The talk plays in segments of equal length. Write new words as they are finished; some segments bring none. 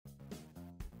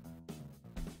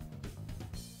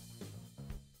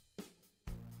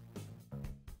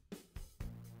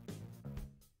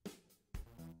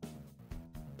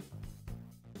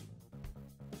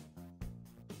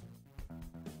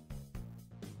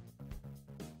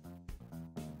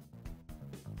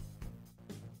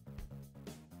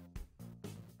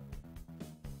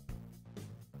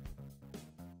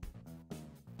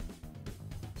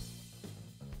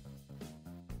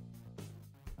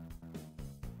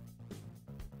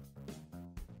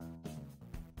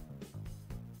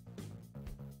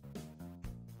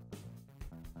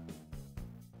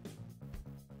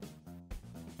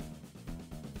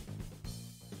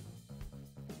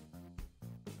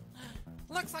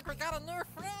Looks like we got a new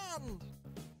friend!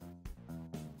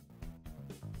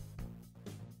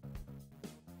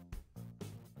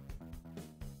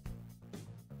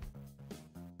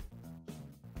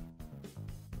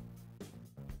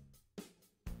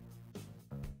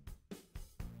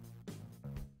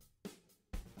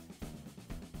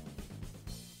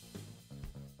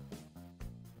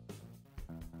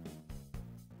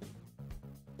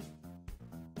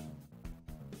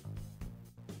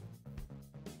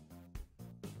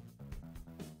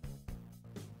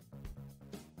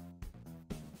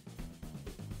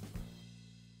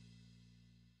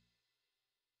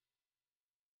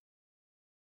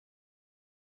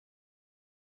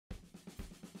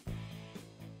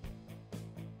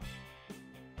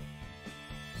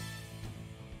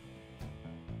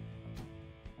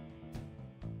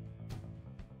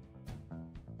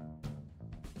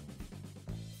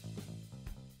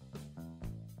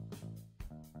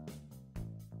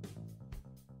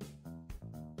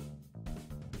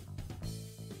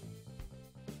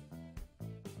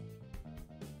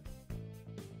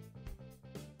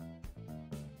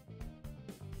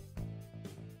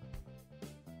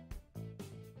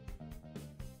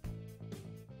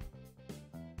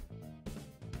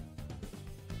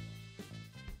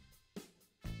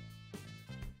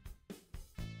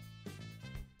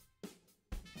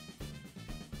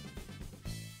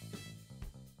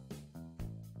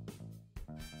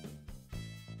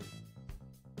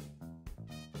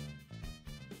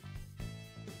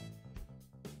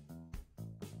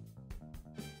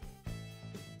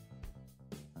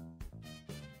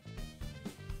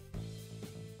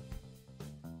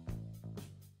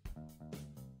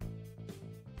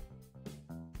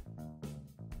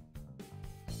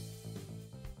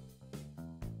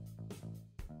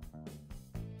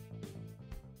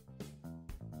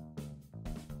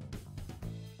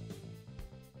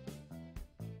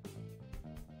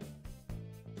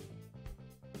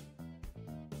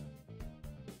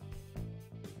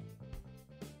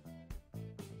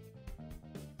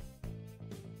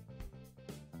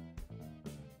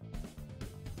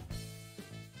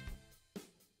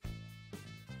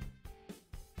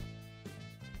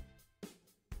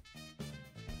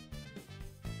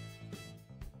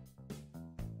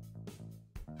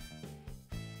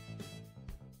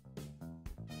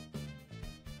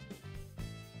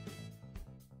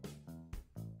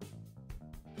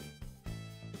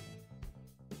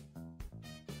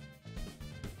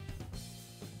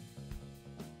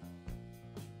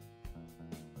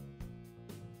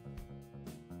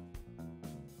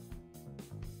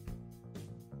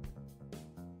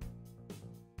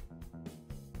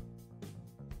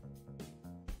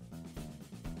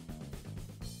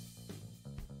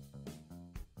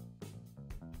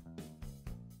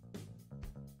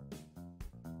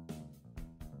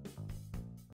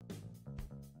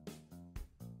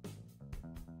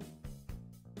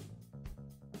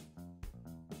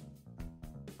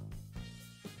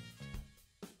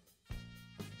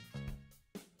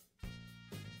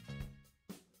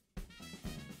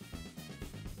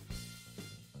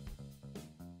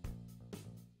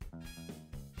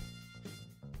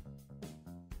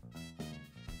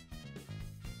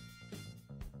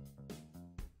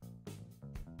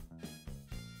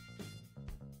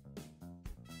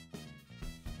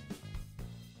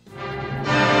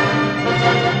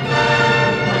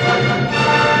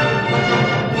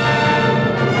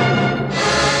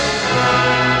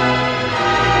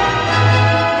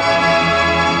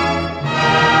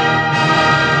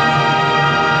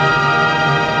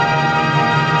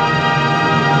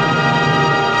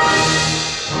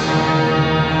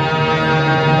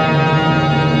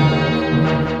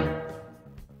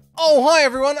 Oh, hi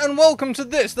everyone, and welcome to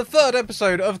this, the third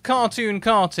episode of Cartoon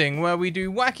Karting, where we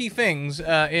do wacky things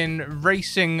in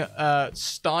racing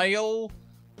style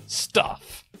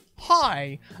stuff.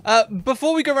 Hi!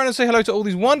 Before we go around and say hello to all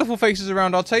these wonderful faces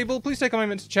around our table, please take a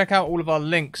moment to check out all of our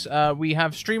links. We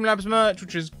have Streamlabs merch,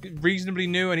 which is reasonably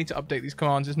new. I need to update these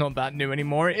commands. It's not that new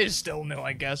anymore. It is still new,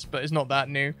 I guess, but it's not that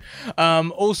new.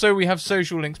 Also, we have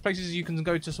social links, places you can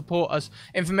go to support us.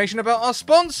 Information about our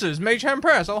sponsors, Mage Hand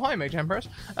Press. Oh, hi, Mage Hand Press.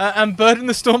 And Bird in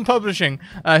the Storm Publishing,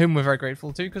 whom we're very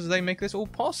grateful to because they make this all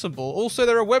possible. Also,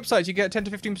 there are websites. You get 10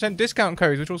 to 15% discount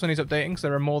codes, which also needs updating, because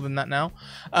there are more than that now.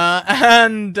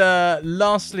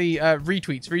 Lastly,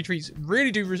 retweets. Retweets really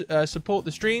do support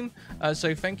the stream,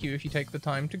 so thank you if you take the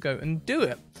time to go and do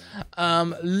it.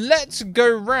 Let's go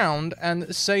round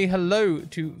and say hello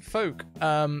to folk.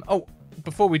 Oh,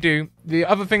 before we do, the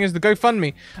other thing is the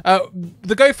GoFundMe.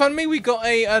 The GoFundMe, we got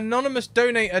a anonymous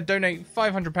donator donate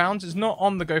 £500. It's not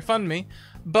on the GoFundMe,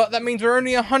 but that means we're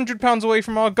only £100 away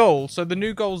from our goal. So the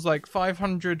new goal's like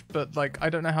 500, but like I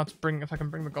don't know how to if I can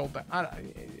bring the goal back.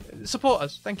 Support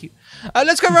us, thank you.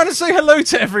 Let's go around and say hello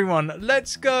to everyone.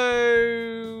 Let's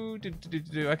go. I can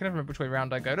never remember which way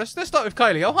round I go. Let's start with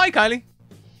Kylie. Oh, hi, Kylie.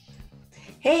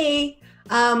 Hey.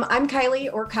 I'm Kylie,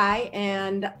 or Kai,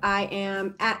 and I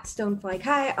am at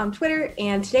StoneflyKai on Twitter,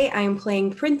 and today I am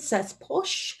playing Princess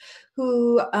Posh,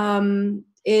 who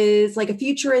is like a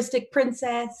futuristic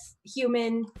princess,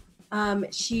 human.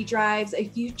 She drives a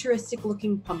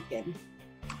futuristic-looking pumpkin.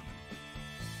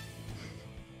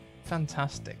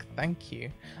 Fantastic, thank you.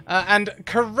 And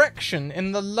correction,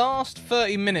 in the last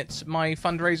 30 minutes, my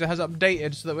fundraiser has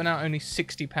updated so that we're now only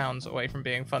 £60 away from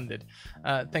being funded.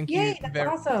 Thank you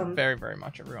awesome. very, very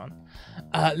much, everyone.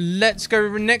 Let's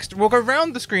go next. We'll go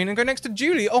around the screen and go next to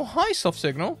Julie. Oh, hi, Soft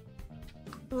Signal.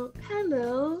 Oh,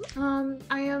 hello.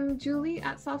 I am Julie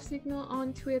at Soft Signal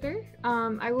on Twitter.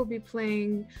 I will be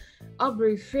playing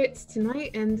Aubrey Fritz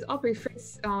tonight, and Aubrey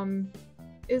Fritz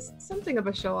is something of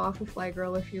a show-off, a fly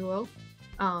girl, if you will.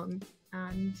 And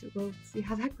we'll see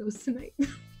how that goes tonight.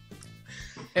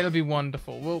 It'll be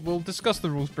wonderful. We'll discuss the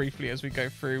rules briefly as we go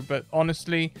through, but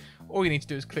honestly, all you need to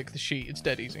do is click the sheet. It's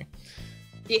dead easy.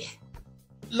 Yeah.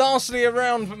 Lastly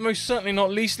around, but most certainly not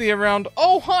leastly around.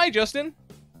 Oh, hi, Justin.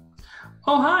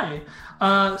 Oh, hi.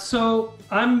 So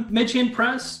I'm Medchain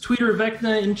Press, Tweeter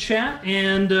Vecna in chat,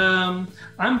 and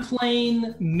I'm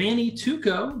playing Manny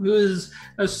Tuco, who is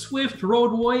a swift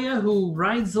road warrior who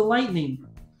rides the lightning.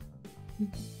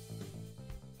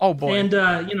 Oh, boy. And,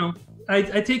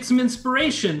 I take some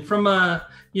inspiration from,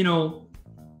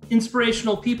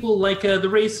 inspirational people like the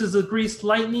Races of Greased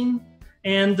Lightning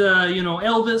and,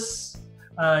 Elvis,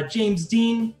 James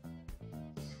Dean.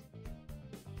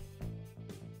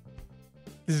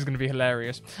 This is going to be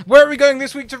hilarious. Where are we going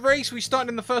this week to race? We started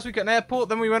in the first week at an airport,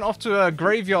 then we went off to a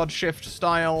graveyard shift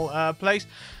style place.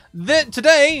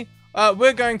 Today,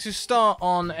 we're going to start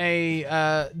on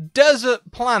a desert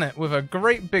planet with a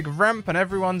great big ramp, and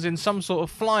everyone's in some sort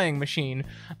of flying machine.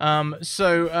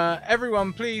 So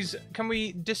everyone, please, can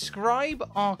we describe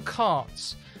our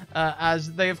carts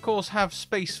as they, of course, have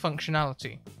space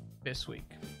functionality this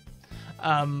week?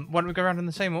 Why don't we go around in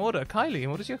the same order? Kylie,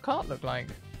 what does your cart look like?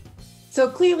 So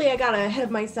clearly I got ahead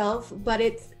of myself, but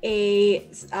it's a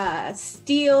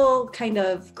steel kind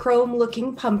of chrome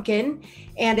looking pumpkin,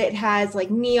 and it has like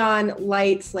neon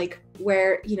lights like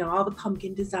where, all the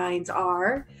pumpkin designs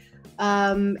are.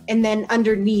 And then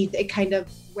underneath it kind of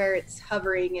where it's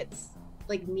hovering, it's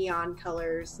like neon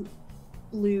colors,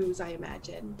 blues, I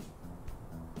imagine.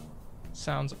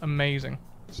 Sounds amazing.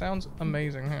 Sounds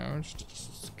amazing. Here, I'll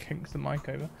just kink the mic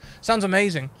over. Sounds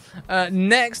amazing.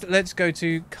 Next, let's go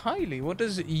to Kylie. What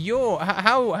does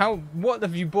what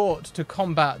have you bought to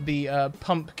combat the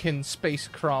pumpkin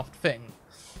spacecraft thing?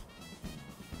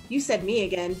 You said me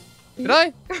again. Did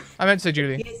I? I meant to say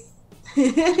Julie. Yes.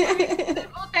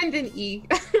 Both end in E.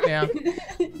 Yeah.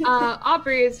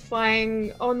 Aubrey is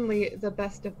flying only the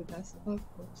best of the best, of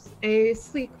course. A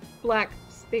sleek black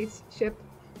spaceship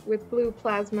with blue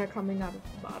plasma coming out of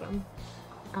the bottom,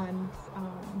 and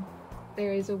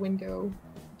there is a window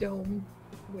dome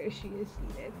where she is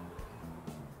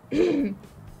seated.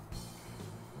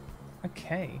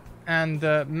 Okay, and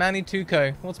Manny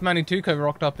Tuco. What's Manny Tuco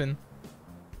rocked up in?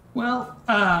 Well,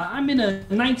 I'm in a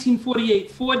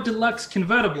 1948 Ford Deluxe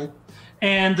convertible,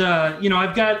 and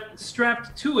I've got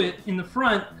strapped to it in the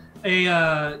front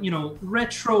a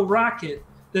retro rocket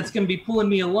that's going to be pulling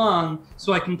me along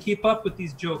so I can keep up with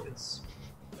these jokers.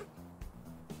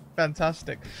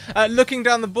 Fantastic. Looking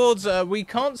down the boards, we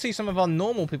can't see some of our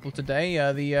normal people today.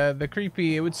 The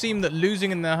creepy, it would seem that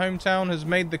losing in their hometown has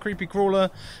made the creepy crawler,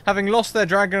 having lost their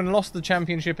dragon, lost the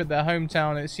championship at their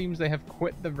hometown, it seems they have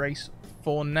quit the race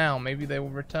for now. Maybe they will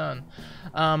return.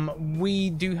 We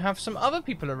do have some other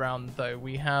people around, though.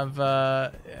 We have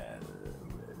the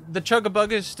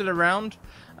Chuggabug is still around.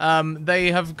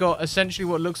 They have got essentially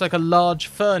what looks like a large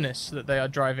furnace that they are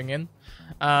driving in.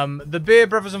 The Beer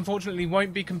Brothers, unfortunately,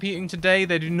 won't be competing today.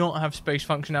 They do not have space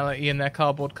functionality in their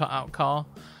cardboard cutout car.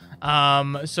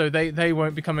 So they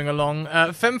won't be coming along.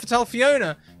 Femme Fatale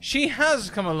Fiona, she has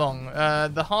come along.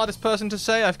 The hardest person to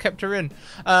say, I've kept her in.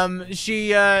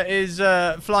 She is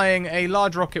flying a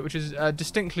large rocket, which is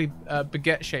distinctly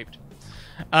baguette-shaped.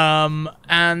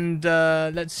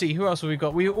 Let's see, who else have we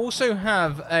got? We also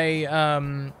have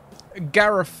a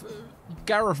Gareth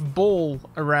Ball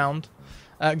around.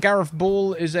 Gareth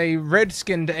Ball is a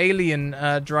red-skinned alien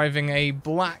driving a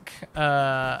black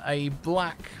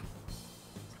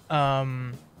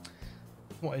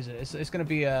what is it? It's going to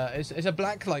be it's a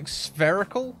black, like,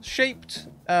 spherical shaped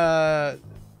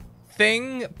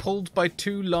thing pulled by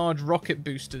two large rocket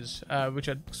boosters, which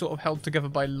are sort of held together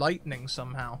by lightning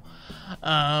somehow.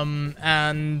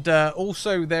 And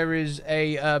also there is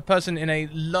a person in a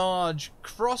large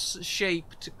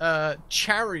cross-shaped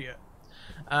chariot.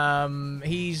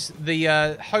 He's the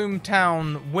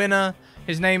hometown winner.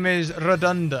 His name is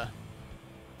Redunda.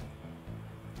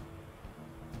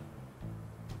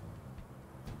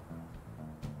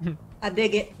 I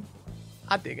dig it.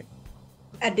 I dig it.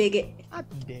 I dig it. I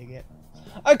dig it.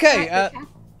 Okay,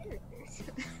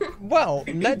 well,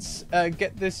 let's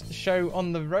get this show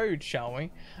on the road, shall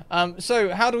we? So,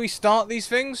 how do we start these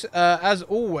things? As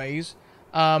always,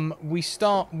 we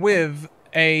start with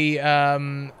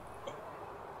a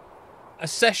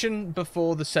session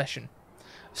before the session.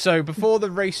 So, before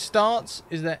the race starts,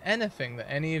 is there anything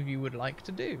that any of you would like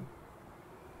to do?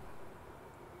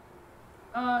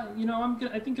 I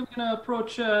think I'm gonna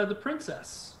approach the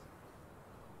princess.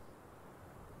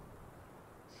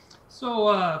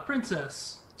 So,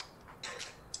 princess.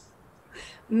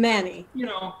 Manny.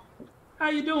 How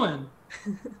you doing?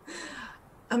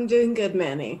 I'm doing good,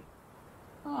 Manny.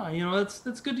 Oh,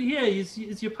 that's good to hear.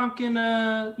 Is your pumpkin,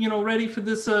 ready for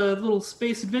this little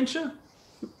space adventure?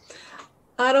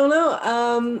 I don't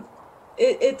know.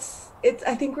 It's.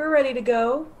 I think we're ready to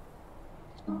go.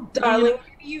 Oh, Darling,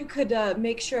 maybe you could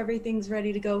make sure everything's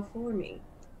ready to go for me.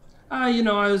 I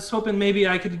was hoping maybe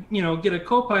I could, get a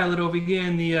co-pilot over here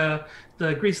in the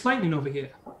Grease Lightning over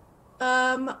here.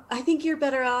 I think you're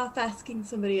better off asking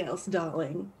somebody else,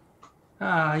 darling.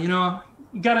 You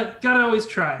gotta always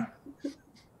try.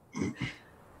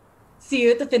 See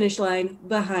you at the finish line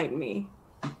behind me.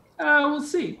 We'll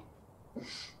see.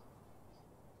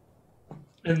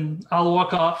 And I'll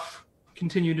walk off,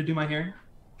 continue to do my hair.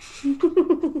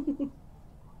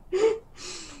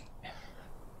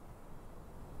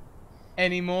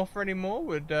 Any more?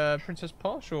 Would Princess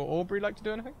Posh or Aubrey like to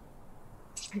do anything?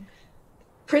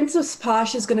 Princess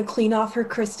Posh is going to clean off her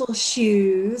crystal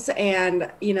shoes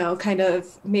and, kind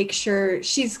of make sure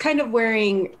she's kind of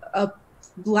wearing a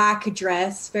black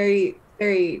dress, very,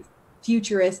 very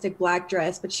futuristic black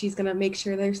dress, but she's going to make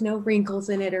sure there's no wrinkles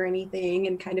in it or anything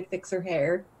and kind of fix her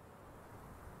hair.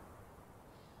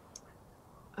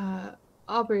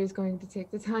 Aubrey is going to take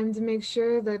the time to make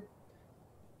sure that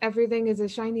everything is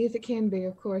as shiny as it can be,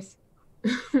 of course.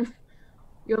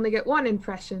 You only get one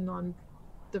impression on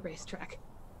the racetrack.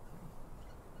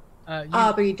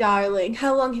 Aubrey, darling,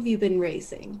 how long have you been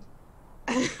racing?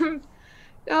 5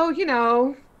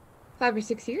 or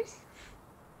 6 years.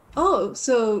 Oh,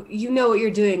 so you know what you're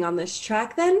doing on this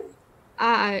track then?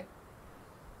 I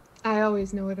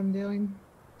always know what I'm doing.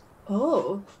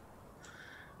 Oh.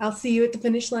 I'll see you at the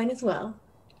finish line as well.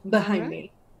 Behind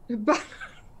me. But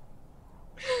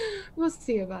we'll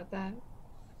see about that.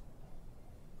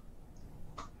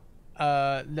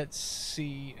 Let's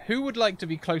see. Who would like to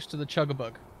be close to the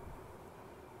Chuggabug?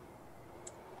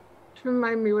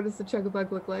 Remind me, what does the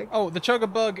Chuggabug look like? Oh, the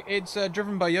Chuggabug, it's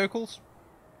driven by yokels.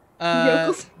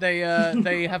 Yokels? They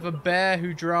have a bear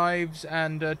who drives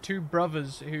and two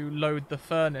brothers who load the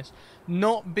furnace.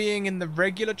 Not being in the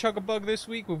regular Chuggabug this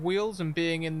week with wheels and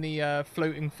being in the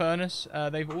floating furnace,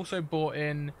 they've also brought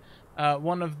in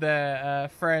one of their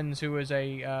friends who is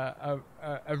a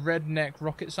redneck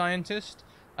rocket scientist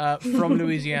from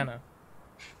Louisiana.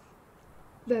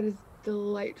 That is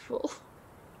delightful.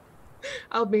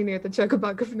 I'll be near the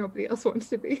Chuggabug if nobody else wants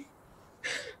to be.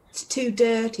 It's too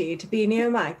dirty to be near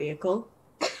my vehicle.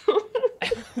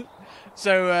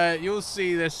 So you'll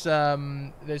see this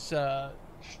straw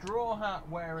hat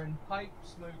wearing, pipe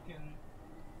smoking,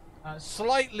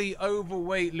 slightly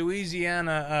overweight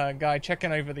Louisiana guy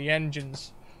checking over the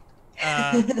engines,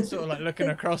 sort of like looking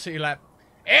across at you like,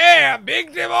 "Yeah,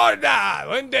 big demanda,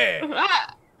 one day."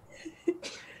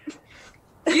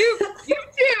 You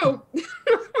too.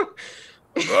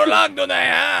 Good luck today,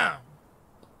 huh?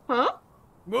 Huh?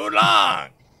 Good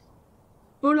luck.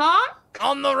 Bulan?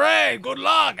 On the race, good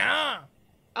luck, huh?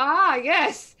 Ah,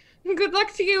 yes. Good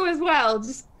luck to you as well.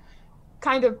 Just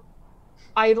kind of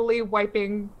idly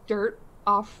wiping dirt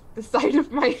off the side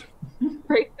of my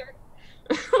racer.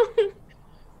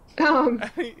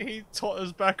 He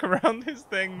totters back around his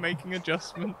thing, making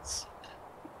adjustments.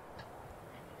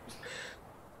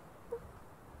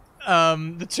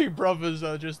 The two brothers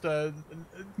are just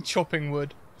chopping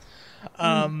wood.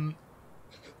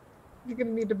 You're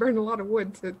gonna need to burn a lot of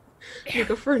wood to make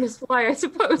a furnace fly, I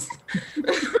suppose.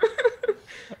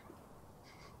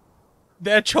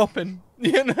 They're chopping.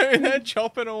 They're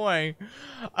chopping away.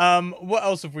 What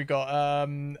else have we got?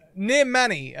 Near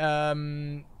Manny.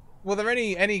 Were there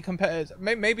any competitors?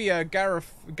 Maybe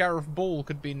Gareth Ball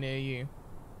could be near you.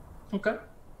 Okay.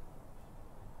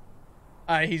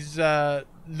 He's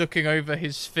looking over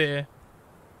his sphere.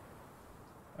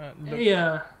 Hey,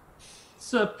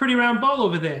 it's a pretty round ball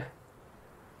over there.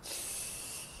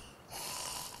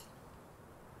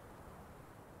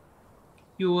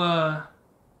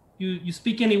 You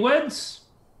speak any words?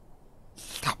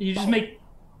 You just make.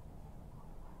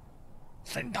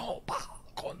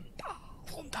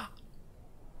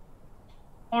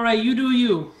 All right, you do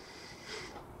you.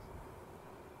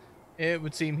 It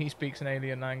would seem he speaks an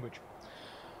alien language.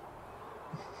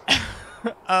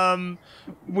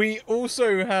 We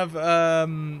also have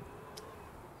Femme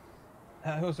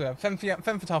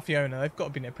Fatale Fiona. They've got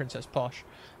to be near Princess Posh.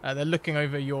 They're looking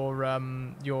over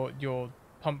your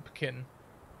pumpkin.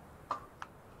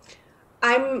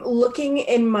 I'm looking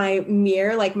in my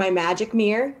mirror, like my magic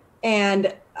mirror,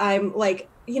 and I'm like,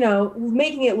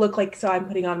 making it look like so I'm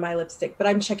putting on my lipstick, but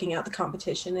I'm checking out the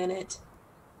competition in it.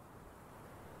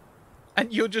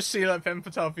 And you'll just see like Femme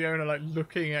Fatale Fiona like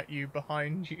looking at you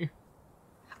behind you.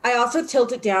 I also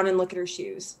tilt it down and look at her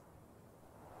shoes.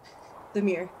 The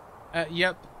mirror.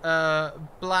 Yep.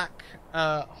 Black,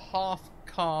 half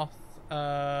calf,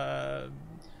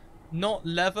 not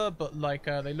leather, but like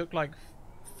they look like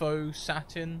faux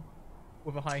satin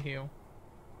with a high heel.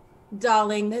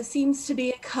 Darling, there seems to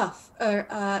be a cuff or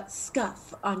a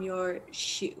scuff on your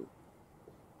shoe.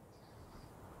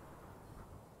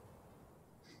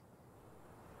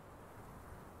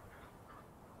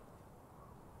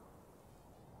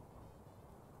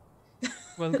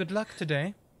 Well, good luck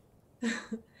today.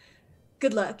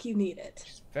 Good luck, you need it.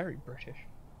 She's very British.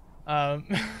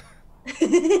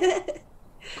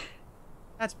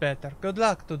 That's better. Good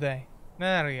luck today.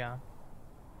 Maria.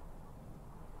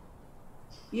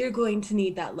 You're going to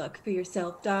need that look for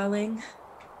yourself, darling.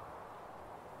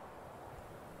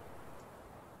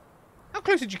 How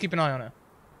close did you keep an eye on her?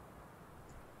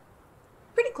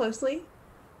 Pretty closely,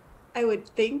 I would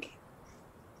think.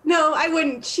 No, I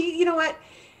wouldn't. You know what?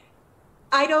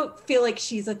 I don't feel like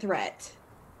she's a threat.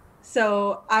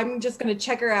 So I'm just going to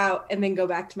check her out and then go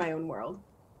back to my own world.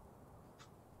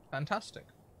 Fantastic.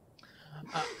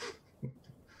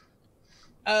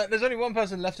 There's only one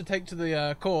person left to take to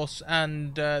the course,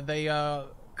 and they've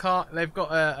got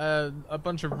a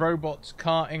bunch of robots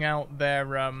carting out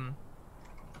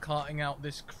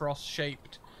this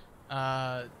cross-shaped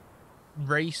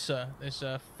racer, this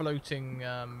floating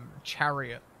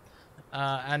chariot.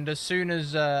 And as soon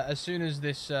as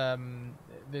this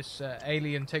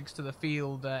alien takes to the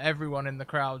field, everyone in the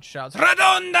crowd shouts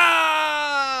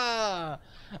 "Redonda!"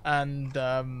 and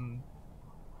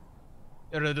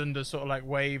Redonda sort of like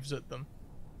waves at them.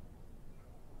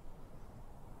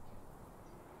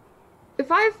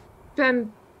 If I've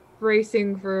been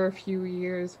racing for a few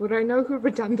years, would I know who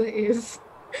Redonda is?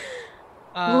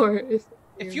 Or is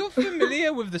if you're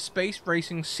familiar with the space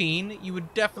racing scene, you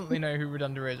would definitely know who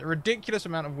Redonda is. A ridiculous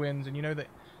amount of wins, and you know that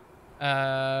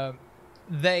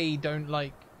they don't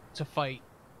like to fight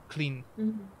clean.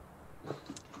 Mm-hmm.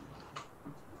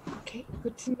 Okay,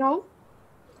 good to know.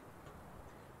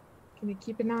 Can you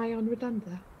keep an eye on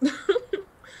Redonda?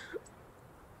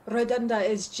 Redonda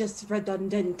is just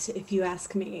redundant, if you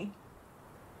ask me.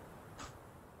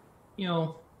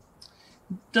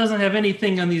 Doesn't have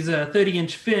anything on these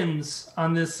 30-inch fins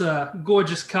on this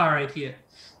gorgeous car right here.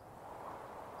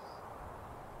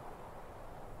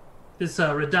 This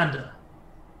Redonda.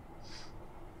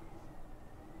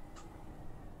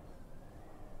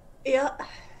 Yeah.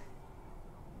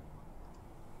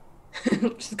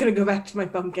 I'm just gonna go back to my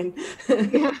pumpkin.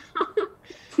 Yeah.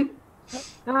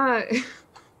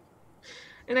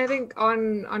 And I think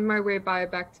on my way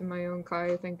back to my own car,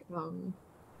 I think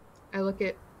I look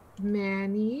at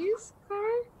Manny's car.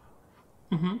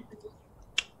 Mm-hmm.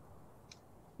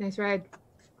 Nice ride.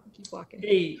 Keep walking.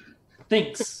 Hey,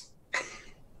 thanks.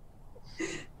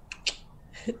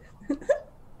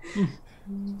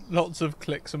 Lots of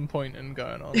clicks and pointing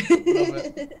going on. Love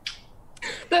it.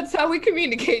 That's how we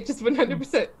communicate, just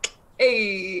 100%.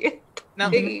 Hey. Now,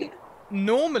 Hey.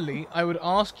 normally I would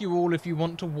ask you all if you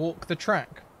want to walk the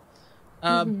track,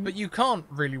 but you can't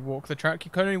really walk the track.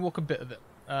 You can only walk a bit of it.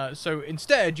 So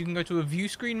instead, you can go to a view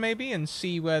screen maybe and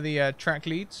see where the track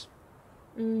leads.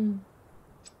 Mm.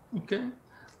 Okay.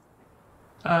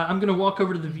 I'm going to walk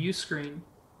over to the view screen,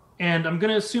 and I'm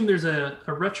going to assume there's a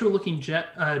retro-looking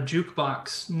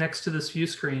jukebox next to this view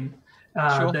screen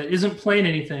Sure. that isn't playing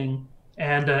anything.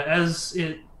 And as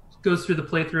it goes through the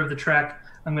playthrough of the track,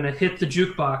 I'm going to hit the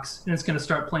jukebox, and it's going to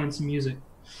start playing some music.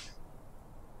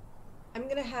 I'm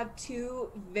gonna have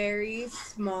two very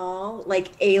small, like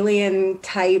alien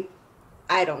type,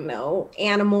 I don't know,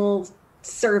 animal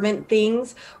servant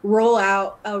things roll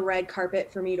out a red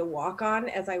carpet for me to walk on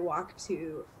as I walk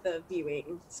to the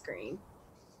viewing screen.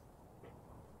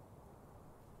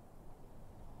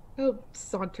 I'll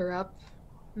saunter up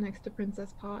next to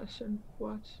Princess Posh and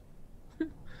watch.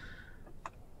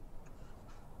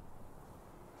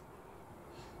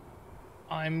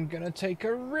 I'm gonna take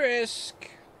a risk.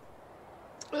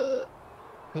 Because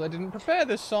I didn't prepare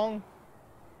this song.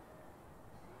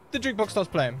 The jukebox starts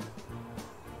playing.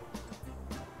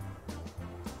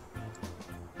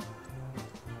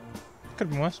 Could have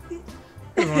been worse.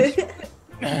 Could have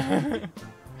been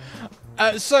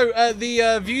worse.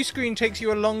 The view screen takes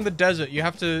you along the desert. You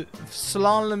have to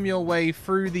slalom your way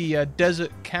through the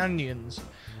desert canyons.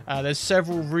 There's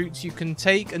several routes you can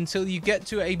take until you get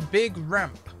to a big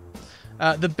ramp.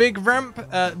 The big ramp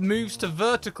moves to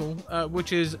vertical,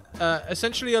 which is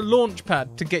essentially a launch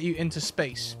pad to get you into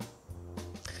space.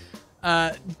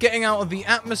 Getting out of the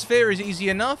atmosphere is easy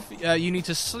enough. You need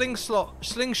to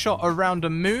slingshot around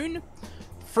a moon,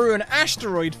 through an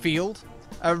asteroid field,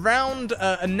 around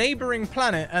a neighboring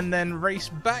planet, and then race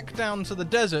back down to the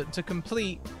desert to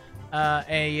complete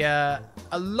a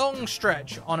long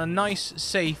stretch on a nice,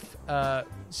 safe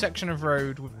section of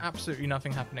road with absolutely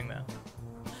nothing happening there.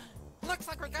 Looks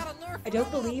like we got a Nerf. I don't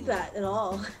believe that at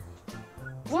all.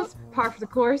 Well, par for the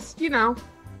course, you know.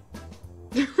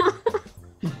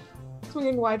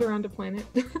 Swinging wide around a planet.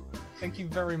 Thank you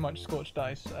very much, Scorched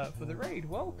Ice, for the raid.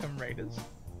 Welcome, raiders.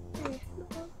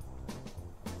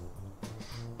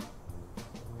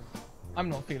 I'm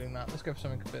not feeling that. Let's go for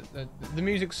something a bit. The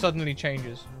music suddenly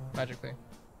changes magically.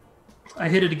 I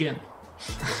hit it again.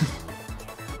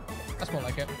 That's more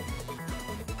like it.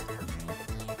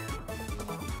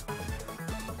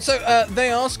 So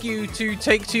they ask you to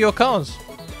take to your cars.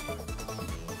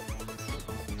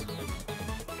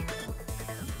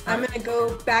 I'm gonna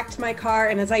go back to my car,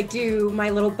 and as I do, my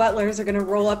little butlers are gonna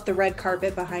roll up the red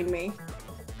carpet behind me.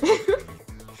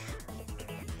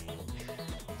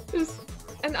 Just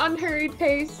an unhurried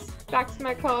pace, back to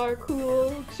my car,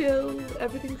 cool, chill,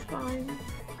 everything's fine.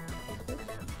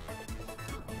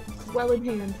 Well in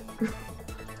hand.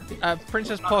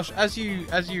 Princess Posh, as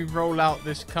you roll out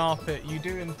this carpet, you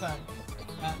do in fact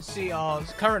see our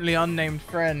currently unnamed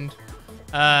friend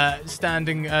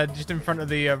standing just in front of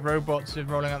the robots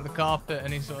rolling out the carpet,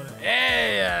 and he's sort of,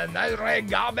 "Hey, nice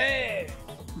red carpet."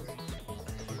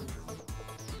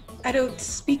 I don't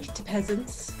speak to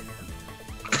peasants.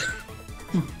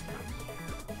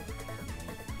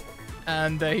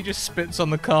 And he just spits on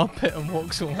the carpet and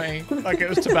walks away like it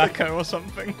was tobacco or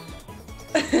something.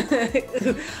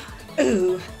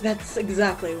 Ooh, that's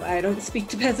exactly why I don't speak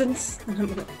to peasants. I'm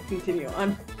gonna continue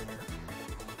on.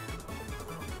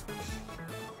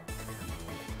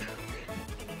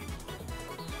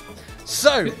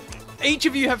 So, each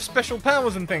of you have special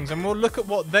powers and things, and we'll look at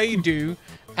what they do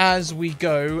as we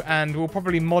go, and we'll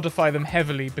probably modify them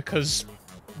heavily because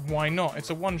why not? It's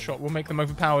a one-shot. We'll make them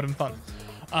overpowered and fun.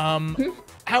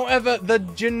 However, the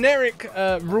generic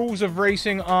rules of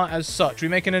racing are as such. We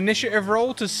make an initiative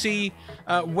roll to see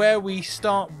where we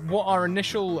start, what our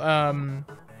initial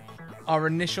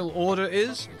order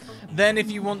is. Then if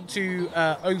you want to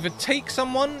overtake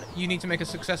someone, you need to make a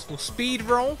successful speed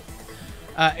roll.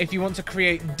 If you want to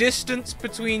create distance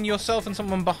between yourself and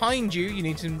someone behind you, you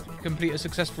need to complete a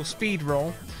successful speed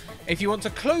roll. If you want to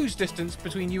close distance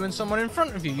between you and someone in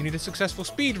front of you, you need a successful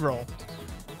speed roll.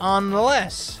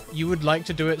 Unless you would like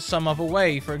to do it some other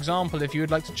way. For example, if you would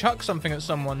like to chuck something at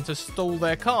someone to stall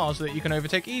their car so that you can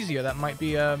overtake easier, that might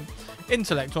be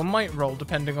intellect or might roll,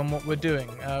 depending on what we're doing.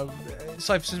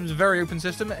 Cypher System is a very open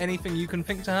system. Anything you can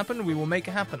think to happen, we will make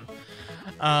it happen.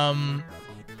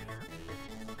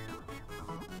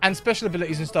 And special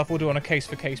abilities and stuff we'll do on a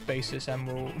case-for-case basis, and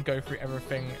we'll go through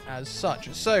everything as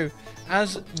such. So,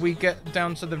 as we get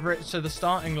down to the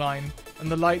starting line,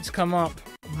 and the lights come up,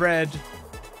 red,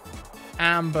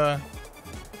 amber,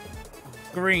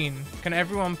 green. Can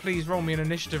everyone please roll me an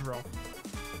initiative roll?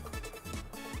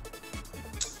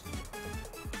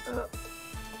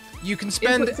 You can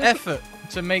spend effort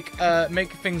to make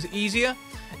things easier.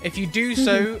 If you do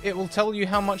so, it will tell you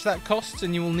how much that costs,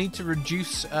 and you will need to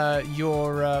reduce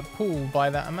your pool by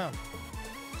that amount.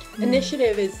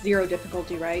 Initiative is 0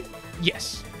 difficulty, right?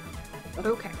 Yes.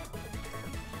 Okay.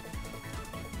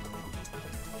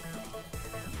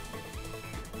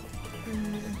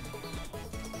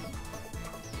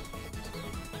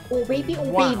 Oh baby, oh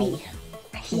Wow. baby.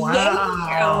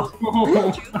 Wow.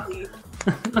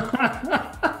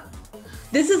 Yeah.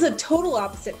 This is a total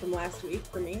opposite from last week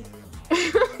for me.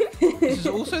 This is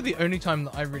also the only time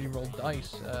that I really rolled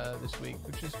dice this week,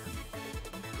 which is...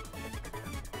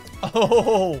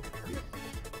 Oh!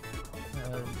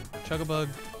 Chugabug,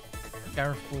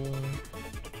 Gareth Ball.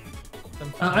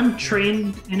 I'm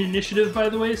trained in initiative, by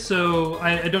the way, so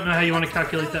I don't know how you want to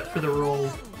calculate that for the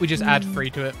roll. We just add 3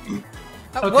 to it.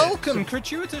 Okay, Welcome, so-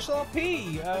 Gratuitous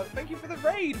RP. Thank you for the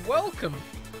raid. Welcome.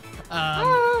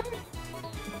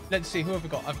 Let's see, who have we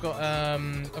got? I've got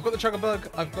the Chugabug.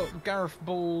 I've got Gareth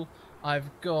Ball. I've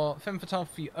got Femme Fatale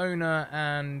Fiona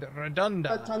and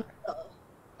Redunda.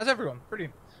 That's everyone.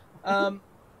 Brilliant.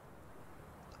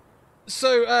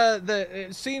 So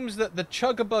it seems that the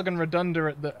Chugabug and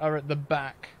Redunda are at the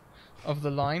back of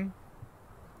the line.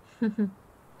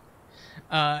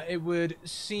 It would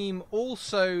seem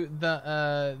also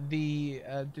that the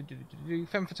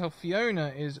Femme Fatale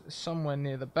Fiona is somewhere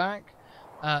near the back.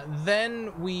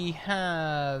 Then we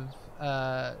have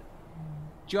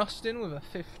Justin with a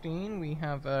 15. We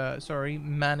have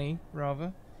Manny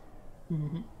rather.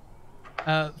 Mm-hmm.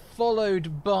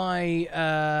 Followed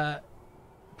by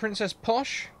Princess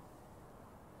Posh.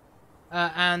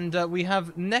 And we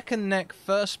have neck and neck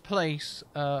first place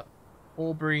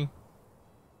Aubrey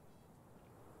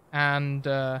and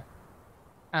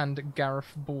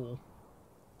Gareth Ball.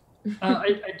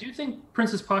 I do think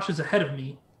Princess Posh is ahead of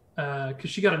me because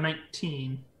she got a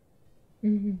 19.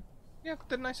 Mm-hmm. Yeah,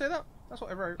 didn't I say that? That's what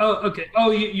I wrote. Oh, okay.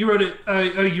 Oh, you wrote it.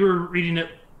 You were reading it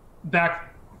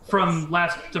back from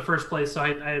last to first place, so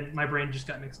my brain just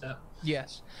got mixed up.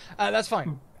 Yes, that's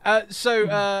fine. Hang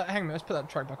on, let's put that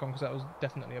track back on because that was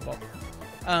definitely a bop.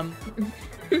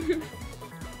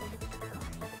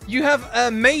 You have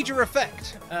a major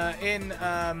effect in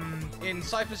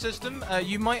Cypher System.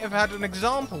 You might have had an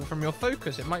example from your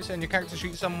focus. It might say on your character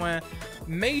sheet somewhere,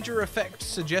 major effect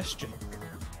suggestion.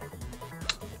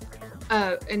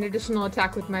 An additional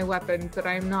attack with my weapon, but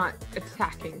I'm not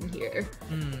attacking here.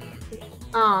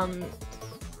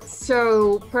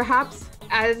 So perhaps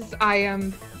as I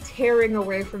am tearing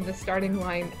away from the starting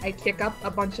line, I kick up a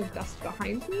bunch of dust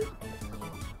behind me.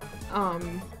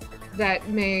 That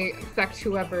may affect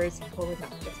whoever is pulling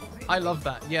up just behind me. I love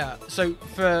that, yeah. So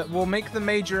we'll make the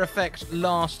major effect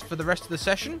last for the rest of the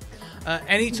session.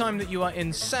 Anytime that you are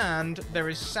in sand, there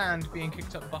is sand being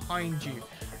kicked up behind you,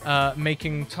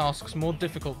 making tasks more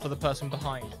difficult for the person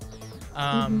behind.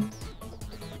 And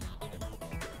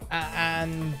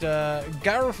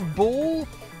Gareth Ball.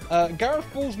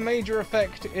 Gareth Ball's major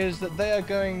effect is that they are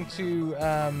going to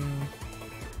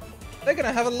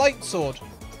have a light sword.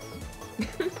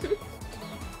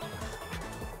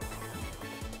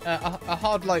 A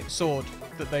hard light sword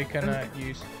that they can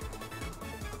use.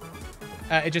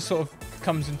 It just sort of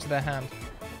comes into their hand.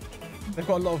 They've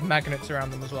got a lot of magnets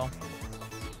around them as well.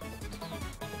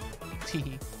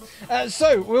 Teehee.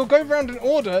 So we'll go round in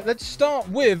order. Let's start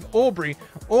with Aubrey.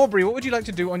 Aubrey, what would you like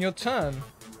to do on your turn?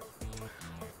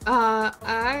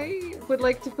 I would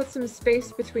like to put some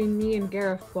space between me and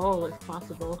Gareth Ball if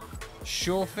possible.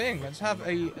 Sure thing. Let's have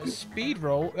a speed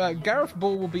roll. Gareth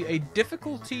Ball will be a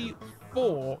difficulty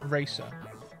 4 racer.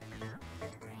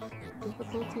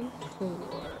 Difficulty 4.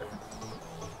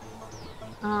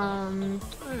 I don't know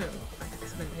if I can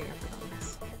spend any effort on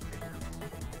this.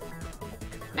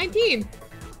 19!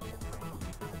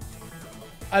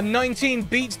 A 19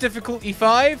 beats difficulty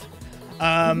 5.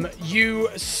 You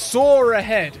soar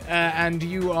ahead, and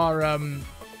you are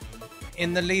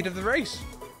in the lead of the race.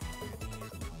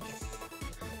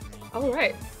 All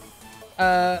right.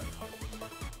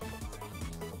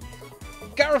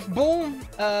 Gareth Ball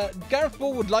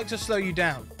would like to slow you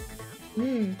down.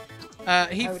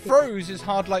 He throws his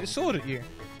hard light sword at you.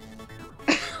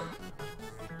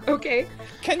 Okay.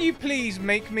 Can you please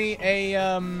make me a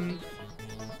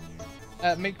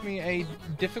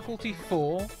difficulty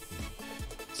 4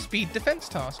 speed defense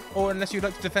task, or unless you'd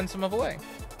like to defend some other way.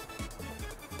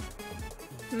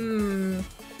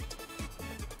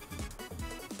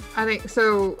 I think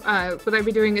so. Would I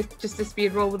be doing just a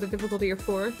speed roll with a difficulty of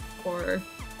 4, or?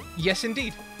 Yes,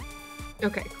 indeed.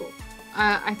 Okay, cool.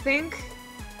 I think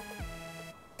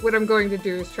what I'm going to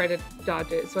do is try to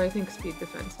dodge it. So I think speed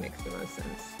defense makes the most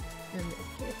sense in this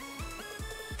case.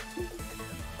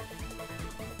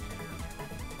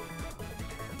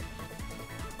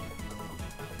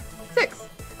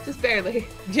 Just barely.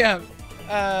 Yeah.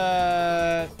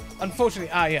 Unfortunately,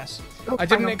 yes. Oh, I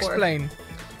didn't final explain.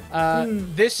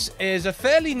 This is a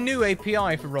fairly new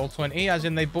API for Roll20, as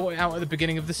in they brought it out at the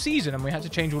beginning of the season, and we had to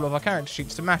change all of our character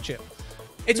sheets to match it.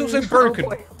 It's also broken.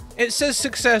 Oh, it says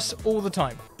success all the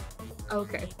time.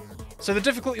 Okay. So the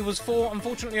difficulty was 4.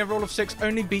 Unfortunately, a roll of 6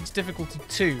 only beats difficulty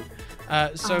 2.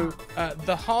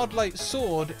 The hard light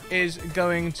sword is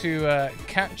going to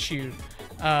catch you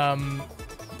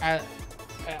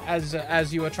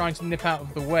as you are trying to nip out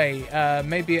of the way.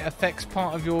 Maybe it affects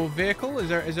part of your vehicle.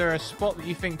 Is there a spot that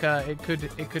you think it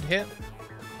could hit?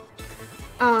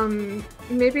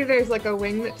 Maybe there's like a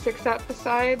wing that sticks out the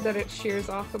side that it shears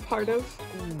off a part of.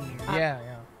 Yeah.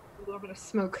 A little bit of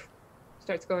smoke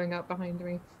starts going up behind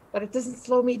me, but it doesn't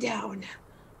slow me down.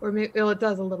 Or maybe, well, it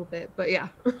does a little bit, but yeah.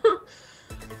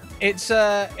 It's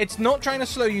not trying to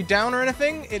slow you down or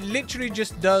anything. It literally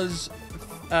just does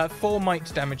 4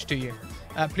 might damage to you.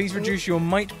 Please reduce your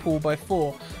might pool by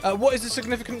 4. What is the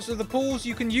significance of the pools?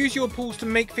 You can use your pools to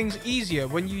make things easier.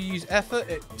 When you use effort,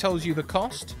 it tells you the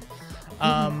cost.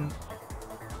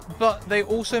 But they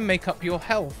also make up your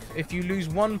health. If you lose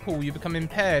 1 pool, you become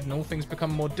impaired and all things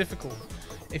become more difficult.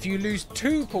 If you lose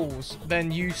 2 pools,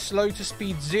 then you slow to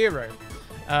speed 0.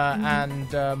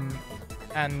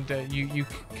 You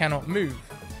cannot move.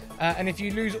 And if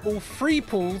you lose all 3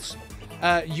 pools,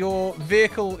 your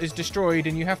vehicle is destroyed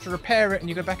and you have to repair it and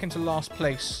you go back into last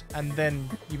place, and then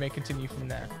you may continue from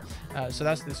there. So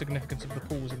that's the significance of the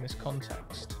pools in this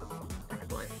context.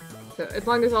 Excellent. So as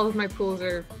long as all of my pools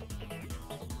are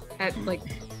at, like,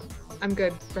 I'm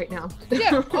good right now.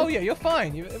 Yeah. Oh yeah, you're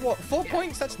fine. 4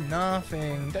 points? That's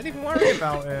nothing. Don't even worry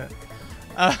about it.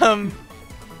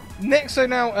 Next, so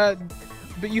now,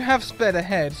 but you have sped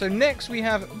ahead. So next we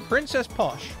have Princess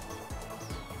Posh.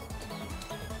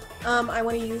 I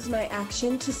want to use my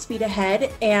action to speed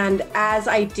ahead, and as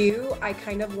I do, I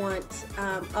kind of want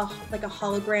like a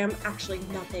hologram, actually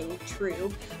nothing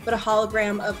true, but a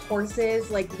hologram of horses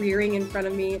like rearing in front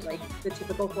of me, like the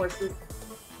typical horses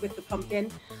with the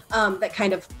pumpkin, that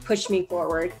kind of push me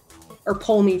forward, or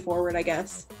pull me forward, I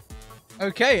guess.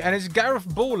 Okay, and it's Gareth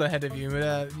Ball ahead of you.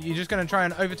 You're just going to try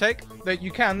and overtake? That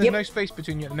you can. There's no space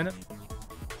between you at the minute.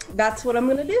 That's what I'm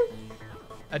going to do.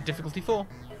 At difficulty 4.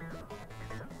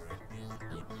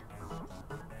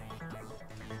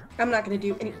 I'm not going to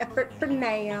do any effort for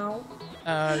now.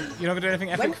 You're not going to do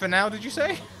anything epic for now, did you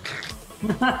say?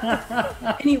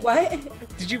 Any what?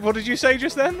 What did you say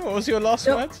just then? What was your last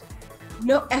words?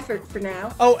 No effort for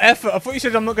now. Oh, effort. I thought you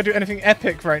said I'm not going to do anything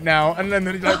epic right now, and then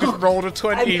like, just rolled a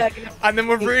 20, and then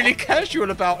we're really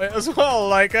casual about it as well.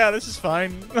 Like, this is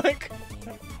fine. Like,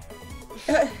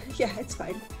 yeah, it's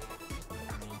fine.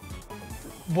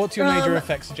 What's your major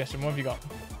effect suggestion? What have you got?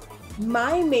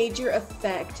 My major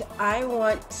effect, I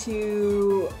want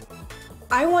the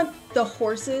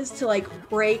horses to like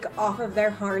break off of their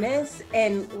harness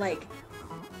and like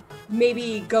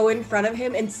maybe go in front of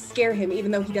him and scare him,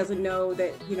 even though he doesn't know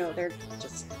that, you know, they're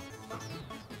just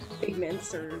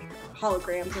figments or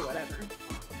holograms or whatever.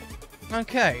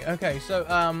 Okay, so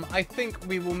I think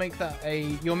we will make that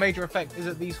your major effect is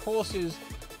that these horses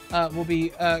will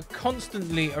be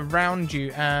constantly around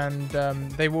you, and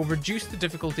they will reduce the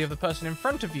difficulty of the person in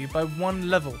front of you by 1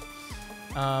 level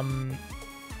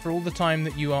for all the time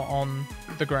that you are on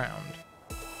the ground.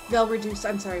 They'll reduce,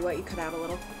 I'm sorry, what, you cut out a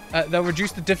little. They'll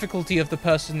reduce the difficulty of the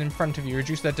person in front of you,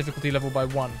 reduce their difficulty level by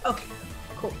 1. Okay,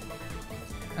 cool.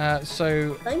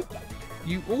 So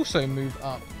you also move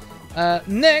up.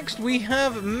 Next, we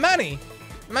have Manny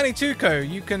Tuco.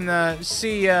 You can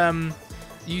see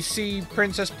you see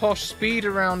Princess Posh speed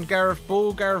around Gareth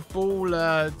Ball. Gareth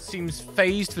Ball seems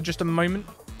phased for just a moment.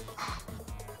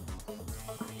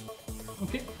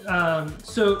 Okay.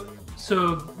 So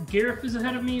Gareth is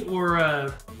ahead of me,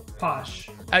 or Posh?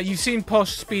 You've seen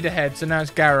Posh speed ahead, so now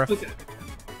it's Gareth. Okay.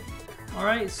 All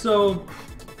right. So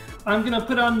I'm gonna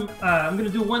put on. I'm gonna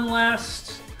do one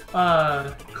last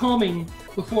combing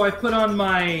before I put on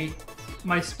my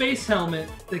space helmet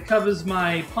that covers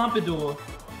my pompadour.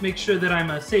 Make sure that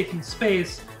I'm safe in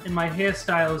space and my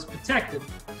hairstyle is protected.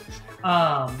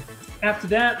 After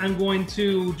that, I'm going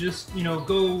to just,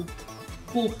 go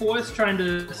full force, trying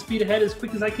to speed ahead as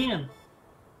quick as I can.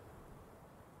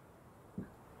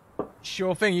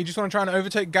 Sure thing. You just want to try and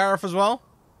overtake Gareth as well?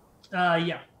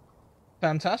 Yeah.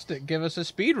 Fantastic. Give us a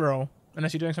speed roll,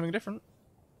 unless you're doing something different.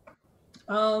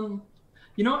 I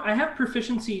have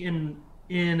proficiency in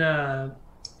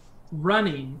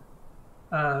running.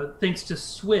 Thanks to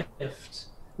Swift.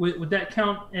 Would that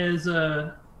count as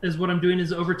what I'm doing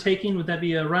is overtaking? Would that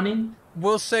be a running?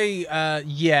 We'll say,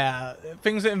 yeah.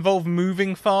 Things that involve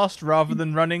moving fast rather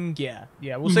than running, yeah.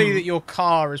 We'll say that your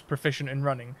car is proficient in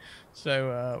running.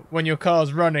 So when your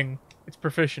car's running, it's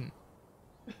proficient.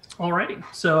 Alrighty.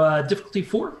 So difficulty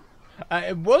 4?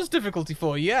 It was difficulty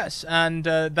 4, yes. And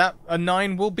that a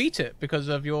 9 will beat it because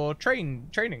of your training.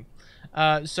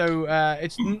 It's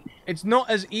not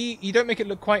as you don't make it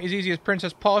look quite as easy as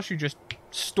Princess Posh, who just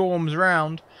storms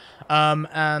around,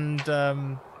 but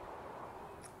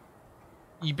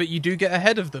you do get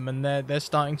ahead of them, and they're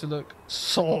starting to look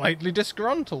slightly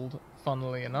disgruntled.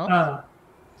 funnily enough.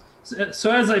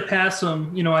 So as I pass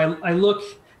them, I look,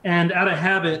 and out of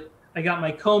habit, I got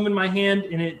my comb in my hand,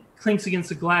 and it clinks against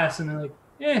the glass, and I'm like,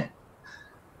 eh.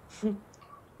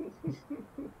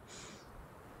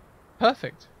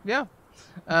 Perfect. Yeah.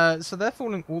 So they're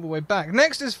falling all the way back.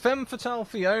 Next is Femme Fatale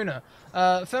Fiona.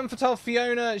 Femme Fatale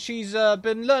Fiona, she's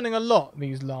been learning a lot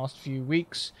these last few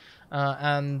weeks,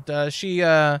 and she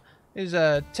is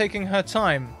taking her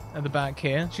time at the back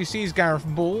here. She sees Gareth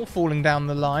Ball falling down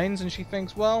the lines, and she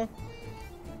thinks, well,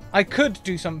 I could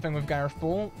do something with Gareth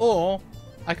Ball, or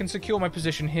I can secure my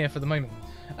position here for the moment.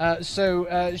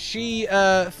 So she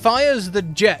fires the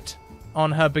jet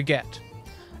on her baguette.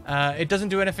 It doesn't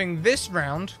do anything this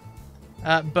round,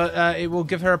 but it will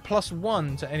give her a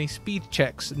 +1 to any speed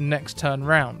checks next turn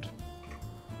round.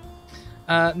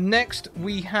 Next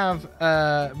we have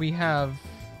oh,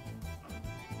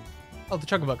 the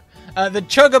Chuggabug. The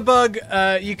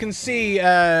Chuggabug, you can see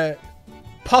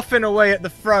puffing away at the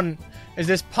front is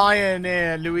this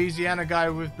pioneer Louisiana guy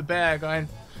with the bear going,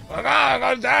 I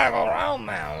gotta go around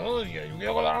now. You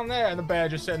go around there. And the bear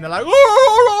just sitting there like,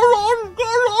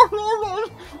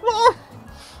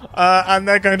 and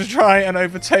they're going to try and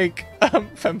overtake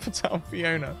Femme Fatale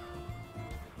Fiona.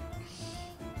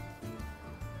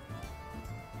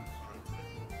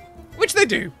 Which they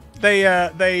do.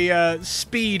 They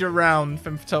speed around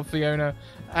Femme Fatale Fiona,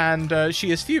 and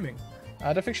she is fuming.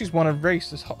 I don't think she's won a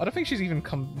race this I don't think she's even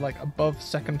come like above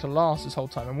second to last this whole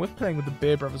time, and we're playing with the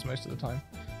Beer Brothers most of the time.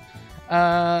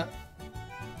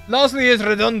 Lastly is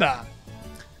Redonda.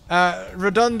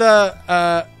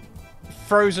 Redonda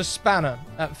throws a spanner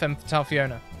at Femme Fatale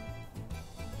Fiona.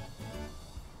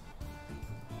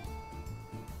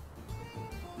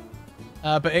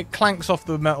 But it clanks off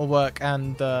the metalwork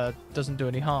and doesn't do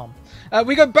any harm.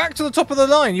 We go back to the top of the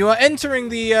line. You are entering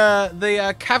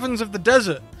the caverns of the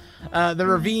desert. The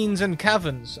ravines and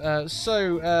caverns.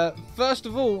 So first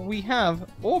of all, we have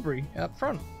Aubrey up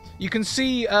front. You can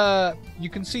see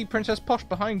Princess Posh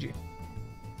behind you.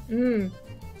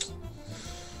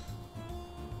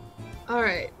 All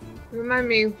right. Remind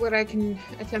me what I can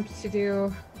attempt to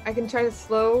do. I can try to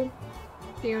slow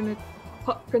Fiona,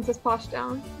 Princess Posh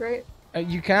down, right?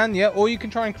 You can, yeah, or you can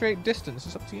try and create distance.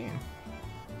 It's up to you.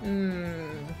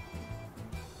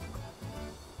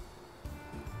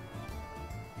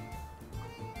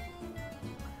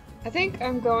 I think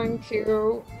I'm going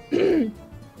to...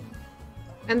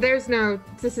 And this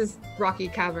is rocky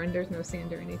cavern, there's no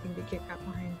sand or anything to kick out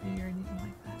behind me or anything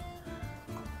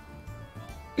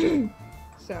like that.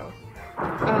 So,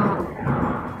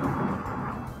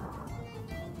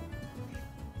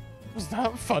 Was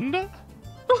that thunder?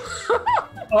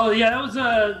 Oh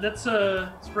yeah, that's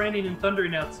it's raining and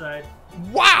thundering outside.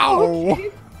 Wow! Okay.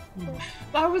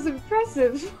 That was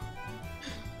impressive.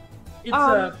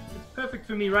 It's perfect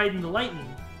for me riding the lightning.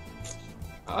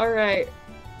 Alright.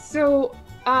 So,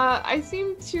 I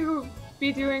seem to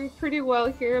be doing pretty well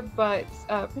here, but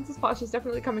Princess Posh is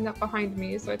definitely coming up behind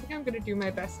me, so I think I'm going to do my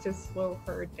best to slow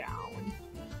her down.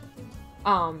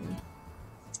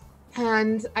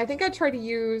 And I think I try to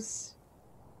use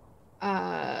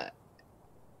the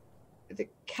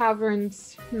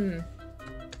caverns.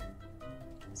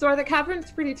 So are the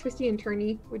caverns pretty twisty and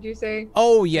turny, would you say?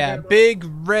 Oh yeah, big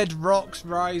red rocks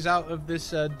rise out of this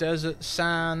desert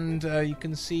sand. You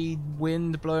can see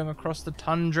wind blowing across the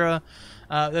tundra.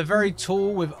 They're very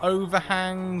tall with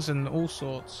overhangs and all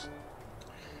sorts.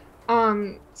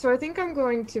 So I think I'm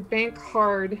going to bank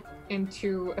hard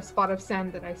into a spot of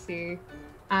sand that I see.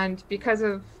 And because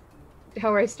of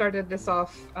how I started this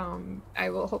off, I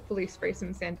will hopefully spray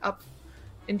some sand up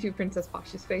into Princess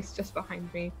Posh's face just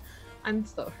behind me and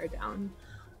slow her down.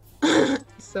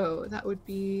 So that would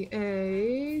be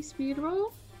a speed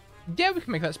roll. Yeah, we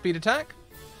can make that speed attack.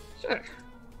 Sure.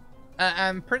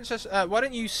 And Princess, why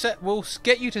don't you we'll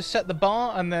get you to set the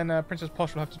bar, and then Princess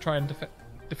Posh will have to try and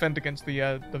defend against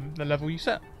the level you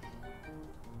set.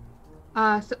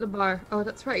 Set the bar. Oh,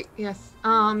 that's right. Yes.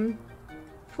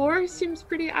 4 seems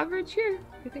pretty average here.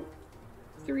 I think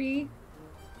 3.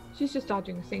 She's just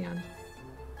dodging sand.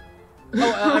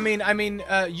 Oh, I mean,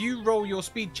 you roll your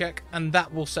speed check, and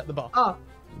that will set the bar. Oh,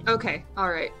 okay, all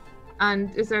right.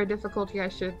 And is there a difficulty I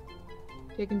should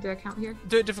take into account here?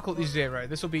 Do it difficulty 0.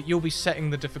 You'll be setting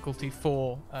the difficulty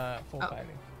for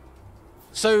failing.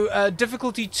 So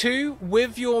difficulty 2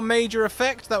 with your major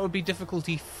effect, that would be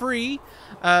difficulty 3.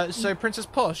 So Princess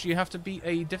Posh, you have to beat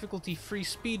a difficulty 3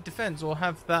 speed defense, or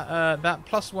have that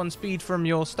 +1 speed from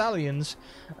your stallions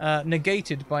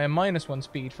negated by a -1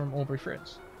 speed from Aubrey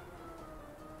Fritz.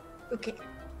 Okay.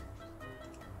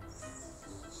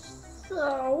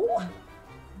 So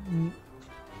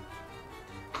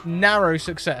narrow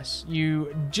success.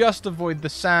 You just avoid the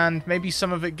sand. Maybe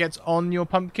some of it gets on your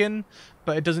pumpkin,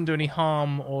 but it doesn't do any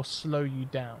harm or slow you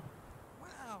down.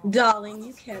 Darling,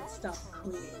 you can't stop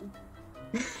cleaning.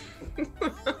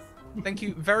 Thank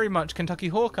you very much, Kentucky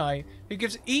Hawkeye, who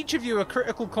gives each of you a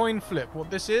critical coin flip.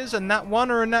 What this is, a nat 1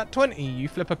 or a nat 20. You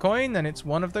flip a coin, then it's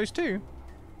one of those two.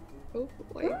 Oh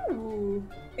boy. Ooh.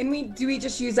 And do we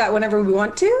just use that whenever we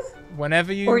want to?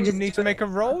 Whenever you need to make a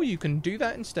roll, you can do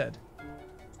that instead.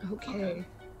 Okay.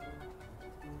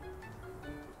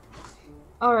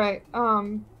 All right.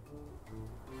 And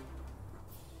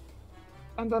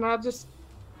then I'll just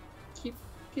keep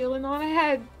peeling on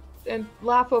ahead and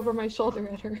laugh over my shoulder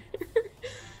at her.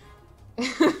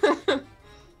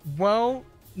 Well,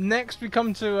 next we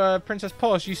come to Princess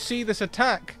Posh. You see this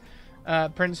attack,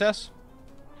 Princess.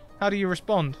 How do you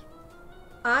respond?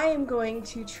 I am going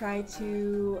to try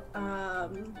to,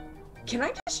 can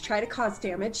I just try to cause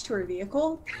damage to her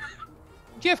vehicle?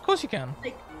 Yeah, of course you can.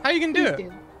 Like, how you can do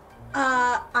it?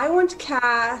 I want to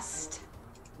cast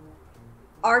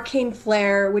Arcane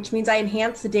Flare, which means I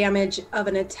enhance the damage of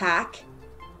an attack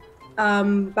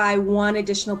by 1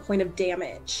 additional point of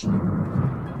damage.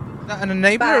 Is that an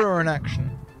enabler or an action?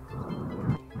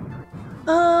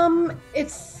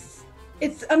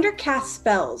 It's under cast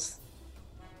spells.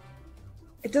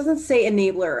 It doesn't say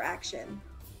enabler or action.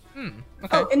 Okay.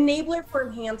 Oh, enabler for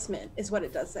enhancement is what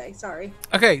it does say. Sorry.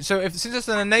 Okay, so since it's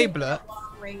an enabler,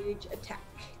 long range attack.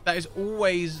 that is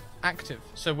always active.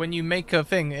 So when you make a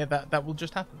thing, that will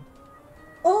just happen.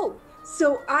 Oh,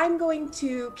 so I'm going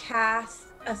to cast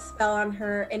a spell on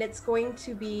her, and it's going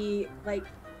to be like,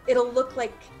 it'll look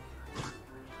like,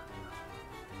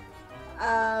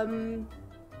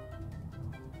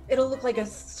 it'll look like a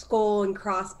skull and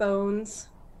crossbones,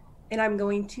 and I'm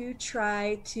going to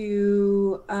try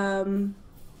to,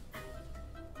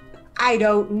 I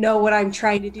don't know what I'm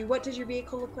trying to do. What does your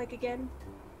vehicle look like again?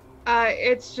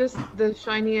 It's just the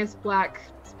shiniest black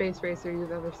space racer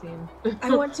you've ever seen.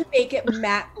 I want to make it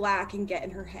matte black and get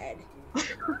in her head.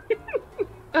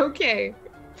 Okay.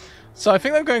 So I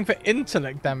think I'm going for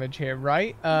intellect damage here,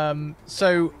 right?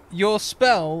 So your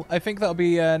spell, I think that'll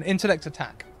be an intellect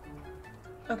attack.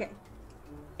 Okay.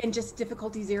 And just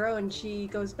difficulty 0 and she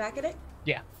goes back at it?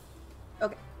 Yeah.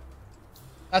 Okay.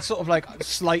 That's sort of like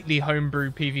slightly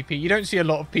homebrew PvP. You don't see a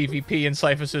lot of PvP in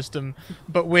Cypher System,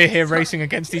 but we're here racing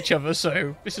against each other,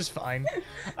 so this is fine.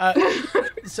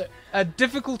 So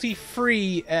difficulty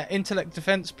 3 intellect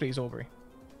defense, please, Aubrey.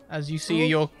 As you see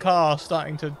your car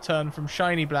starting to turn from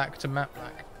shiny black to matte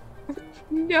black.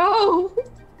 No!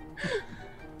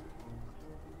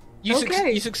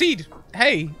 You succeed.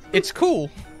 Hey, it's cool.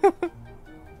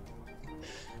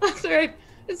 That's alright.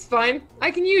 It's fine. I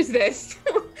can use this.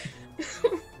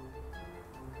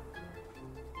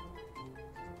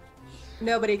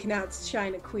 Nobody can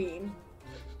outshine a queen.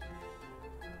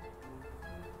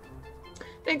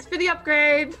 Thanks for the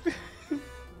upgrade.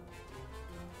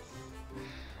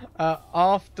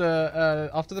 After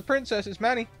the princess, it's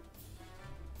Manny.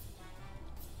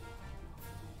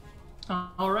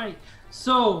 All right.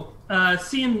 So,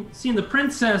 seeing the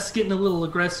princess getting a little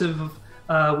aggressive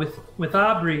with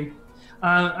Aubrey,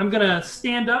 I'm gonna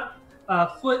stand up,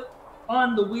 foot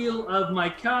on the wheel of my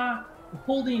car,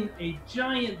 holding a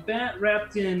giant bat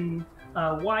wrapped in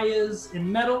wires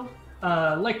and metal,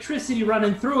 electricity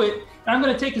running through it. And I'm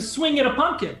gonna take a swing at a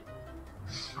pumpkin,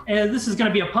 and this is gonna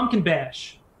be a pumpkin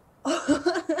bash.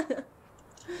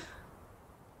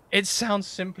 It sounds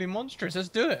simply monstrous. Let's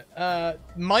do it.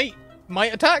 Might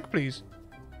attack, please.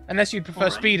 Unless you'd prefer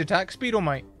speed attack, speed or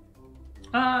might.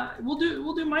 We'll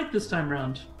do might this time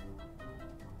round.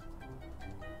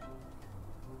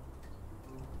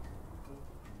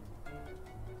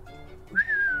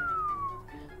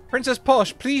 Princess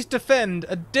Posh, please defend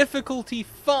a difficulty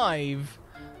 5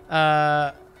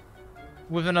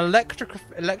 with an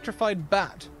electrified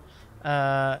bat.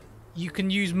 You can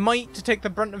use might to take the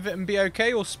brunt of it and be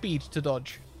okay, or speed to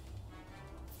dodge.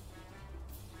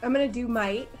 I'm going to do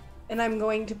might, and I'm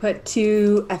going to put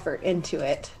 2 effort into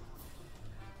it.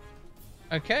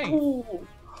 Okay. Ooh.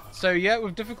 So yeah,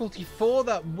 with difficulty 4,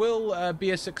 that will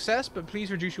be a success, but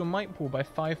please reduce your might pool by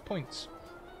 5 points.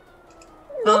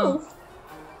 No.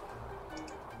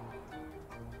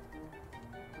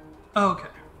 Okay.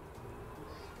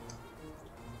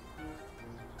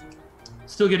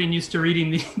 Still getting used to reading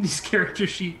these character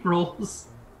sheet rolls.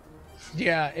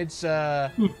 Yeah, it's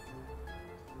a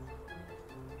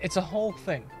whole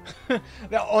thing.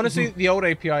 Now, honestly, the old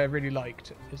API I really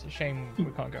liked. It's a shame we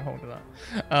can't get hold of that.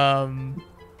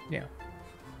 Yeah.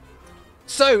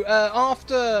 So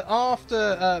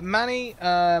after Manny,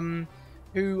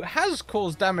 who has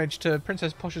caused damage to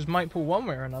Princess Posh's might pool one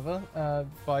way or another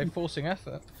by forcing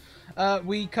effort.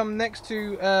 We come next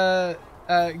to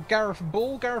Gareth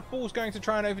Ball. Gareth Ball's going to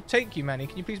try and overtake you, Manny.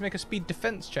 Can you please make a speed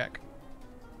defense check?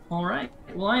 All right.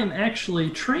 Well, I am actually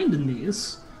trained in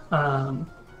these.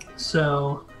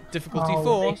 So... Difficulty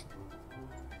 4.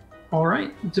 All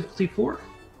right. Difficulty 4.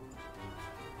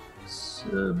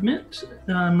 Submit.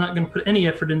 I'm not going to put any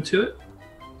effort into it.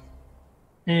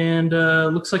 And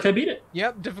looks like I beat it.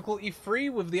 Yep, difficulty 3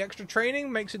 with the extra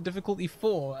training makes it difficulty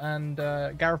 4, and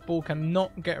Gareth Ball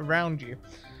cannot get around you.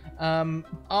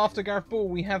 After Gareth Ball,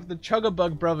 we have the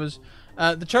Chuggabug brothers.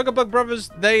 The Chuggabug brothers,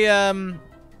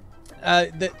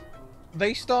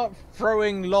 they start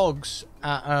throwing logs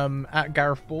at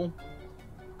Gareth Ball.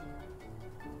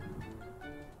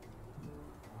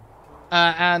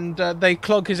 And they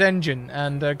clog his engine,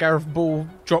 and Gareth Ball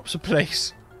drops a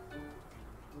place.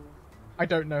 I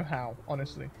don't know how,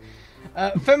 honestly.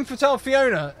 Femme Fatale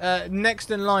Fiona, next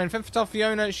in line. Femme Fatale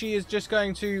Fiona, she is just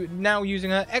going to, now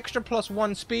using her extra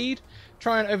 +1 speed,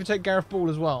 try and overtake Gareth Ball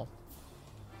as well.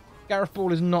 Gareth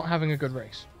Ball is not having a good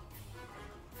race.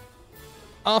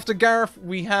 After Gareth,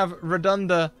 we have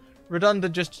Redunda.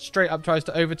 Redunda just straight up tries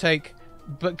to overtake,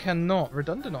 but cannot.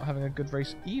 Redunda not having a good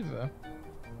race either.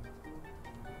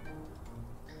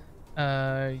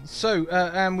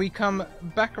 And we come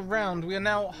back around. We are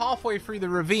now halfway through the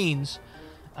ravines.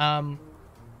 And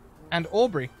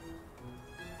Aubrey,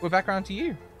 we're back around to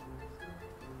you.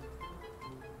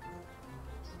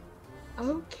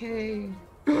 Okay.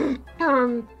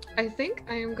 I think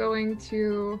I am going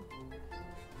to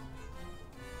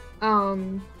I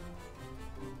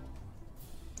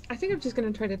think I'm just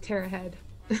gonna try to tear ahead.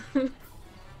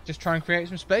 Just try and create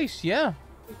some space, yeah.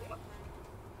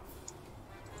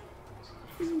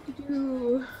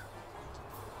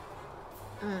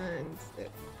 And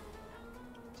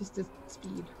just a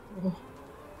speed roll.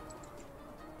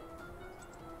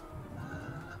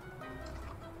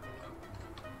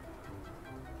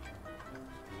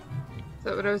 Is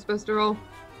that what I was supposed to roll?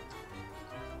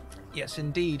 Yes,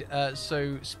 indeed.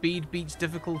 So speed beats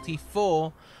difficulty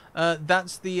 4.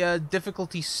 That's the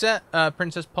difficulty set,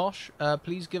 Princess Posh.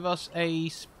 Please give us a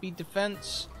speed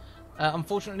defense.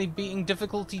 Unfortunately, beating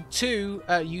difficulty 2,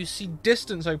 you see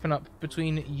distance open up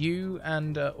between you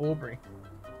and Aubrey.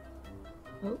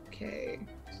 Okay.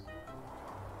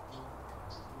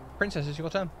 Princess, it's your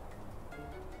turn.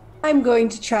 I'm going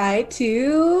to try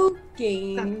to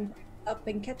gain up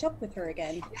and catch up with her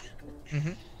again.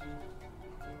 Mm-hmm.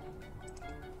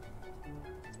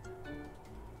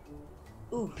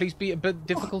 Ooh. Please beat a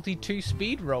difficulty 2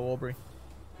 speed roll, Aubrey.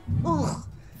 Ugh.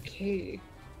 Okay.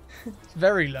 It's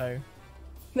very low.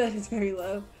 That is very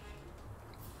low.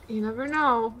 You never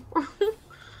know.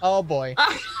 Oh boy.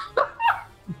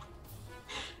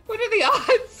 What are the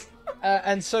odds?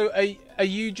 And so, are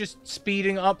you just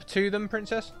speeding up to them,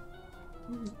 Princess?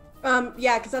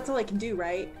 Yeah, because that's all I can do,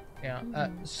 right? Yeah.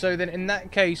 So then, in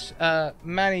that case,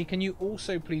 Manny, can you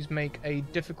also please make a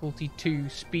difficulty 2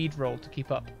 speed roll to keep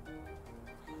up?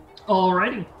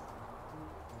 Alrighty.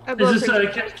 Is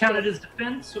this counted as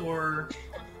defense or?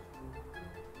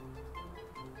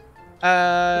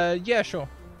 Yeah, sure.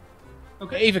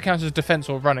 Okay. It either counts as defense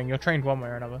or running. You're trained one way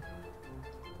or another.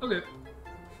 Okay.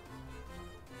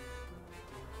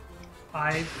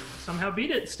 I somehow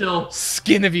beat it still.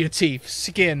 Skin of your teeth.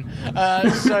 Skin.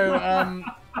 So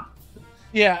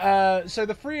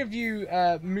the three of you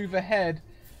move ahead.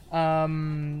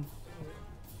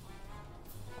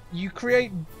 You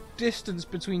create distance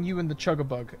between you and the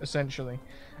Chuggabug, essentially.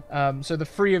 So the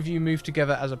three of you move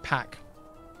together as a pack.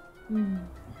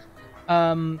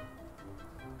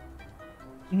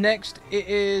 Next, it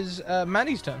is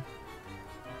Manny's turn.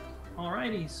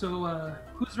 Alrighty, so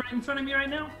who's right in front of me right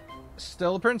now?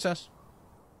 Still the princess.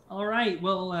 All right,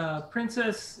 well,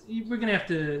 princess, we're gonna have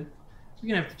to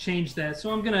change that.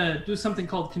 So I'm gonna do something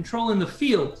called control in the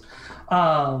field,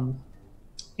 and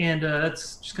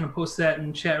that's just gonna post that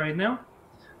in chat right now.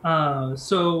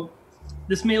 So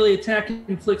this melee attack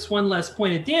inflicts 1 less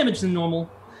point of damage than normal.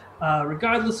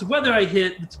 Regardless of whether I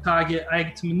hit the target, I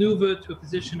get to maneuver to a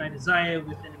position I desire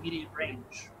within immediate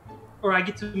range. Or I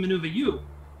get to maneuver you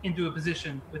into a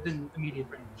position within immediate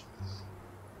range.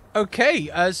 Okay,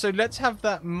 so let's have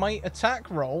that might attack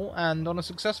roll, and on a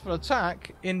successful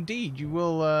attack, indeed, you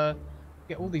will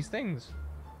get all these things.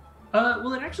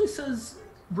 Well, it actually says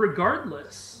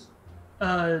regardless.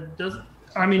 I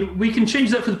mean, we can change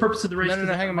that for the purpose of the race. No,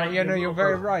 hang on, mate. Yeah, no, you're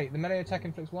very right. The melee attack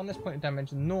inflicts 1 less point of damage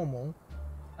than normal.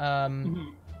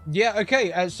 Yeah,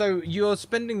 okay, so you're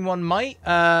spending 1 might.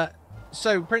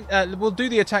 So we'll do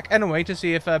the attack anyway to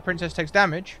see if Princess takes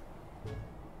damage.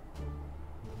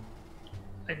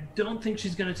 I don't think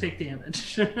she's going to take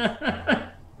damage.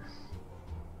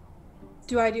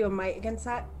 Do I do a might against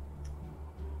that?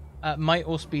 Might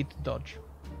or speed to dodge.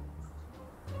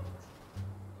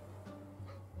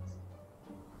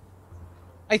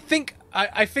 I think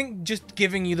just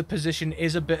giving you the position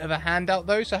is a bit of a handout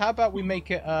though. So how about we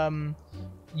make it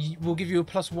we'll give you a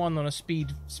 +1 on a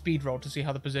speed roll to see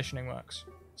how the positioning works.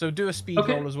 So do a speed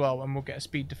roll as well, and we'll get a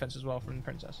speed defense as well from the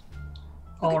princess.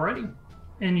 Alrighty.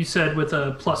 And you said with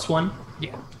a +1?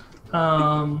 Yeah.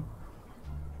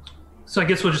 So I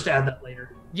guess we'll just add that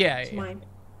later. Yeah. It's mine.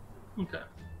 Okay.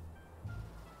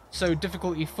 So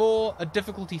difficulty 4, a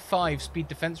difficulty 5 speed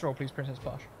defense roll, please, Princess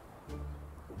Posh.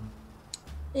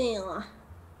 Yeah.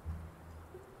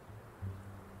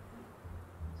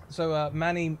 So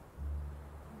Manny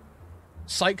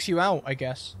psychs you out, I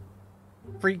guess.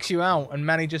 Freaks you out, and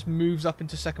Manny just moves up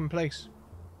into second place.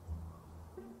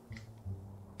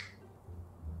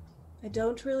 I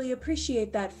don't really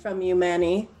appreciate that from you,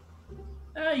 Manny.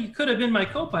 You could have been my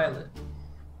co-pilot.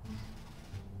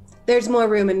 There's more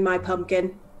room in my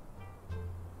pumpkin.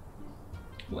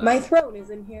 Well, My throne is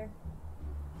in here.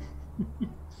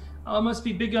 Oh, it must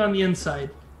be big on the inside.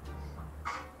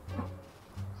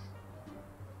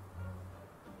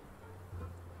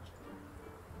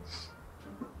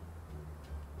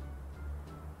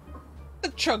 The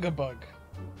Chuggabug.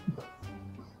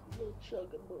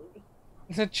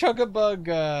 The Chuggabug,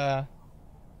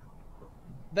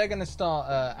 they're going to start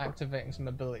activating some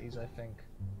abilities, I think.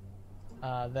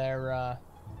 They're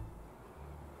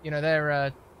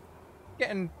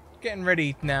getting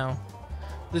ready now.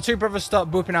 The two brothers start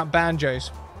whooping out banjos.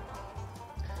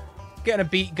 Getting a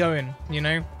beat going, you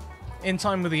know? In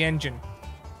time with the engine.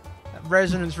 That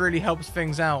resonance really helps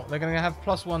things out. They're going to have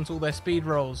 +1 to all their speed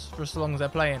rolls for as long as they're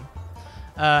playing.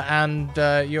 And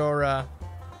your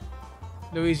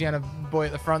Louisiana boy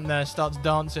at the front there starts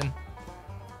dancing.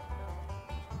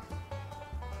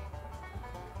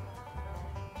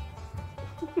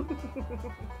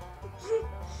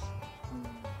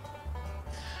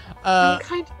 I'm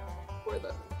kind of for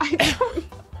them. I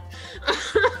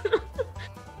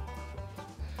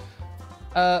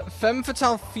don't. Femme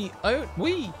Fatale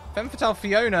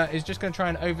Fiona is just going to try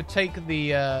and overtake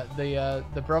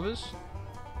the brothers.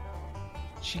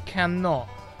 She cannot.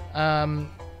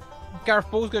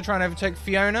 Gareth Ball's going to try and overtake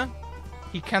Fiona.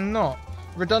 He cannot.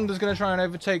 Redunda's going to try and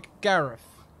overtake Gareth.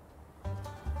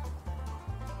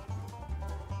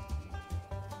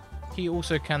 He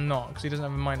also cannot, because he doesn't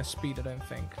have a minus speed, I don't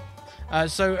think.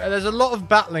 So there's a lot of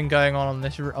battling going on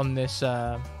this.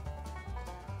 A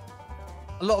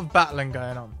lot of battling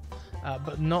going on,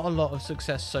 but not a lot of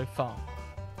success so far.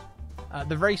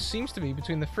 The race seems to be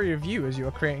between the three of you as you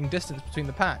are creating distance between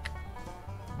the pack.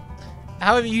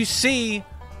 However, you see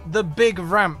the big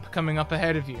ramp coming up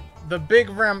ahead of you. The big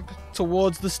ramp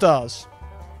towards the stars.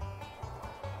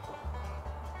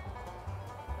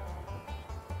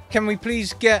 Can we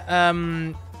please get,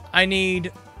 I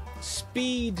need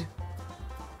speed,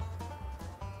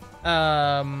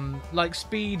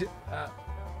 speed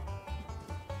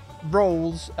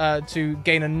rolls to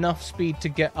gain enough speed to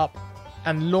get up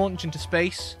and launch into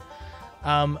space.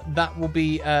 That will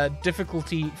be a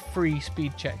difficulty-free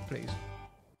speed check, please.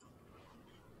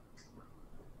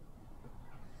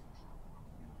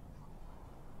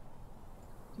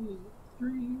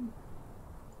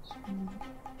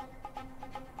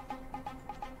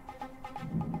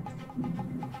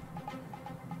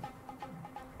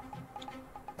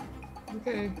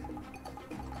 Okay.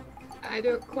 I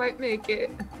don't quite make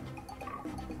it.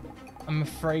 I'm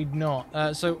afraid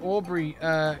not. So Aubrey,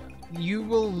 you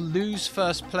will lose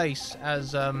first place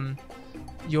as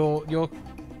your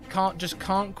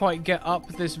can't quite get up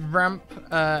this ramp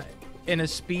in a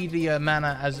speedier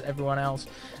manner as everyone else.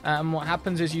 And what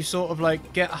happens is you sort of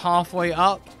like get halfway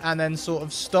up and then sort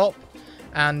of stop,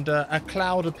 and a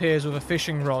cloud appears with a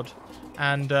fishing rod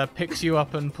and picks you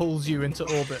up and pulls you into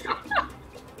orbit.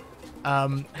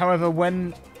 However,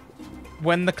 when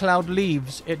the cloud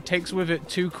leaves, it takes with it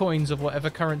 2 coins of whatever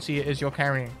currency it is you're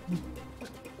carrying.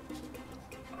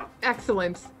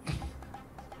 Excellent.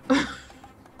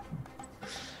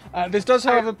 This does,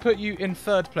 however, put you in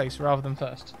 3rd place rather than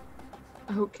 1st.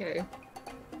 Okay.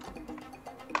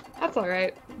 That's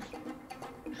alright.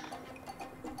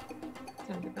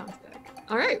 Time to bounce back.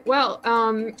 Alright, well,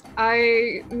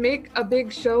 I make a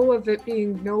big show of it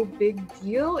being no big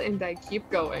deal, and I keep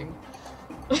going.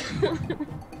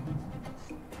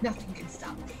 Nothing can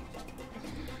stop me.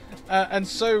 And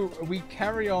so we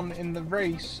carry on in the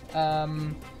race.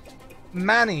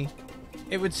 Manny,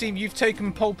 it would seem you've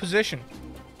taken pole position.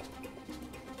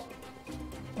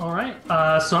 All right.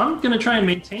 So I'm going to try and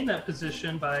maintain that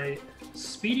position by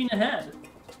speeding ahead.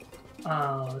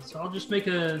 So I'll just make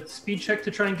a speed check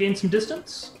to try and gain some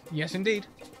distance. Yes, indeed.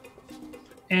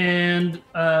 And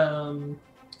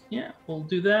yeah, we'll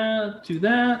do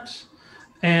that.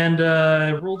 And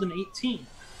I rolled an 18.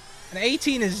 An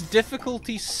 18 is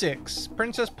difficulty 6.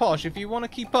 Princess Posh, if you want to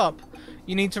keep up,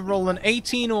 you need to roll an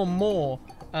 18 or more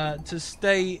to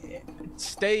stay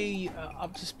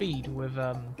up to speed with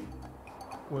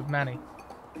Manny.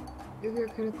 Give your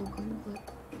critical coin flip.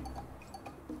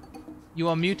 You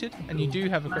are muted, and you do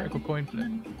have a critical coin flip.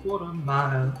 What a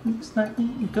mile, Grease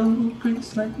lightning, go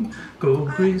Grease lightning, go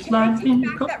Grease Can I lightning,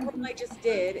 take go. back that roll I just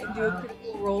did and do a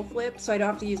critical roll flip so I don't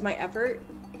have to use my effort?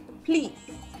 Please.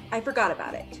 I forgot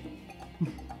about it.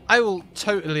 I will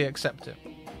totally accept it.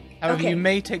 However, Okay. you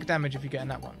may take damage if you get in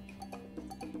that one.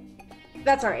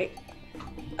 That's alright.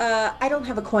 I don't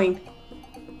have a coin.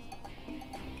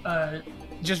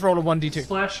 Just roll a 1d2.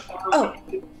 Slash R. Oh.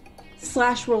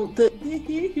 Slash roll the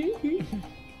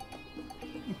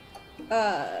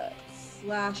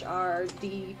slash R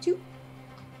D2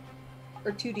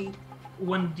 or 2D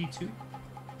 1d2.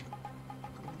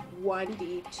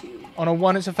 1D2. On a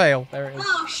 1, it's a fail. There it is.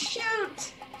 Oh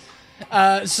shoot!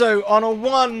 So on a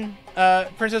 1,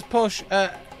 Princess Posh,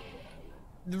 the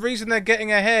reason they're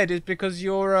getting ahead is because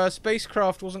your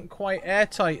spacecraft wasn't quite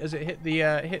airtight as it hit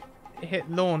the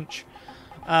hit launch,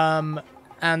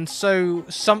 and so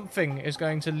something is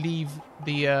going to leave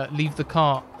the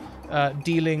cart,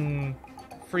 dealing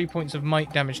 3 points of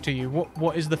might damage to you.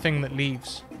 What is the thing that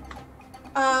leaves?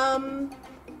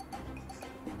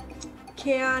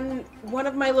 Can one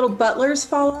of my little butlers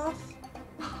fall off?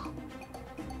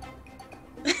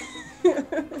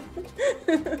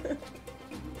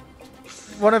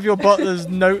 One of your butlers,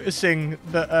 noticing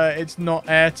that it's not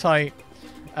airtight,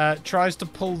 tries to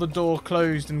pull the door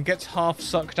closed and gets half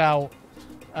sucked out.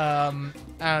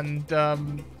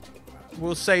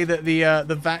 We'll say that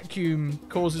the vacuum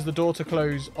causes the door to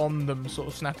close on them, sort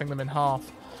of snapping them in half.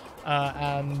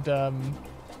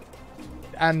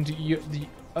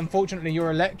 Unfortunately,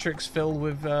 your electrics fill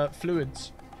with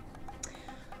fluids.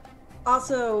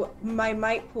 Also, my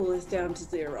might pool is down to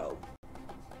 0.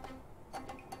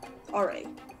 Alright.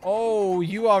 Oh,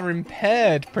 you are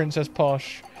impaired, Princess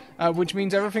Posh, which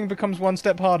means everything becomes one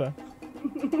step harder.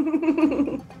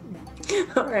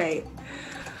 Alright.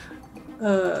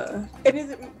 And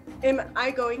am I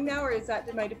going now, or is that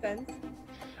to my defense?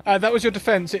 That was your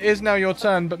defense. It is now your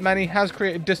turn, but Manny has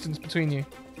created distance between you.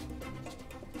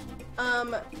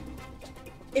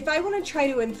 If I want to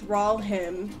try to enthrall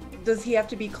him, does he have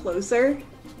to be closer?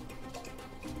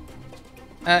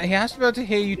 He has to be able to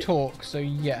hear you talk, so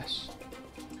yes.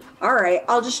 Alright,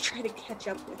 I'll just try to catch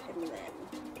up with him then.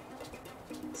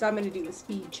 So I'm going to do a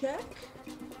speed check.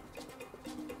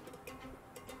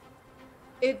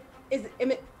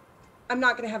 I'm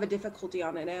not going to have a difficulty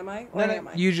on it, am I? Or am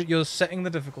I? You're setting the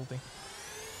difficulty.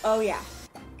 Oh, yeah.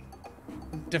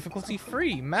 Difficulty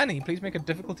free. Manny, please make a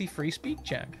difficulty free speed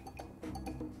check.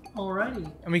 Alrighty.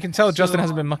 And we can tell Justin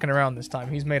hasn't been mucking around this time.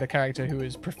 He's made a character who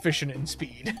is proficient in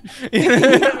speed. You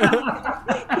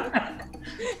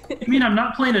mean I'm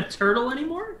not playing a turtle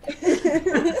anymore?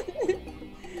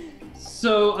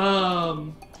 So,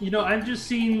 I've just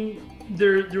seen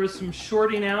there was some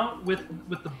shorting out with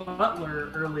the butler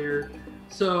earlier.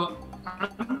 So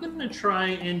I'm going to try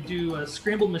and do a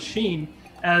scrambled machine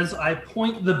as I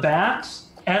point the bats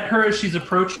at her as she's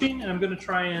approaching, and I'm going to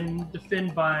try and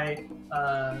defend by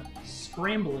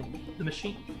scrambling the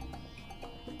machine.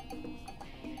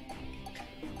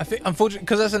 I think, unfortunately,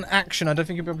 because that's an action, I don't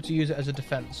think you'll be able to use it as a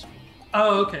defense.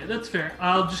 Oh, okay, that's fair.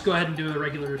 I'll just go ahead and do a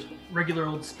regular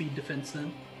old speed defense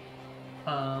then.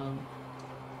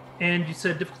 And you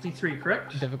said difficulty 3,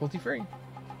 correct? Difficulty free.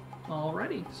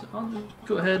 Alrighty, so I'll just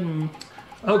go ahead and...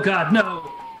 Oh god,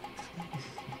 no!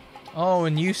 Oh,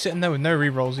 and you sitting there with no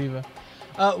rerolls either.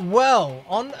 Well,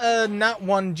 on a Nat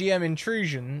 1 GM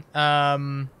intrusion,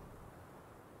 on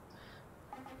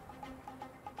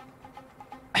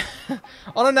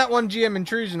a Nat 1 GM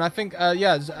intrusion, I think,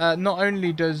 not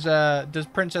only does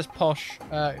Princess Posh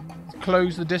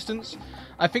close the distance,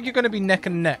 I think you're going to be neck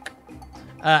and neck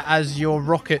as your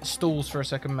rocket stalls for a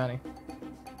second, Manny.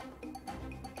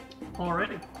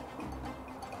 Alrighty.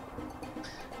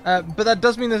 But that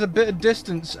does mean there's a bit of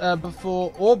distance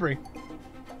before Aubrey.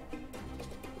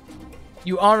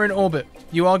 You are in orbit.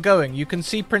 You are going. You can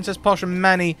see Princess Posh and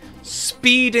Manny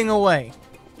speeding away.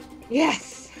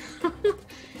 Yes.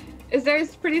 Is there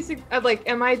pretty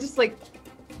am I just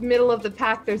middle of the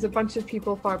pack, there's a bunch of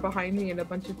people far behind me and a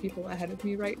bunch of people ahead of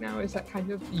me right now. Is that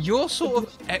kind of... You're sort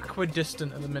of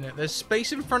equidistant at the minute. There's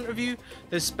space in front of you,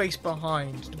 there's space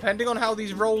behind. Depending on how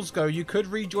these rolls go, you could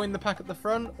rejoin the pack at the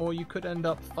front, or you could end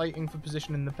up fighting for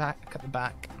position in the pack at the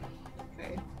back.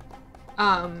 Okay.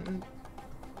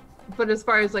 But as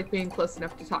far as like being close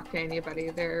enough to talk to anybody,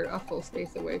 they're a full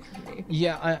space away from me.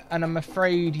 Yeah, and I'm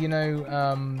afraid, you know,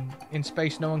 in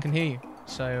space no one can hear you.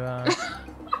 So,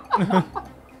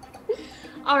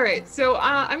 All right, so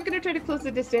I'm gonna try to close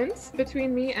the distance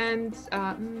between me and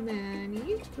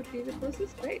Manny would be the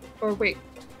closest, right? Or wait,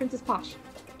 Princess Posh.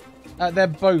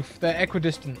 they're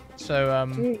equidistant. So,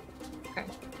 Okay.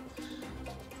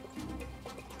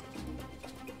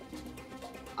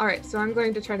 All right, so I'm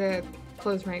going to try to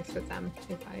close ranks with them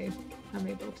if I am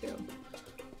able to.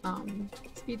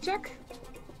 Speed check.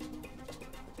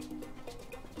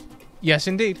 yes,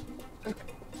 indeed. Okay.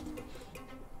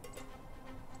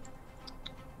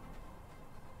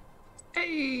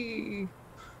 Hey.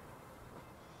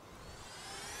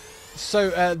 So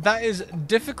that is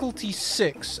difficulty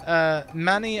 6.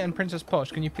 Manny and Princess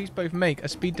Posh, can you please both make a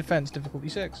speed defense difficulty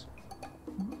 6?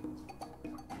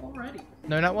 Alrighty.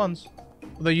 No, not once.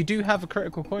 Although you do have a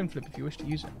critical coin flip if you wish to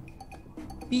use it.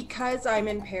 Because I'm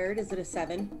impaired, is it a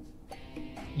 7?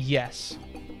 Yes.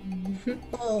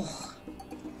 Oh.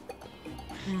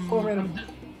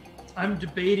 I'm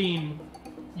debating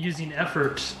using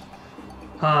effort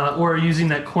or using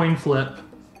that coin flip.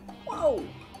 Whoa.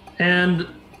 And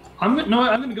I'm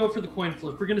going to go for the coin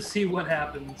flip. We're going to see what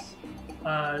happens.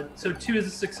 So 2 is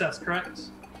a success, correct?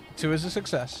 2 is a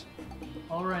success.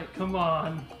 All right, come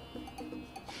on.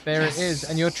 There Yes. it is,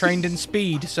 and you're trained in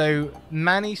speed, so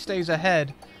Manny stays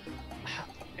ahead.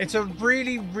 It's a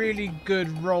really, really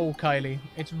good roll, Kylie.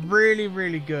 It's really,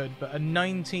 really good, but a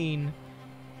 19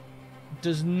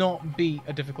 does not beat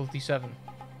a difficulty 7.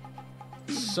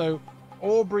 So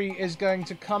Aubrey is going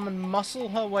to come and muscle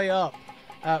her way up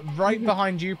right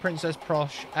behind you, Princess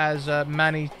Posh, as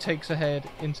Manny takes ahead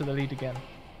into the lead again.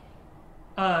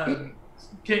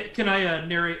 Can I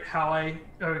narrate how I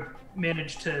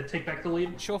managed to take back the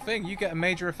lead? Sure thing, you get a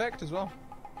major effect as well.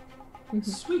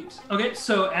 Sweet. Okay,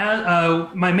 so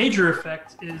as, my major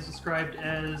effect is described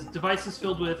as devices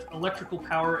filled with electrical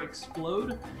power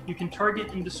explode. You can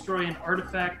target and destroy an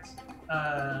artifact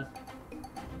that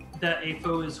a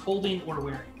foe is holding or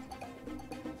wearing.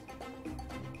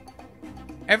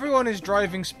 Everyone is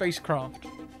driving spacecraft.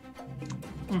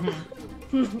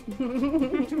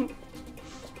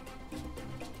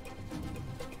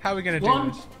 How are we going to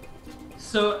do this?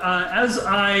 So as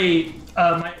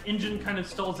my engine kind of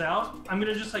stalls out, I'm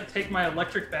gonna just like take my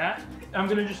electric bat and I'm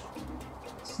gonna just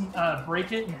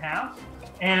break it in half,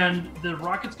 and the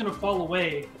rocket's gonna fall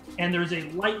away. And there's a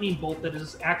lightning bolt that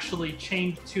is actually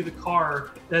chained to the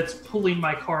car that's pulling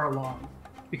my car along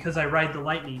because I ride the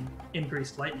lightning,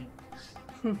 increased lightning.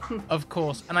 Of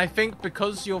course, and I think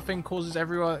because your thing causes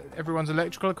everyone's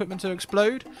electrical equipment to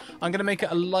explode, I'm going to make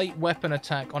it a light weapon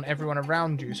attack on everyone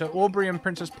around you. So Aubrey and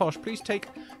Princess Posh, please take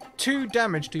 2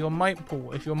 damage to your might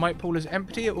pool. If your might pool is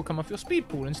empty, it will come off your speed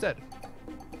pool instead.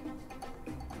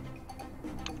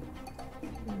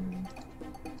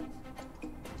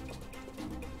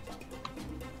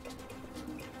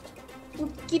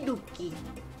 Okie dokie.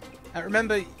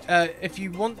 Remember, if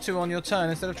you want to on your turn,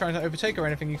 instead of trying to overtake or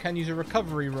anything, you can use a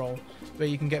recovery roll, where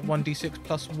you can get 1d6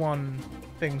 plus 1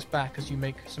 things back as you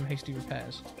make some hasty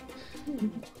repairs.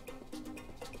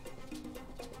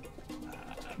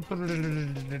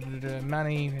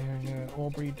 Manny,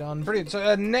 Aubrey done. Brilliant.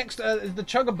 So next is the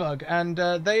Chuggabug, and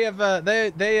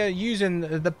they are using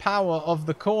the power of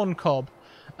the corn cob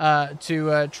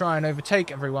to try and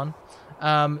overtake everyone.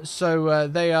 So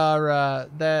they are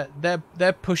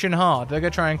they're pushing hard. They're gonna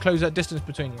try and close that distance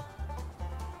between you.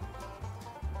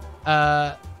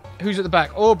 Who's at the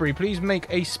back? Aubrey, please make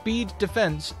a speed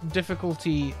defense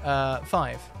difficulty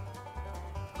 5.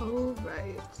 All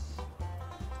right.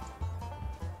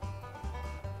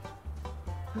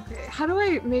 Okay, how do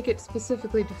I make it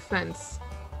specifically defense?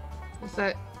 Is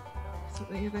that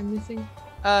something that I'm missing?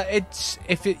 It's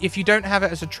if you don't have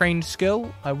it as a trained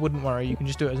skill, I wouldn't worry. You can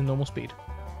just do it as a normal speed.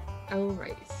 Oh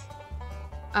right.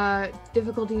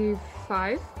 Difficulty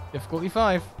 5. Difficulty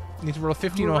 5. You need to roll a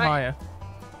 15 or Right. higher.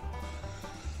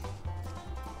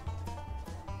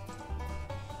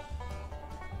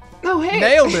 Oh hey!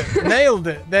 Nailed it! Nailed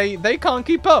it! They can't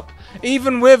keep up,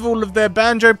 even with all of their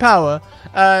banjo power.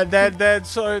 They're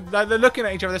looking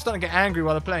at each other. They're starting to get angry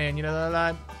while they're playing. You know, they're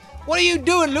like, "What are you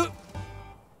doing, Luke?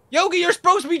 Yogi, you're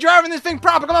supposed to be driving this thing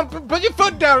proper. Come on, put your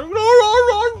foot down."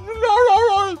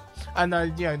 And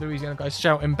the Louisiana guy's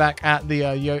shouting back at the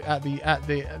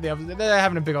other. They're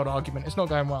having a big old argument. It's not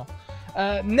going well.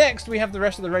 Next, we have the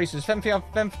rest of the racers. Femme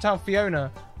Fatale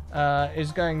Fiona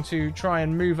is going to try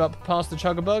and move up past the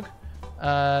Chuggabug.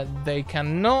 They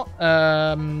cannot.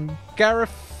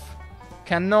 Gareth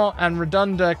cannot, and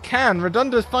Redunda can.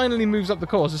 Redunda finally moves up the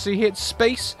course. As he hits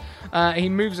space, he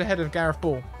moves ahead of Gareth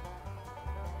Ball.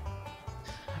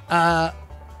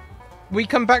 We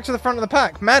come back to the front of the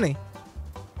pack. Manny,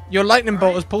 your lightning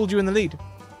bolt has pulled you in the lead.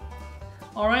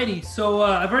 Alrighty, so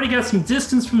I've already got some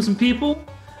distance from some people.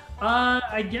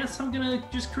 I guess I'm gonna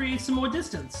just create some more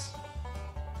distance.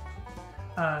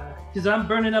 Because I'm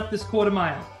burning up this quarter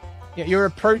mile. Yeah, you're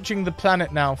approaching the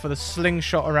planet now for the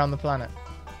slingshot around the planet.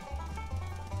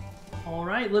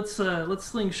 Alright, let's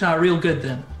slingshot real good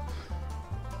then.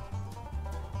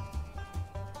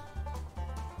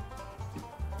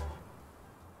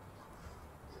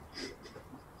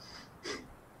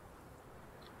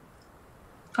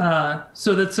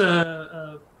 So that's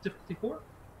a difficulty 4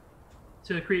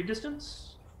 to create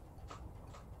distance.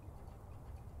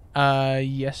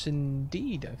 Yes,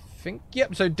 indeed. I think.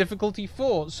 Yep. So difficulty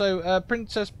 4. So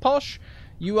Princess Posh,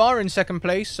 you are in second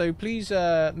place. So please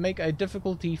make a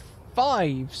difficulty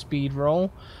 5 speed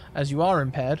roll, as you are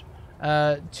impaired,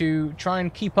 to try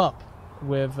and keep up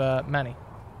with Manny.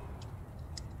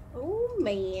 Oh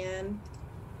man.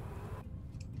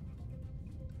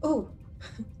 Oh.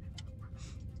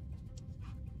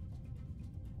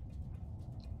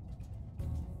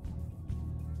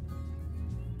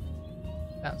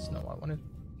 That's not what I wanted.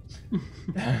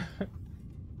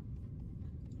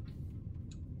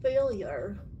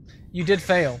 Failure. You did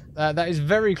fail. That is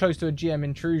very close to a GM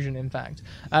intrusion, in fact.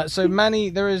 So, Manny,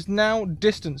 there is now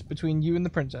distance between you and the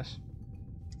princess.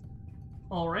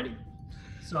 Alrighty.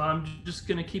 So I'm just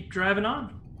going to keep driving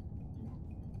on.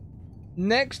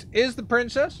 Next is the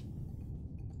princess.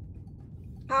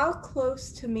 How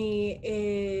close to me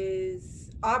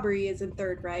is Aubrey is in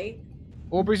third, right?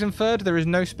 Aubrey's in third. There is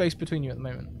no space between you at the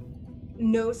moment.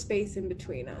 No space in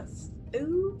between us.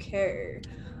 Okay.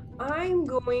 I'm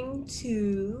going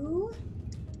to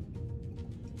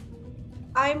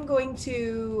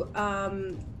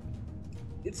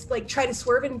it's like try to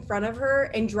swerve in front of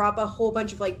her and drop a whole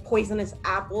bunch of like poisonous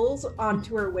apples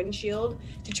onto her windshield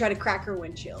to try to crack her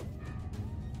windshield.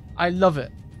 I love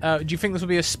it. Do you think this will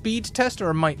be a speed test or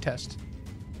a might test?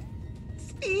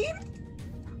 Speed?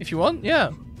 If you want,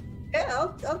 yeah. Yeah,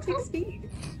 I'll take speed.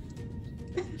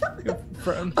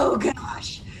 Oh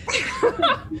gosh.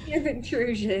 Of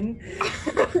intrusion.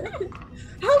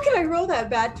 How can I roll that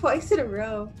bad twice in a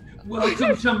row?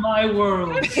 Welcome to my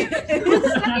world.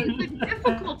 The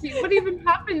difficulty. What even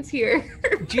happens here?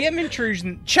 GM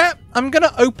intrusion. Chat, I'm going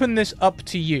to open this up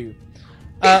to you.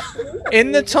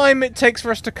 In the time it takes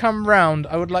for us to come round,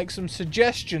 I would like some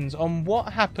suggestions on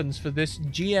what happens for this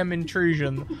GM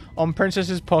intrusion on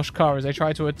Princess's posh car as they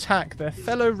try to attack their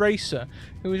fellow racer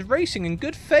who is racing in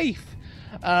good faith.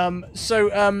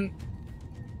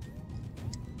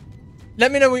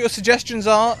 Let me know what your suggestions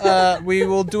are. We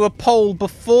will do a poll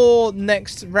before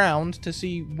next round to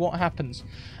see what happens.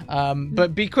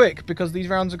 But be quick, because these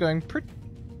rounds are going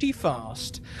pretty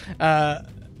fast.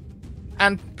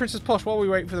 And Princess Posh, while we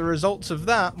wait for the results of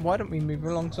that, why don't we move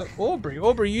along to Aubrey?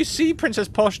 Aubrey, you see Princess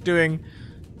Posh doing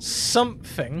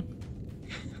something.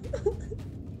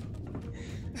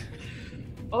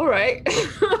 All right.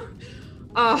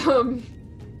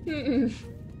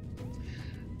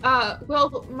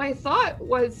 Well, my thought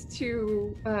was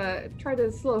to try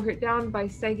to slow her down by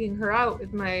psyching her out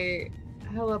with my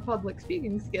hella public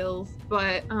speaking skills,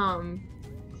 but I'm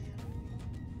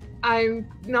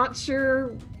not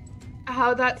sure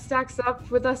how that stacks up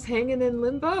with us hanging in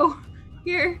limbo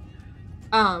here.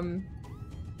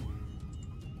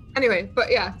 Anyway,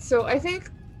 but yeah, so I think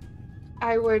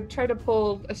I would try to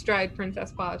pull astride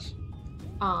Princess Posh,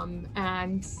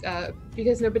 and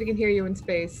because nobody can hear you in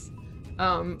space,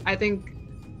 I think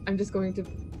I'm just going to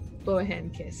blow a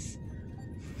hand kiss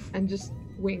and just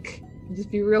wink and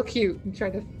just be real cute and try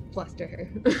to fluster her.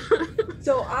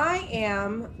 So I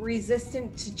am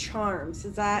resistant to charms.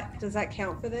 Does that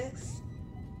count for this?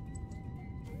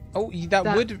 Oh, that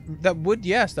would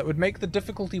yes, that would make the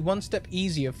difficulty one step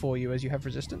easier for you as you have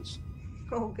resistance.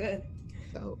 Oh, good.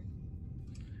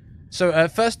 So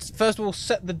first we'll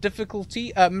set the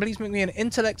difficulty. Please make me an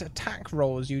intellect attack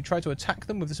roll as you try to attack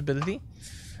them with this ability,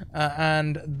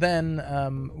 and then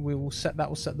we will set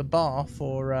the bar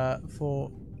for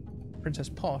Princess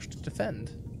Posh to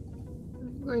defend.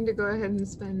 I'm going to go ahead and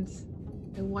spend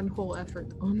one whole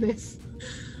effort on this.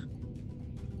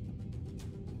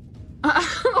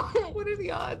 What are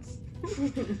the odds?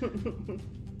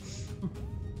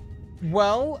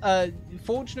 Well,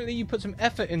 fortunately, you put some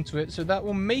effort into it, so that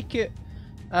will make it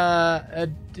a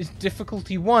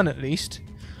difficulty 1 at least.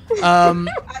 I'm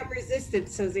resistant,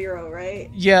 so 0, right?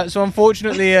 Yeah, so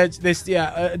unfortunately,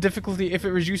 difficulty, if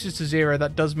it reduces to 0,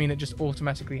 that does mean it just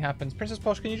automatically happens. Princess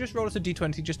Posh, can you just roll us a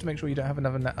d20 just to make sure you don't have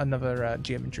another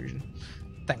GM intrusion?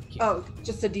 Thank you. Oh,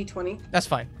 just a d20? That's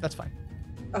fine. That's fine.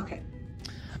 Okay.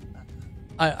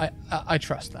 I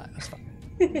trust that. That's fine.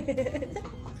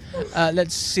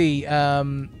 Let's see.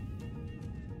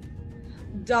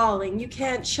 Darling, you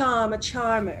can't charm a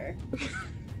charmer.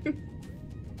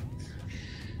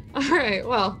 All right.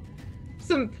 Well,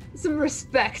 some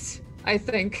respect, I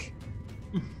think.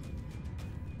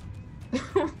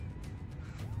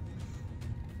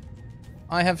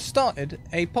 I have started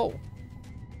a poll.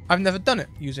 I've never done it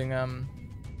using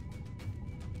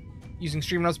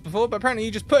Streamlabs before, but apparently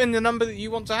you just put in the number that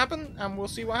you want to happen, and we'll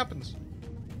see what happens.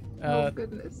 Oh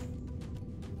goodness.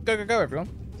 Go, everyone.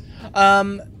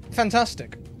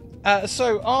 Fantastic.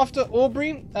 So after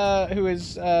Aubrey, who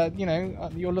is,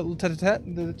 your little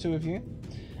tete-a-tete, the two of you,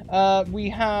 we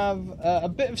have a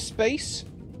bit of space,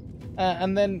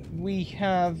 and then we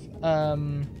have,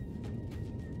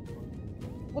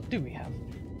 what do we have?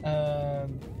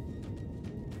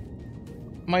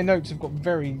 My notes have got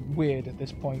very weird at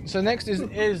this point. So next is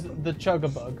the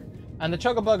Chuggabug. And the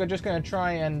Chuggabug are just going to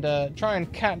try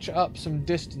and catch up some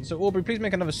distance. So Aubrey, please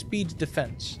make another speed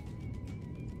defense.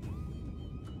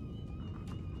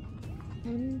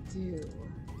 Can do.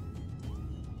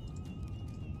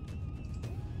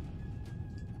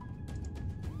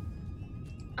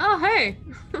 Oh, hey!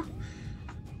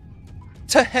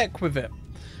 To heck with it.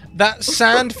 That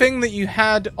sand thing that you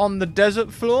had on the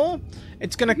desert floor,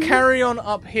 it's going to carry on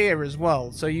up here as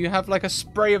well. So you have like a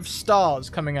spray of stars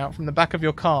coming out from the back of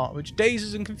your car, which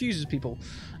dazes and confuses people,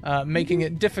 making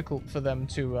it difficult for them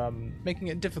to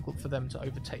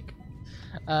overtake.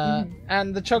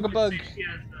 And the Chuggabug. He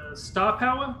has star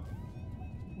power,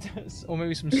 or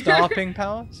maybe some starping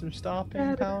power. Some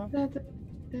starping power. Not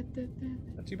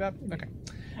too bad. Okay.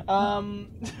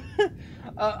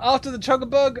 After the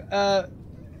Chuggabug,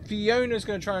 Fiona's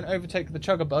going to try and overtake the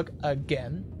Chuggabug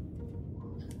again.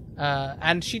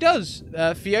 And she does.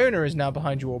 Fiona is now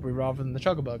behind you, Aubrey, rather than the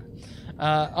Chuggabug.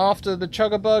 After the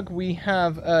Chuggabug, we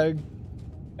have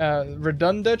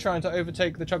Redunda trying to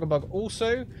overtake the Chuggabug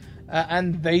also.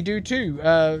 And they do too.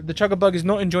 The Chuggabug is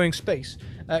not enjoying space.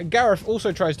 Gareth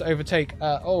also tries to overtake.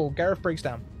 Gareth breaks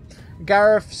down.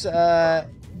 Gareth's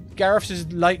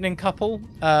lightning couple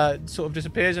sort of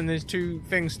disappears, and these two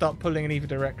things start pulling in either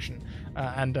direction.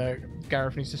 And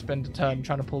Gareth needs to spend a turn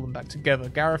trying to pull them back together.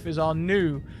 Gareth is our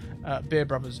new Beer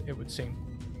Brothers, it would seem.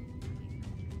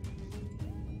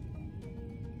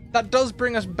 That does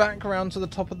bring us back around to the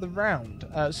top of the round.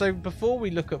 So before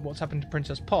we look at what's happened to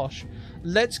Princess Posh,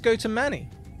 let's go to Manny.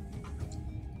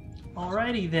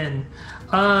 Alrighty then.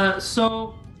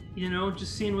 So,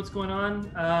 just seeing what's going on.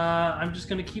 I'm just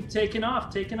gonna keep taking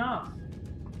off.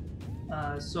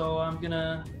 So I'm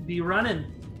gonna be running.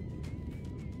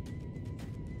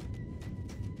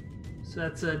 So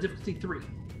that's difficulty 3.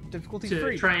 Difficulty to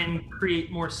 3. Try and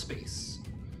create more space.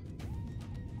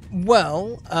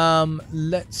 Well,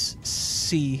 let's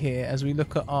see here as we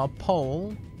look at our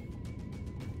poll.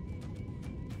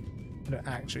 I don't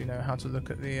actually know how to look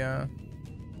at the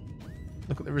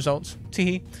results.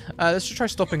 Teehee. Let's just try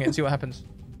stopping it and see what happens.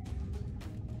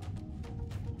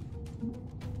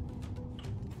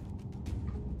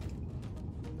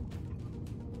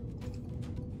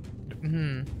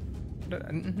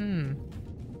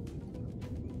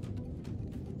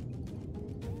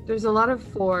 There's a lot of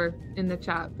 4 in the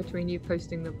chat between you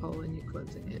posting the poll and you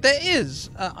closing it. There is.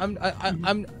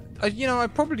 I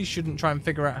probably shouldn't try and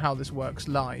figure out how this works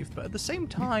live, but at the same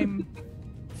time,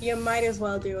 You might as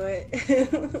well do it.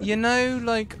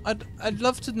 I'd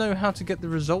love to know how to get the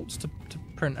results to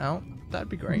print out. That'd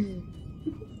be great.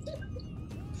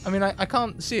 I mean, I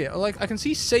can't see it. Like, I can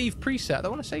see save preset. I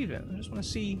want to save it. I just want to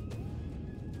see.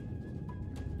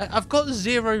 I've got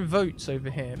 0 votes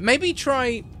over here. Maybe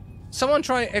someone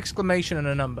try exclamation and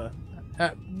a number.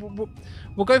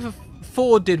 We'll go for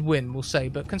 4 did win, we'll say.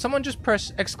 But can someone just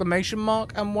press exclamation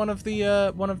mark and one of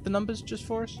the numbers just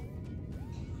for us?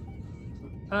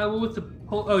 Well, with the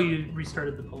poll. Oh, you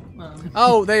restarted the poll.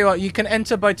 Oh, there you are. You can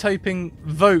enter by typing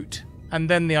vote and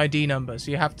then the ID number.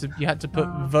 So you had to put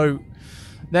vote.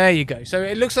 There you go. So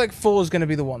it looks like 4 is going to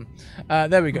be the one.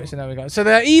 There we go. So there we go. So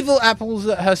they're evil apples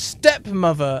that her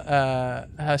stepmother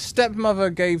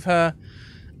gave her,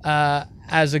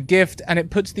 as a gift, and it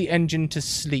puts the engine to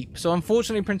sleep. So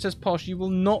unfortunately, Princess Posh, you will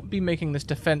not be making this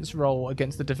defense roll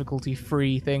against the difficulty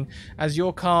free thing, as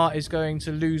your car is going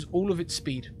to lose all of its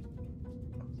speed.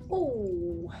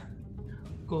 Oh.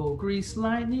 Go grease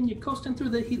lightning, you're coasting through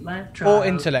the heat lamp. Or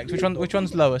intellect. Which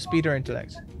one's lower, speed or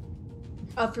intellect?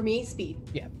 For me, speed.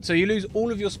 Yeah. So you lose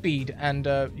all of your speed, and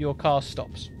your car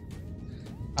stops.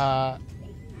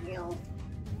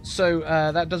 So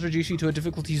that does reduce you to a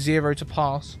difficulty 0 to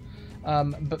pass.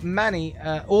 But Manny,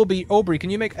 Aubrey, can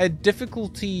you make a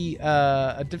difficulty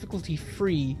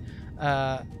free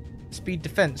speed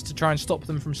defense to try and stop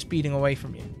them from speeding away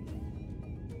from you?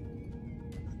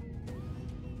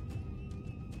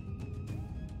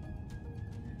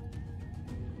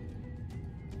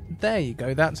 There you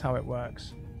go. That's how it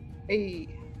works. Hey.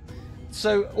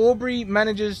 So Aubrey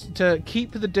manages to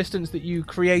keep the distance that you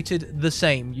created the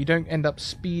same. You don't end up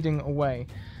speeding away.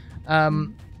 Now,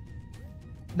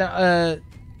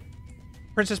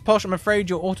 Princess Posh, I'm afraid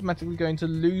you're automatically going to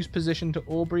lose position to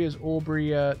Aubrey as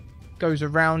Aubrey goes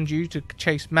around you to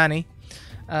chase Manny.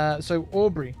 So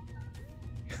Aubrey,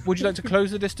 would you like to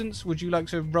close the distance? Would you like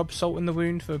to rub salt in the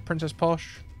wound for Princess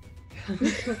Posh?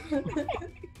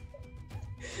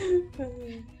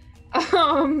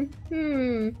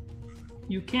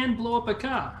 You can blow up a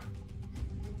car.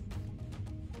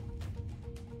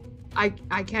 I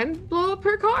can blow up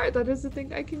her car. That is the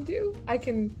thing I can do.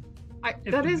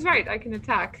 That is right. I can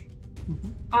attack.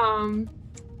 Mm-hmm.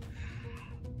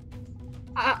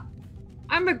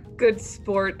 I'm a good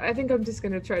sport. I think I'm just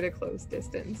gonna try to close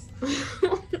distance.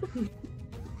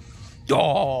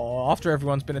 Oh, after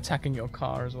everyone's been attacking your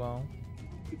car as well.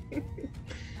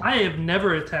 I have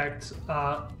never attacked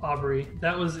Aubrey.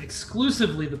 That was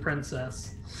exclusively the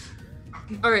princess.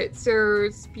 All right, so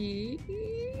speed.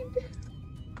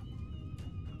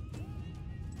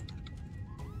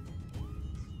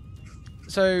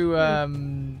 So,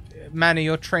 Manny,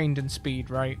 you're trained in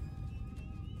speed, right?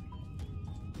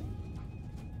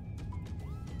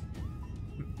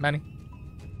 Manny?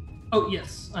 Oh,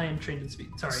 yes, I am trained in speed.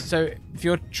 Sorry. So, if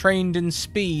you're trained in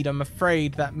speed, I'm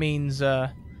afraid that means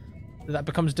that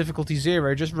becomes difficulty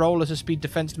 0. Just roll as a speed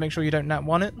defense to make sure you don't nat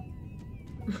 1 it.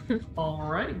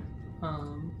 Alrighty.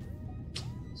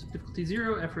 So difficulty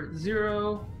 0, effort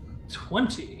 0,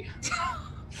 20.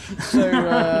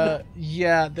 So,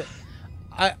 yeah,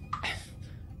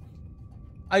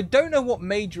 I don't know what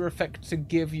major effect to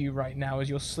give you right now as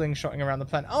you're slingshotting around the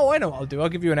planet. Oh, I know what I'll do. I'll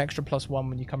give you an extra +1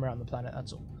 when you come around the planet,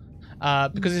 that's all.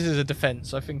 Because this is a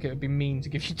defense, I think it would be mean to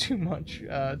give you too much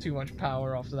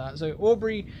power after that. So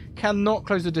Aubrey cannot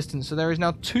close the distance, so there is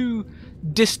now 2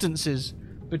 distances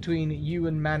between you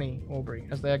and Manny, Aubrey,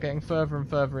 as they are getting further and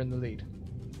further in the lead.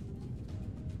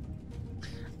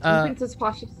 Princess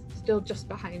Posh is still just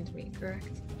behind me,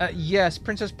 correct? Yes,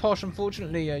 Princess Posh,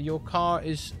 unfortunately, your car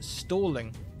is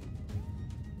stalling.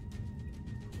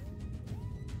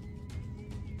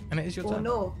 And it is your turn. Oh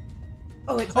no.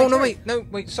 Oh, it's Oh, my no,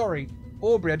 turn. wait, sorry.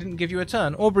 Aubrey, I didn't give you a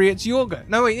turn. Aubrey, it's your go.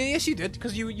 No, wait, yes you did,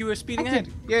 because you were speeding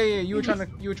ahead. Yeah, you were trying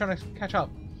to catch up.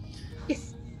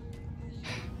 Yes.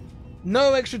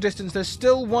 No extra distance. There's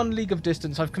still 1 league of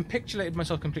distance. I've capitulated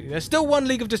myself completely. There's still 1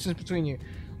 league of distance between you.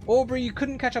 Aubrey, you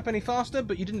couldn't catch up any faster,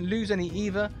 but you didn't lose any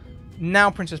either. Now,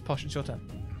 Princess Posh, it's your turn.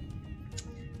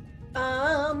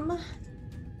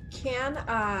 Can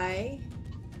I...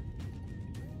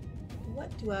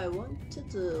 What do I want to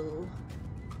do?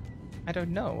 I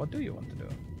don't know. What do you want to do?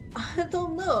 I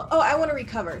don't know. Oh, I want to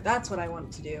recover. That's what I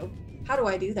want to do. How do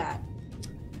I do that?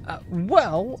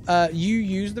 You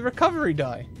use the recovery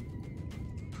die.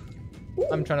 Ooh.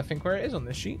 I'm trying to think where it is on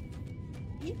this sheet.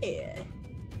 Yeah.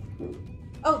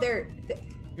 Oh, there.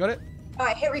 You got it? Oh,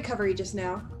 I hit recovery just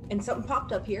now, and something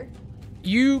popped up here.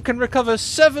 You can recover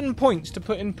 7 points to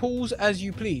put in pools as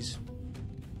you please.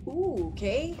 Ooh,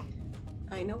 okay.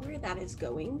 I know where that is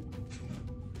going.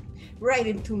 Right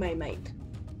into my might.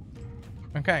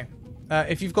 Okay.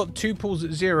 If you've got 2 pools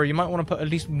at 0, you might want to put at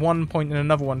least 1 point in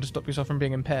another one to stop yourself from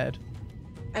being impaired.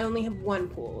 I only have 1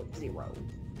 pool at 0.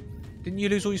 Didn't you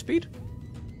lose all your speed?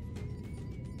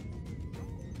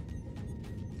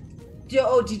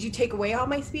 Oh, did you take away all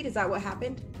my speed? Is that what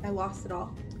happened? I lost it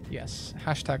all. Yes.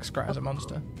 Hashtag Scrat as a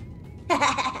monster.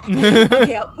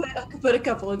 Okay, I'll put a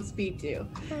couple in speed too.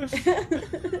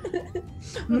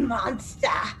 Monster.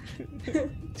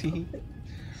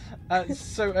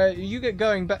 So you get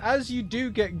going, but as you do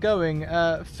get going,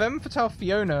 Femme Fatale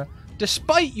Fiona,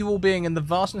 despite you all being in the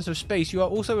vastness of space, you are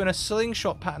also in a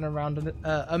slingshot pattern around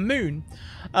a moon.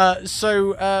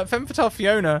 So Femme Fatale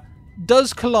Fiona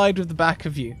does collide with the back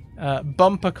of you,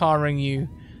 bumper carring you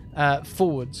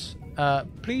forwards.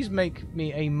 please make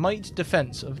me a might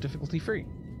defense of difficulty 3.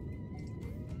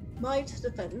 Might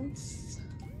defense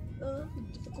of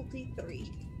difficulty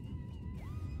 3.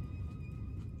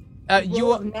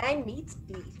 You are 9 meets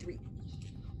B3.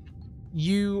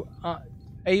 You are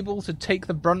able to take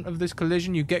the brunt of this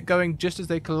collision. You get going just as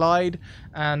they collide,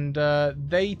 and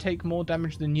they take more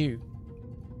damage than you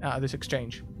out of this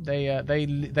exchange.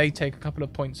 They take a couple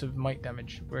of points of might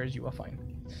damage, whereas you are fine.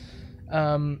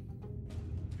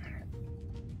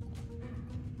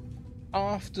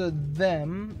 After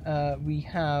them, we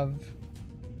have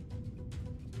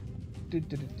the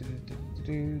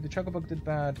Chuggabug did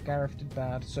bad, Gareth did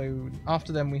bad. So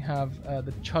after them, we have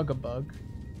the Chuggabug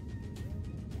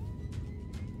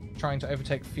trying to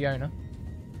overtake Fiona,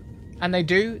 and they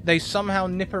do. They somehow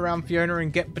nip around Fiona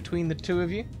and get between the two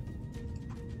of you.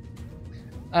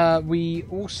 We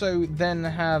also then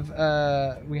have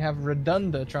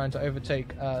Redunda trying to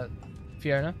overtake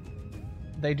Fiona.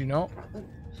 They do not.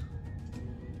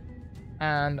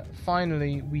 And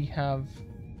finally, we have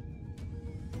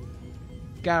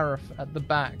Gareth at the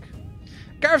back.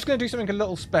 Gareth's going to do something a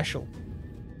little special.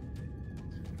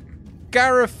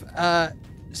 Gareth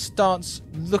starts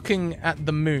looking at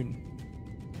the moon,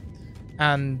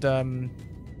 and all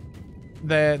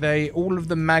of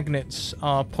the magnets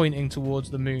are pointing towards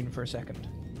the moon for a second.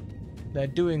 They're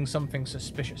doing something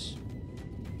suspicious.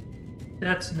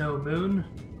 That's no moon.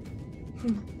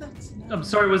 That's not... I'm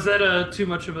sorry, was that too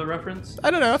much of a reference?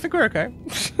 I don't know, I think we're okay.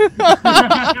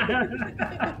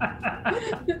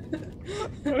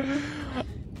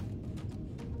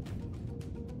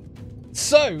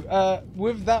 So,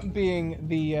 with that being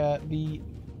the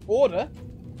order,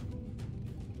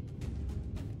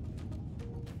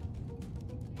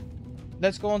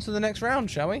 let's go on to the next round,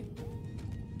 shall we?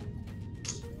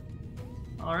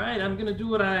 All right, I'm gonna do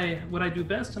what I do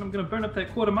best, and I'm gonna burn up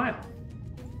that quarter mile.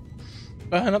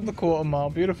 Burn up the quarter mile,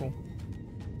 beautiful.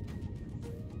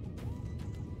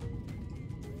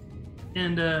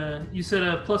 And you said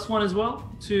a +1 as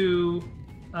well to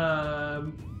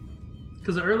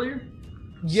because earlier.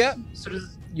 Yep. So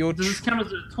does Your this count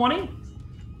as a 20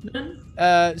 then?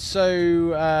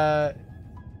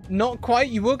 Not quite.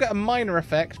 You will get a minor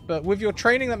effect, but with your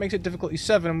training, that makes it difficulty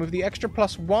 7, and with the extra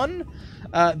 +1,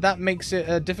 that makes it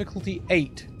a difficulty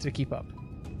 8 to keep up.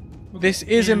 Okay. This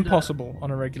is impossible on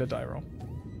a regular die roll.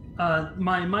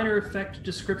 My minor effect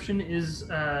description is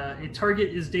a target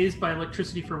is dazed by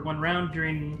electricity for 1 round,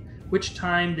 during which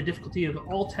time the difficulty of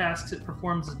all tasks it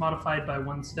performs is modified by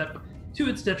 1 step to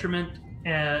its detriment.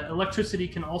 Electricity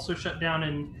can also shut down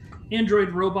an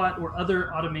android, robot, or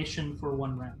other automation for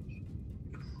 1 round.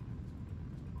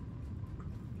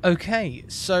 Okay,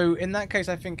 so in that case,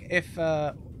 I think if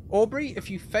Aubrey, if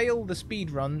you fail the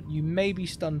speed run, you may be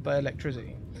stunned by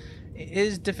electricity. It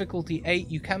is difficulty 8.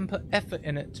 You can put effort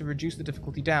in it to reduce the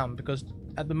difficulty down, because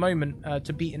at the moment,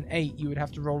 to beat an 8, you would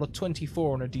have to roll a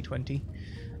 24 on a d20,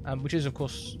 which is, of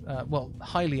course, well,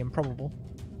 highly improbable.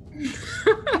 You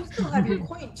still have your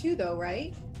coin too, though,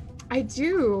 right? I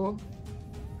do.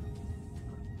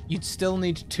 You'd still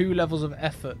need 2 levels of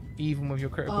effort, even with your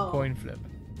critical coin flip.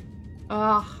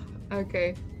 Ah,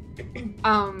 okay.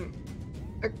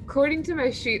 According to my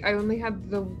sheet, I only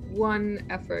had the 1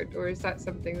 effort, or is that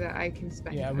something that I can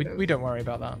spend? Yeah, we don't worry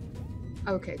about that.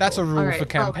 Okay, that's cool. a rule right, for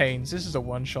campaigns. This is a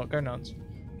one-shot. Go nuts.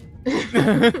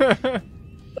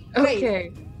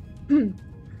 Okay.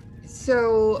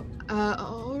 So,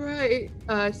 all right.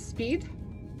 Speed.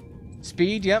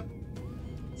 Speed. Yep.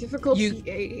 Difficulty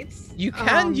 8. You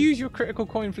can use your critical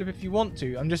coin flip if you want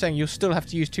to. I'm just saying you'll still have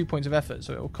to use 2 points of effort,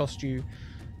 so it will cost you.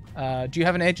 Do you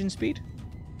have an edge in speed?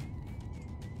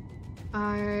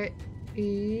 I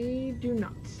do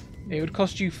not. It would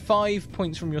cost you 5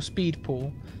 points from your speed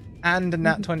pool, and a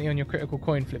nat 20 on your critical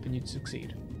coin flip, and you'd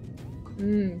succeed.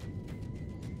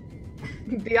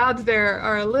 The odds there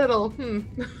are a little.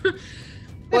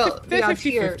 Well, they're the odds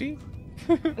 50-50.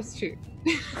 That's true.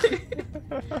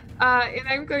 And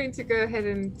I'm going to go ahead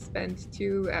and spend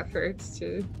 2 efforts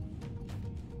to.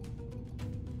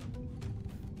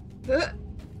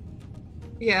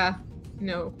 Yeah.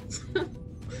 No.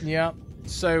 Yeah.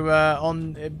 So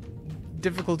on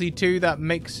difficulty 2, that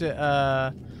makes it.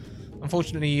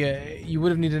 Unfortunately, you would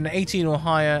have needed an 18 or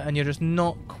higher, and you're just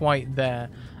not quite there.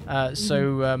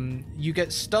 So you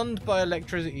get stunned by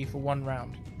electricity for 1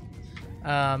 round,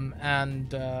 and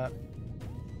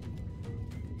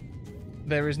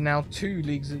there is now 2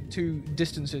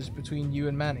 distances between you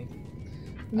and Manny.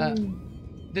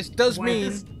 This does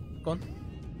mean. Go on.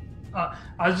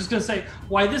 I was just gonna say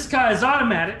why this guy is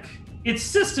automatic. It's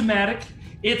systematic.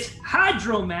 It's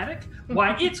hydromatic.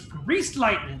 Why it's greased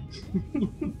lightning.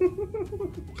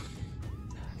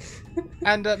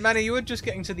 And Manny, you were just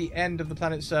getting to the end of the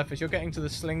planet's surface. You're getting to the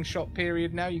slingshot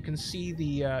period now. You can see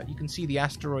the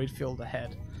asteroid field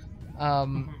ahead.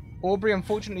 Aubrey,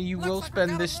 unfortunately, you will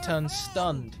spend this turn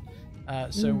stunned.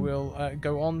 So we'll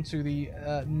go on to the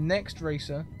next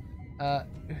racer,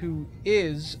 who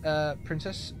is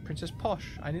Princess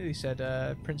Posh. I nearly said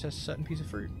Princess Certain Piece of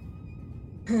Fruit.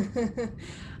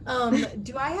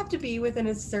 Do I have to be within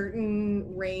a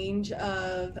certain range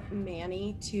of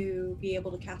Manny to be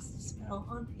able to cast a spell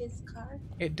on his car?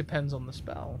 It depends on the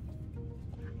spell.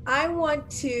 I want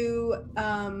to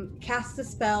cast a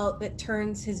spell that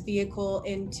turns his vehicle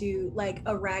into like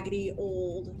a raggedy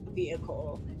old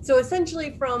vehicle. So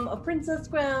essentially from a princess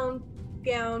gown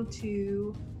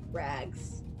to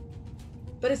rags.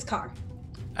 But it's car.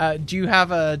 Do you have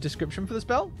a description for the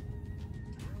spell?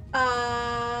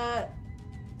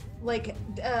 Like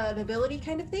an ability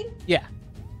kind of thing? Yeah.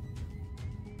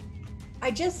 I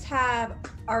just have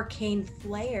Arcane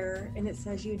Flare, and it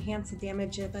says you enhance the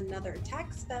damage of another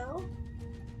attack spell.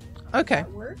 Okay. Does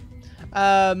that work?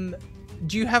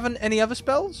 Do you have any other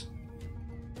spells?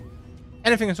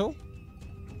 Anything at all?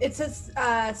 It says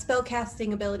spell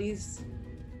casting abilities.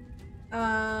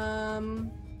 Not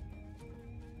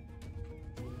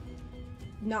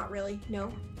really,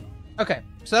 no. Okay,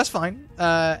 so that's fine.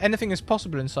 Anything is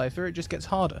possible in Cypher, it just gets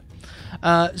harder.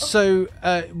 So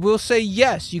we'll say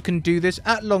yes, you can do this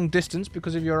at long distance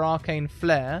because of your Arcane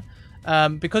Flare.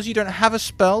 Because you don't have a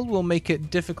spell, we'll make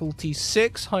it difficulty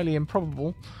 6, highly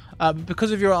improbable.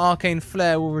 Because of your Arcane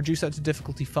Flare, we'll reduce that to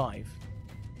difficulty 5.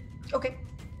 Okay.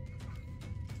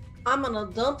 I'm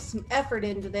gonna dump some effort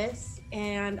into this,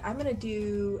 and I'm gonna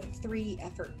do 3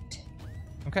 effort.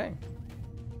 Okay.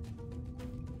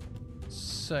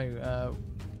 So,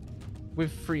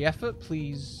 with free effort,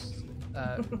 please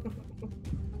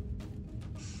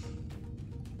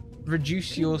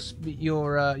reduce your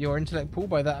intellect pool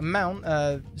by that amount.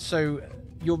 So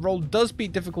your roll does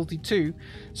beat difficulty 2.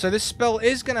 So this spell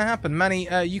is going to happen. Manny,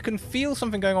 you can feel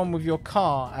something going on with your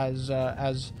car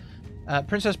as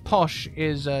Princess Posh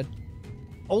is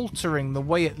altering the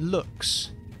way it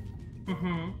looks.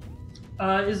 Mm-hmm.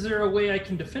 Is there a way I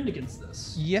can defend against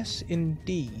this? Yes,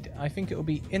 indeed. I think it will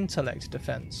be intellect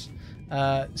defense.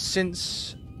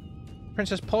 Since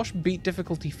Princess Posh beat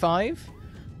difficulty 5,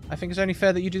 I think it's only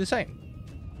fair that you do the same.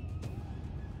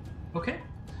 Okay.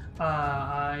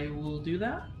 I will do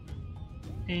that.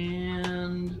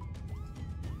 And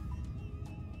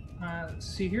let's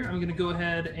see here. I'm going to go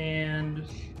ahead and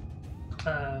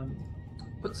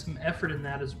put some effort in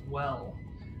that as well.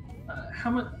 How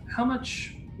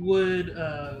much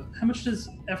does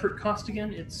effort cost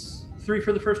again? It's 3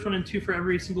 for the first one and 2 for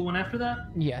every single one after that?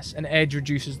 Yes, and edge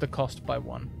reduces the cost by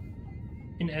 1.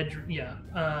 In edge, yeah.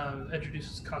 Edge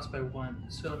reduces cost by 1.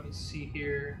 So let me see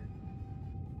here.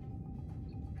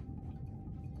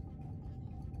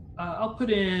 I'll put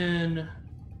in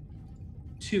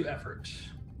 2 effort.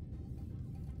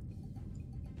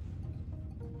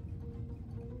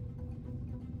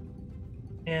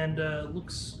 And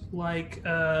looks like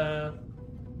I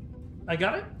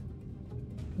got it?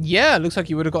 Yeah, looks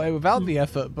like you would have got it without the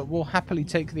effort, but we'll happily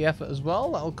take the effort as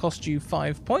well. That'll cost you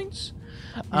 5 points.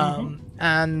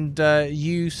 And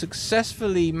you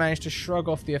successfully managed to shrug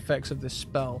off the effects of this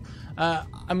spell.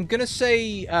 I'm going to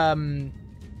say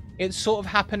it's sort of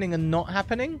happening and not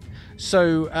happening.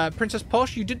 So, Princess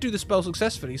Posh, you did do the spell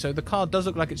successfully, so the card does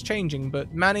look like it's changing,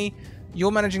 but Manny,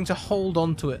 you're managing to hold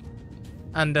on to it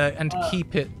and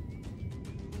keep it.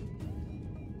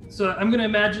 So I'm going to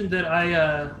imagine that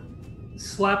I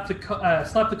slap the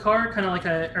car kind of like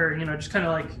just kind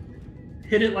of like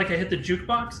hit it like I hit the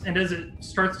jukebox, and as it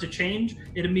starts to change,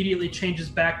 it immediately changes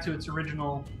back to its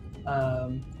original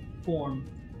form.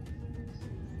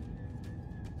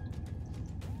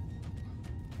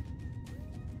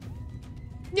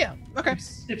 Yeah, okay.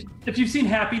 If you've seen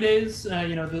Happy Days,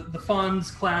 the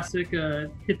Fonz classic,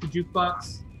 hit the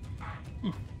jukebox.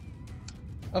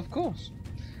 Of course.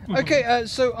 Okay,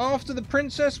 so after the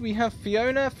princess, we have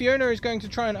Fiona. Fiona is going to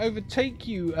try and overtake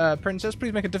you, princess.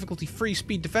 Please make a difficulty 3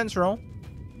 speed defense roll.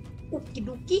 Okie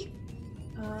dokie.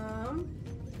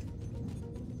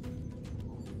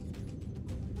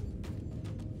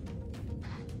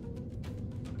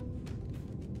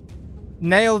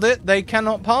 Nailed it. They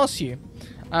cannot pass you.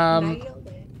 Nailed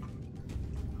it.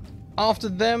 After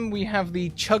them, we have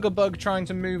the Chuggabug trying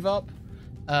to move up.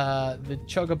 The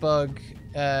Chuggabug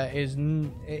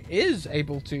is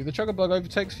able to. The Chuggabug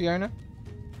overtakes Fiona.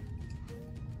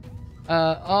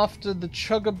 After the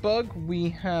Chuggabug, we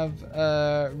have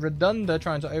Redunda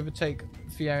trying to overtake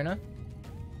Fiona.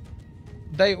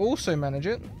 They also manage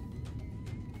it.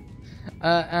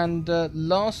 And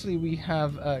lastly, we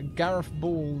have Gareth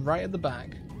Ball right at the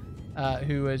back,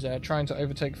 who is trying to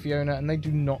overtake Fiona, and they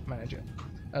do not manage it.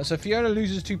 So Fiona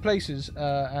loses 2 places,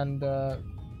 and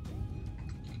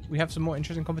we have some more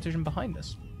interesting competition behind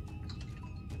us.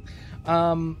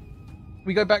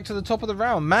 We go back to the top of the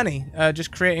round. Manny,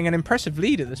 just creating an impressive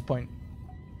lead at this point.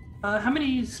 How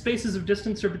many spaces of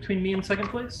distance are between me and second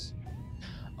place?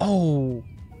 Oh,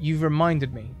 you've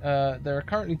reminded me. There are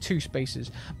currently 2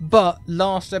 spaces, but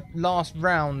last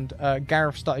round,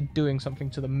 Gareth started doing something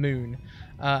to the moon,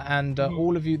 and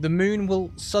all of you, the moon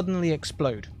will suddenly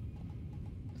explode.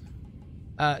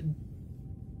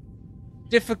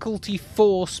 Difficulty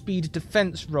 4 speed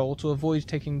defense roll to avoid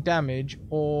taking damage,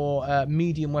 or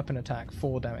medium weapon attack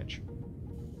 4 damage.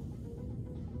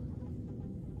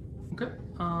 Okay.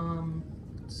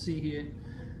 Let's see here.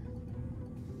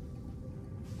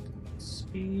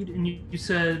 Speed, and you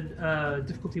said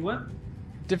difficulty what?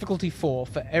 Difficulty 4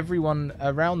 for everyone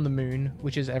around the moon,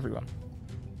 which is everyone.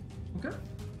 Okay.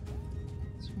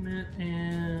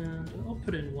 And I'll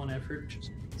put in 1 effort just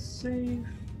to be safe.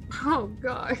 Oh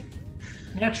god.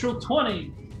 Natural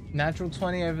 20. Natural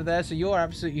 20 over there, so you're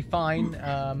absolutely fine.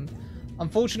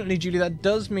 Unfortunately, Julie, that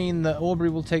does mean that Aubrey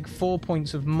will take 4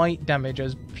 points of might damage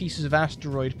as pieces of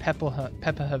asteroid pepper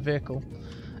her vehicle.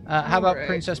 How about Alright.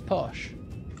 Princess Posh?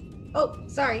 Oh,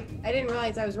 sorry. I didn't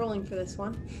realize I was rolling for this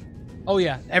one. Oh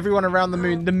yeah, everyone around the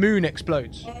moon. The moon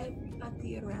explodes.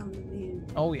 Everybody around the moon.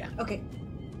 Oh yeah. Okay.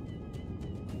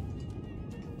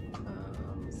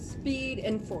 Speed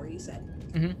and 4, you said.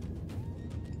 Mm-hmm.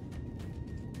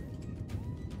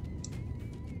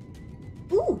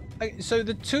 Ooh. Okay, so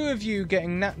the 2 of you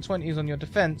getting nat 20s on your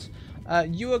defense,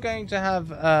 you are going to have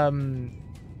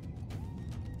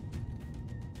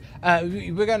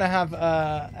we're going to have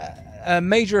a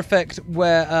major effect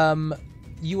where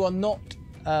you are not.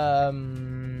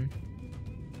 Can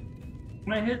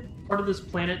I hit part of this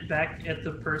planet back at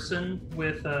the person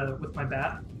with my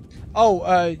bat?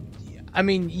 Oh, I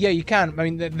mean, yeah, you can. I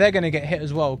mean, they're going to get hit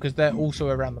as well because they're also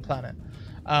around the planet.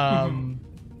 And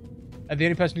the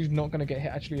only person who's not going to get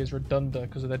hit actually is Redunda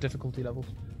because of their difficulty levels.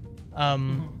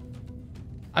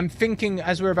 I'm thinking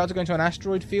as we're about to go into an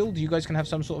asteroid field, you guys can have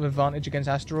some sort of advantage against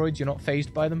asteroids. You're not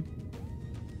phased by them.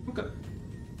 Okay.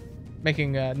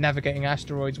 Making navigating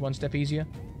asteroids 1 step easier.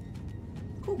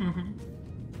 Cool.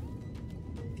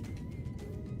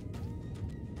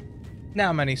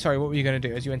 Now, Manny, sorry, what were you going to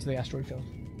do as you enter the asteroid field?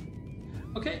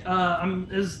 Okay.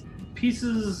 As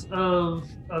pieces of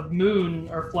moon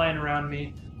are flying around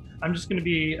me, I'm just going to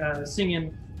be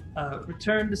singing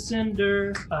 "Return to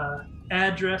Cinder,"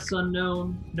 address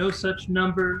unknown, no such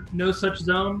number, no such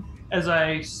zone, as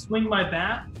I swing my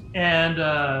bat and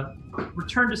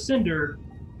return to Cinder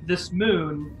this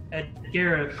moon at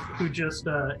Gareth, who just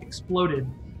exploded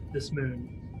this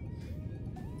moon.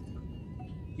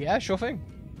 Yeah, sure thing.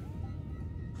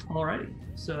 Alrighty,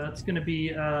 so that's going to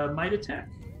be might attack.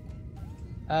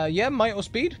 Yeah, might or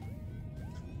speed?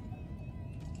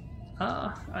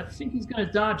 I think he's going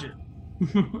to dodge it.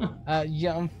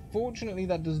 Yeah, unfortunately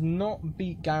that does not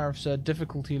beat Gareth's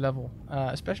difficulty level,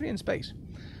 especially in space.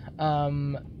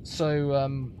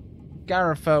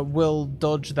 Gareth will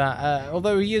dodge that,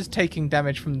 although he is taking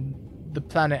damage from the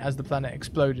planet as the planet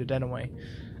exploded anyway.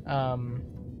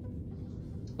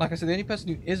 Like I said, the only person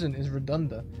who isn't is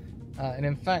Redunda. And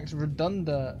in fact,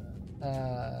 Redunda...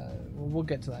 we'll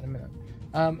get to that in a minute.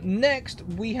 Next,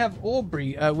 we have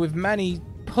Aubrey with Manny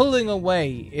pulling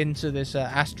away into this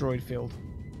asteroid field.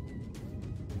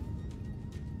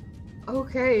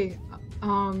 Okay.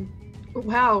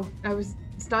 Wow. I was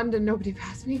stunned and nobody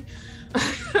passed me.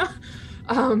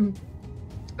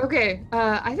 Okay.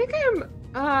 I think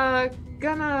I'm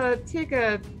gonna take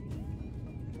a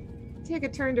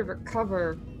turn to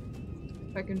recover,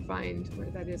 if I can find where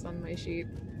that is on my sheet.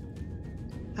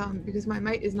 Because my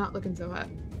might is not looking so hot.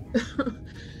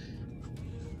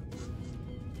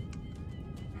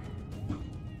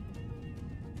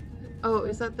 Oh,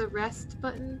 is that the rest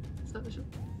button? Is that Michelle?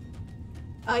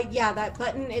 Yeah, that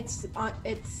button. It's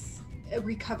a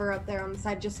recover up there on the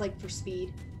side, just like for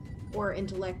speed or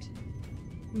intellect.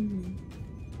 Mm-hmm.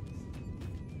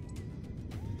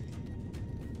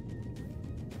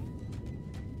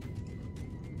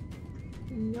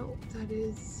 No, that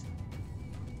is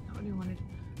not what I wanted.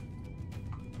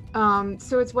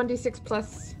 So it's 1d6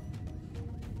 plus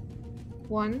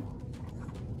 1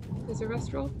 is a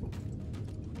rest roll.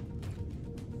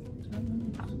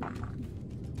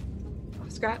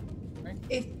 Scott?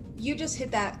 If you just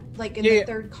hit that, like in Yeah, the yeah.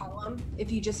 third column,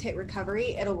 if you just hit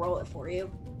recovery, it'll roll it for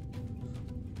you.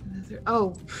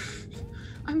 Oh,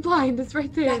 I'm blind. It's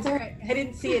right there. That's all right. I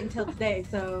didn't see it until today,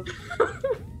 so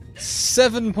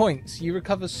 7 points. You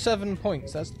recover 7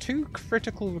 points. That's 2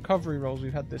 critical recovery rolls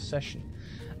we've had this session.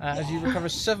 As you recover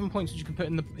 7 points, which you can put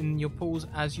in your pools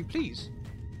as you please.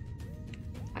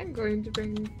 I'm going to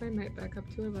bring my might back up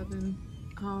to 11.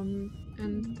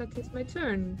 And that is my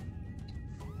turn.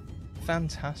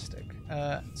 Fantastic.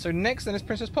 So next then is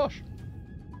Princess Posh.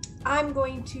 I'm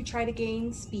going to try to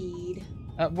gain speed.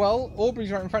 Well,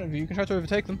 Aubrey's right in front of you. You can try to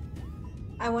overtake them.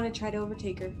 I want to try to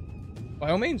overtake her.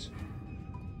 By all means.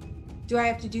 Do I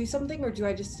have to do something, or do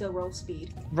I just still roll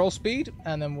speed? Roll speed,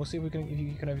 and then we'll see if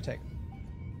you can overtake.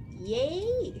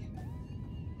 Yay!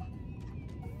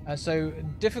 So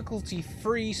difficulty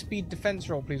free speed defense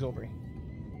roll, please, Aubrey.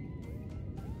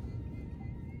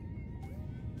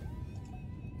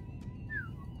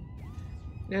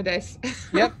 No dice.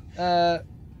 Yep.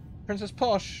 Princess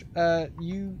Posh,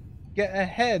 you get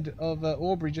ahead of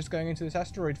Aubrey just going into this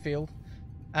asteroid field,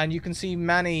 and you can see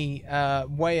Manny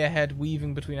way ahead,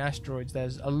 weaving between asteroids.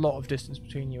 There's a lot of distance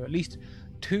between you, at least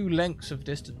 2 lengths of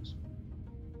distance.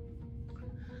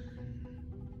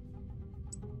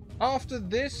 After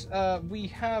this, we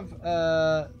have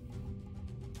the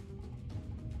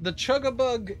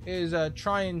Chuggabug is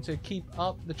trying to keep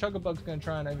up. The Chuggabug's going to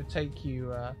try and overtake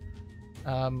you,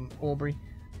 Aubrey.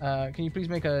 Can you please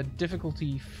make a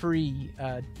difficulty-free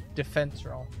defense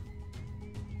roll?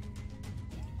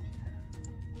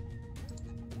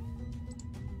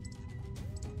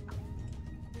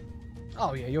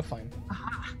 Oh yeah, you're fine.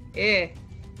 Aha. Yeah.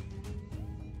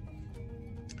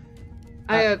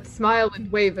 I smile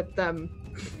and wave at them.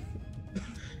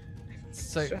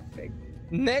 So Stressing.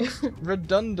 next,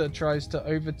 Redunda tries to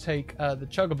overtake the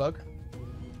Chuggabug,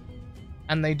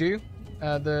 and they do.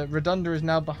 The Redunda is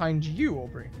now behind you,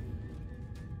 Aubrey.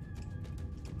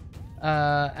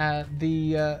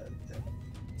 The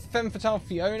Femme Fatale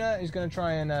Fiona is going to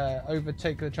try and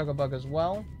overtake the Chuggabug as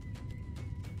well.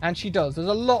 And she does. There's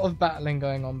a lot of battling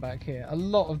going on back here. A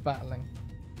lot of battling.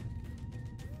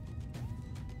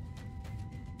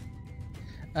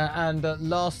 And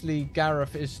lastly,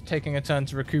 Gareth is taking a turn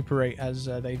to recuperate as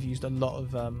they've used a lot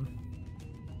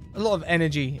of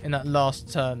energy in that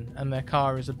last turn, and their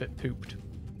car is a bit pooped.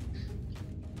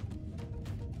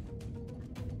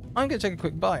 I'm going to take a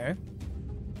quick bio.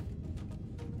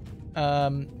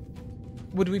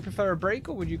 Would we prefer a break,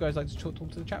 or would you guys like to talk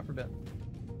to the chat for a bit?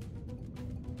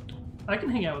 I can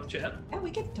hang out with chat. Yeah,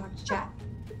 we can talk to chat.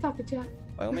 Talk to chat.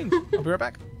 By all means. I'll be right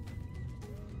back.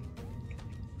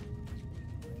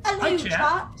 Hello, Hi,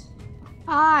 chat.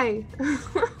 Hi.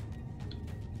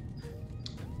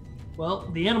 Well,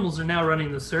 the animals are now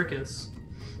running the circus.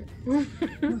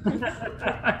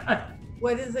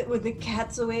 What is it with the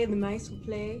cats away and the mice will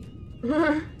play?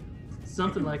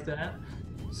 Something like that.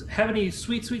 Have any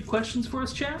sweet, sweet questions for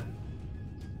us, chat?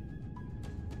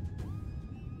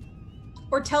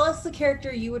 Or tell us the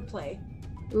character you would play.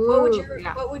 Ooh, What would your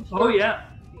yeah. Oh, yeah.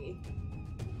 be?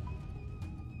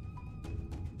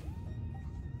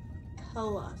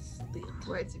 Tell us.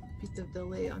 Quite a bit of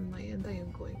delay on my end. I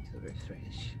am going to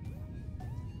refresh.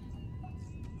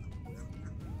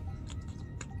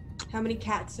 How many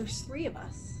cats? There's 3 of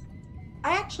us.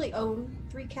 I actually own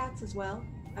 3 cats as well.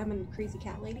 I'm a crazy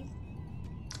cat lady.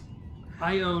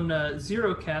 I own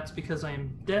 0 cats because I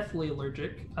am deathly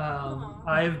allergic.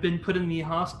 I have been put in the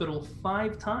hospital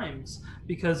 5 times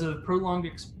because of prolonged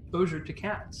exposure to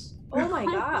cats. Oh my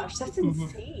gosh, that's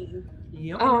insane.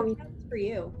 Yep. No cats for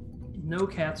you. No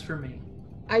cats for me.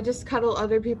 I just cuddle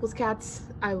other people's cats.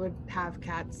 I would have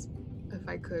cats if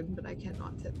I could, but I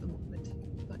cannot at the moment.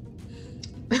 But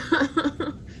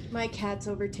My cats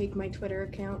overtake my Twitter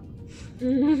account.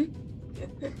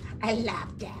 I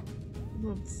love them.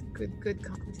 well, it's good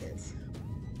content. So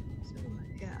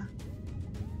yeah.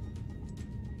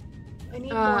 I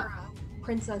need more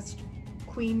princess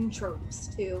queen tropes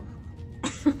too.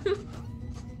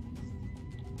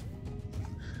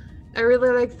 I really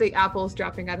like the apples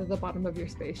dropping out of the bottom of your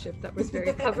spaceship. That was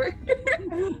very clever.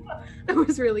 That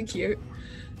was really cute.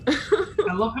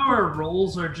 I love how our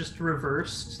roles are just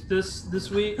reversed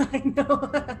this week. I know.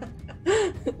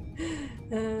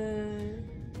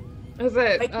 Is My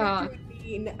it? character would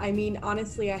be, I mean,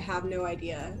 honestly, I have no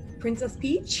idea. Princess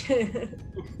Peach?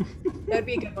 That'd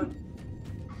be a good one.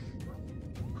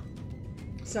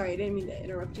 Sorry, I didn't mean to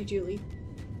interrupt you, Julie.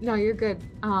 No, you're good.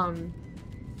 I'm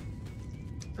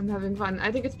having fun.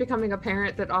 I think it's becoming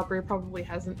apparent that Aubrey probably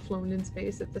hasn't flown in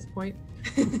space at this point.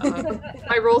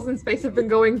 My rolls in space have been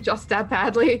going just that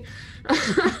badly.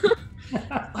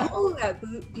 Oh, that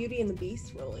Beauty and the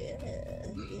Beast roll, yeah.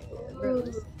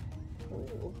 Rose.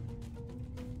 Oh.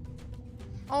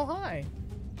 Oh, hi.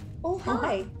 Oh,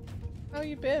 hi. How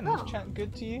you been? Was Oh. chat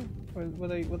good to you? Were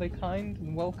they kind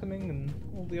and welcoming and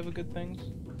all the other good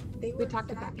things? They We were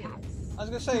talked about fabulous. I was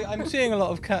gonna say I'm seeing a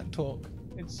lot of cat talk.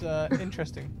 It's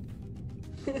interesting.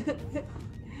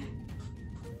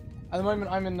 At the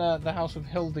moment, I'm in the house of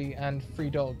Hildy and 3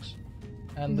 dogs,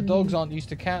 and the dogs aren't used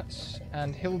to cats,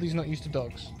 and Hildy's not used to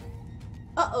dogs.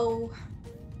 Uh-oh.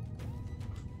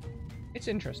 It's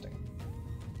interesting.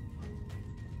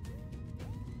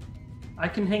 I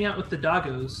can hang out with the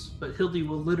doggos, but Hildy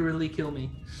will literally kill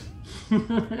me.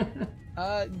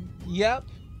 Yep.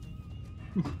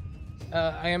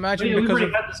 I imagine Yeah, we've because already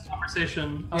of had this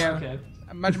conversation. Oh, Yeah. okay.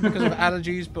 imagine because of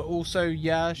allergies, but also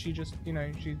she just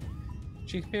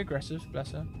she can be aggressive,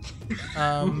 bless her.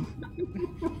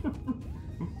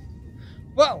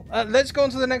 Well, let's go on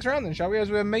to the next round then, shall we? As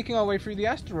we're making our way through the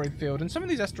asteroid field, and some of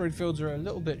these asteroid fields are a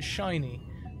little bit shiny.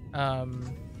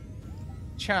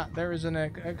 Chat, there is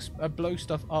a blow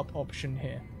stuff up option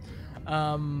here.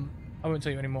 I won't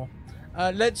tell you anymore.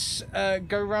 Let's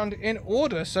go around in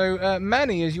order. So,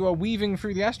 Manny, as you are weaving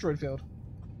through the asteroid field.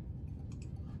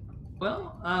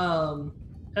 Well,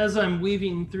 as I'm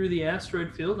weaving through the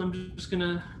asteroid field, I'm just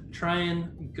gonna try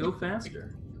and go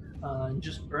faster, and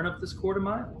just burn up this quarter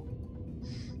mile.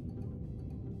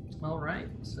 All right,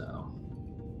 so.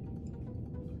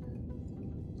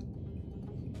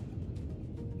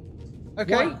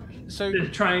 Okay, One, so to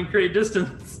try and create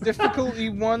distance. difficulty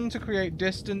 1 to create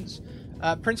distance.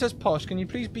 Princess Posh, can you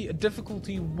please beat a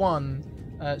difficulty 1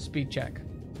 speed check?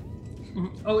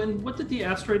 Oh, and what did the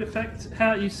asteroid effect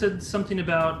have? You said something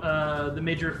about the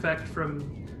major effect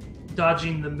from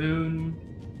dodging the moon.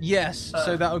 Yes,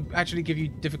 so that would actually give you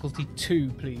difficulty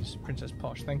 2, please, Princess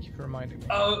Posh. Thank you for reminding me.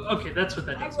 Oh, okay, that's what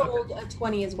that I is. rolled a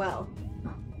 20 as well.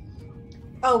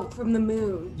 Oh, from the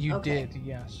moon. You Okay. did,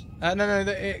 yes. No,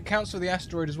 it counts for the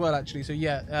asteroid as well, actually. So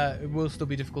yeah, it will still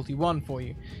be difficulty 1 for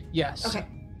you. Yes. Okay.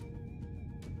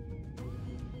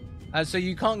 So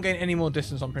you can't gain any more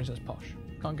distance on Princess Posh.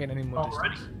 Can't gain any more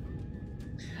Alrighty.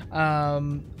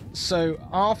 distance. So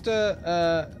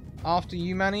after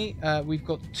you, Manny, we've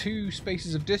got 2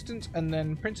 spaces of distance, and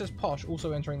then Princess Posh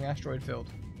also entering the asteroid field.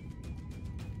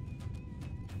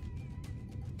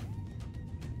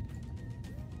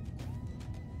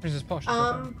 Princess Posh.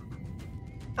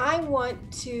 I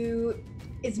want to.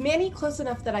 Is Manny close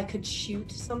enough that I could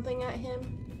shoot something at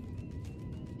him?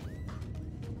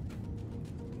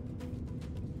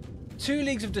 2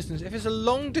 leagues of distance. If it's a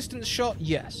long distance shot,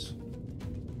 yes.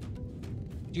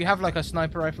 Do you have like a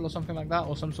sniper rifle or something like that,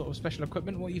 or some sort of special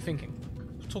equipment? What are you thinking?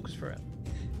 Talk us through it.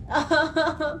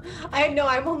 I know.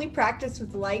 I'm only practiced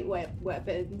with light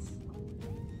weapons.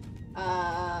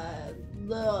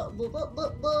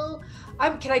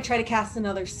 Can I try to cast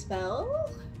another spell?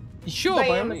 Sure, I by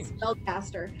all am a means.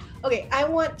 spellcaster. Okay, I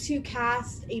want to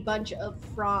cast a bunch of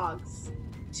frogs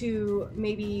to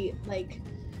maybe like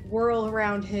whirl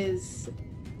around his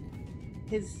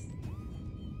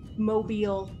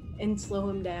mobile and slow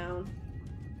him down.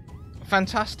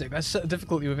 Fantastic. That's a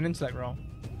difficulty with an intellect roll.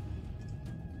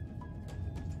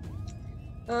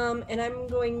 And I'm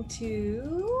going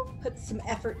to put some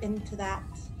effort into that.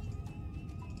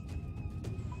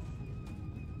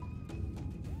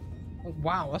 Oh,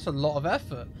 wow, that's a lot of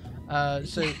effort.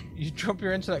 So you drop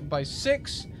your intellect by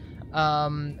 6,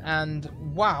 and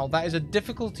wow, that is a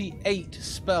difficulty 8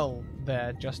 spell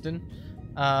there, Justin,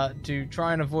 to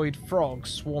try and avoid frogs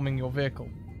swarming your vehicle.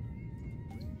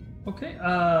 Okay.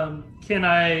 Can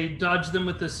I dodge them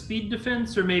with a speed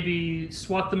defense, or maybe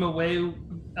swat them away?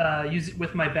 Use it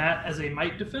with my bat as a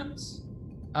might defense?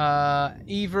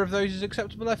 Either of those is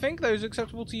acceptable, I think. Those are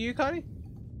acceptable to you, Kylie?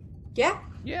 Yeah,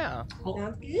 Yeah.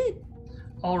 sounds good.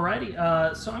 Alrighty.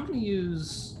 So I'm going to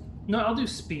use... No, I'll do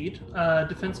speed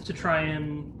defense to try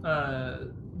and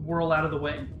whirl out of the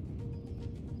way.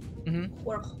 Mm-hmm.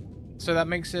 Whirl. So that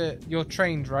makes it... You're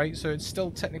trained, right? So it's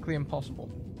still technically impossible.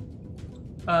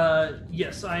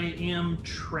 Yes, I am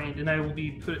trained, and I will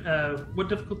be put... what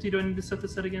difficulty do I need to set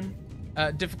this at again?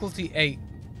 Difficulty 8.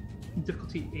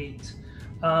 Difficulty 8.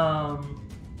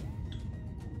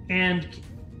 And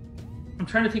I'm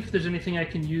trying to think if there's anything I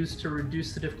can use to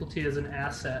reduce the difficulty as an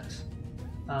asset.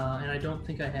 And I don't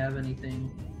think I have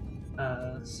anything.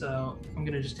 So I'm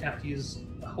going to just have to use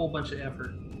a whole bunch of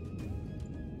effort.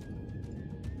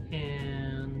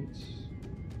 And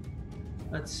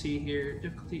let's see here.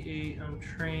 Difficulty 8, I'm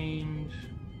trained.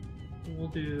 We'll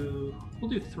do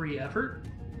 3 effort.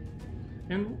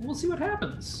 And we'll see what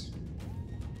happens.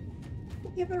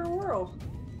 Give her a whirl.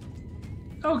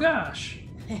 Oh gosh.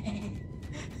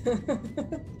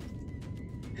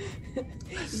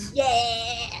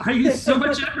 Yeah. I used so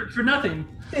much effort for nothing.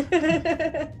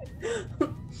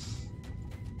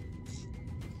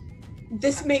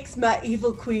 This makes my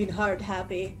evil queen heart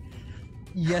happy.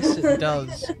 Yes, it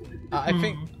does. I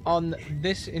think on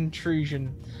this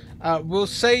intrusion, we'll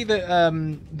say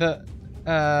that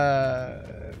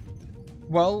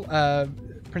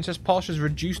Princess Posh has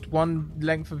reduced one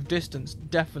length of distance,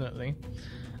 definitely.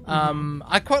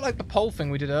 I quite like the poll thing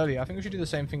we did earlier. I think we should do the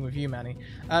same thing with you, Manny.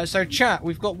 So, chat,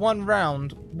 we've got one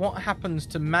round. What happens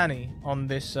to Manny on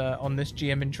this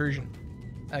GM intrusion?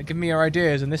 Give me your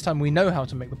ideas, and this time we know how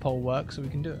to make the poll work, so we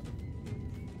can do it.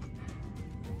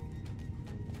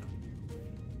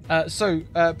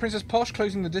 Princess Posh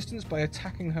closing the distance by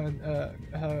attacking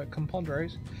her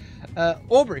compadres.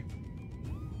 Aubrey.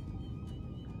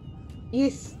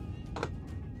 Yes.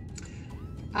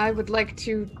 I would like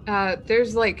to.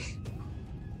 There's like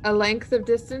a length of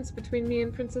distance between me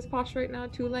and Princess Posh right now.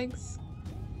 2 lengths.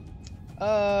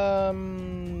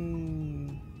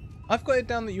 I've got it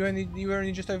down that you were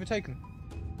only just overtaken.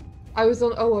 I was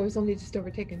only just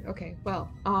overtaken. Okay, well,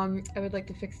 I would like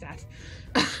to fix that.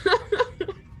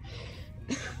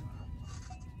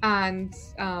 And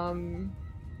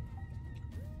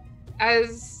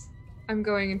as I'm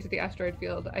going into the asteroid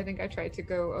field, I think I tried to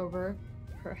go over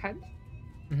her head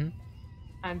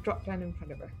and drop down in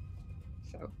front of her.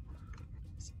 So,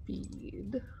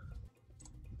 speed.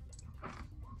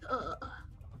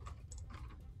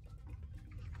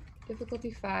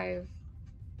 Difficulty 5.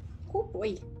 Oh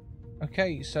boy.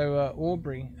 Okay, so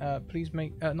Aubrey, please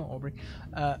make not Aubrey,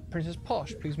 Princess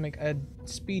Posh, please make a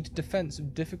speed defense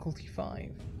of difficulty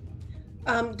 5.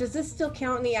 Does this still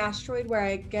count in the asteroid where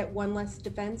I get 1 less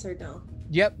defense or no?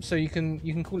 Yep. So you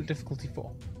can call it difficulty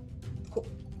 4. Cool.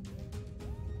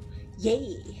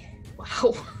 Yay!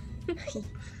 Wow.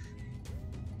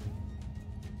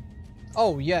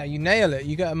 Oh yeah, you nail it.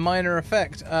 You get a minor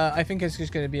effect. I think it's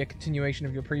just going to be a continuation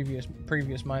of your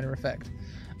previous minor effect.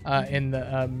 In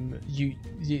the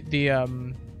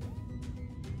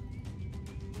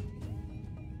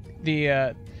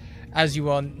as you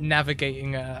are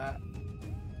navigating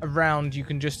around, you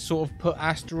can just sort of put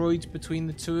asteroids between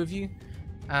the two of you,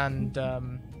 and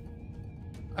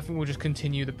I think we'll just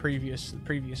continue the previous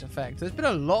effect. There's been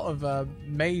a lot of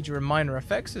major and minor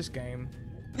effects this game.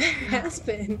 There has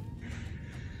been.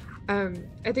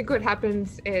 I think what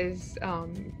happens is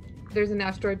there's an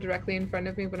asteroid directly in front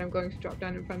of me when I'm going to drop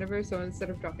down in front of her, so instead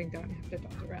of dropping down, I have to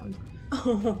dodge around.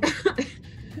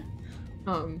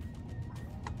 Oh.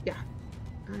 Yeah.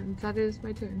 And that is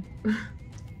my turn.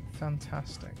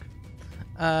 Fantastic.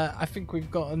 I think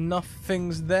we've got enough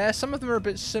things there. Some of them are a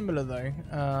bit similar, though.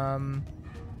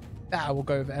 We'll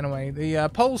go with it anyway. The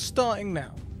poll's starting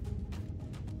now.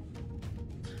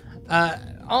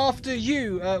 After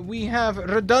you, we have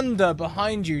Redunda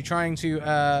behind you trying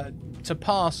to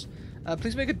pass.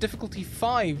 Please make a difficulty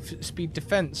 5 speed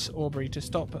defense, Aubrey, to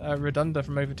stop Redunda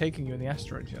from overtaking you in the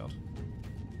asteroid field.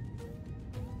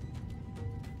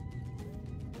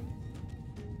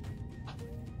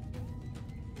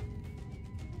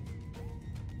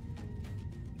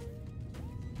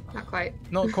 Not quite.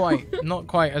 Not quite. Not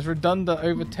quite. As Redunda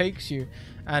overtakes you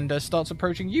and starts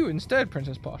approaching you instead,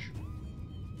 Princess Posh.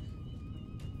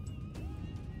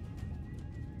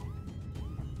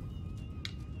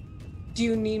 Do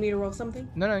you need me to roll something?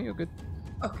 No, you're good.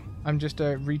 Okay. I'm just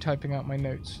retyping out my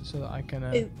notes so that I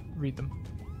can read them.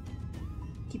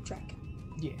 Keep track.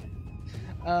 Yeah.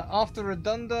 After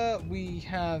Redunda, we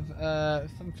have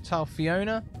Femme Fatale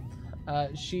Fiona.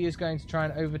 She is going to try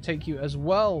and overtake you as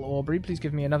well, Aubrey. Please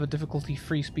give me another difficulty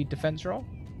 3 speed defense roll.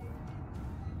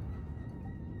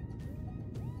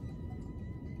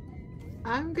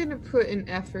 I'm gonna put an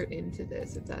effort into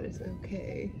this, if that is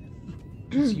okay.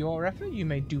 It's your effort. You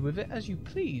may do with it as you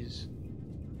please.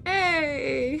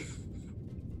 Hey!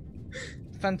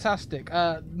 Fantastic.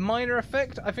 Minor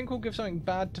effect. I think we'll give something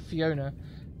bad to Fiona.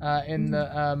 In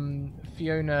the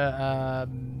Fiona,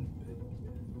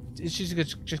 she's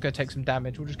just going to take some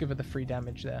damage. We'll just give her the 3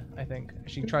 damage there. I think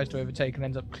she tries to overtake and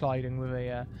ends up colliding with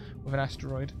an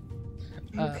asteroid.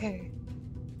 Okay.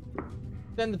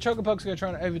 Then the Chocobugs are going to try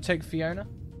and overtake Fiona.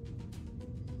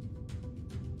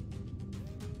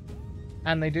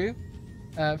 And they do.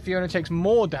 Fiona takes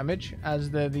more damage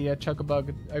as the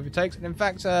Chocobug overtakes. And in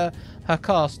fact, her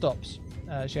car stops.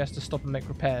 She has to stop and make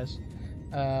repairs.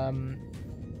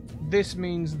 This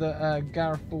means that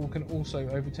Gareth Ball can also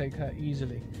overtake her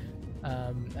easily.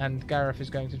 And Gareth is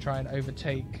going to try and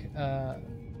overtake the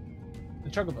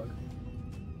Chocobug.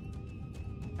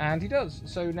 And he does.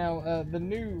 So now the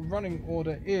new running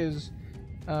order is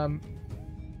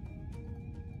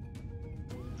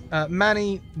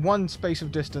Manny, 1 space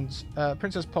of distance,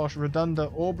 Princess Posh,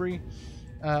 Redunda, Aubrey,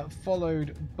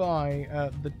 followed by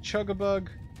the Chugabug,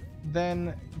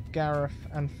 then Gareth,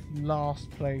 and last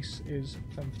place is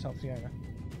Femme Fatale Fiona.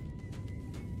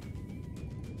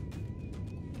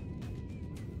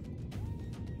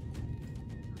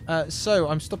 So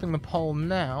I'm stopping the poll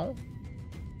now.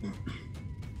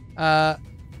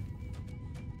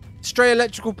 Stray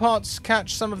electrical parts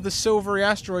catch some of the silvery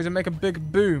asteroids and make a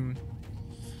big boom.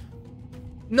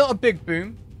 Not a big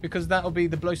boom, because that'll be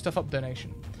the blow stuff up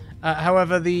donation.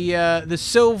 However, the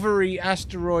silvery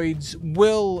asteroids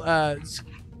will. I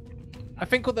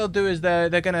think what they'll do is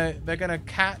they're gonna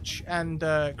catch and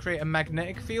create a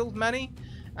magnetic field, Manny,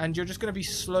 and you're just gonna be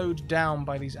slowed down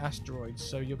by these asteroids.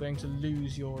 So you're going to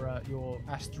lose your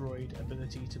asteroid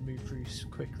ability to move through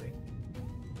quickly.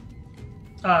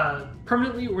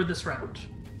 Permanently or this round?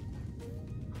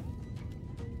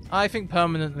 I think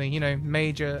permanently. You know,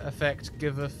 major effect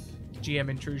giveth GM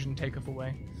intrusion taketh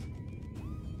away.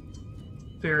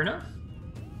 Fair enough.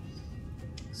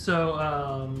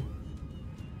 So,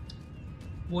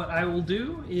 what I will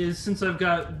do is, since I've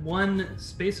got one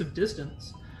space of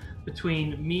distance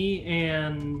between me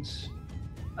and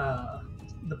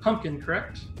the pumpkin,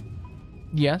 correct?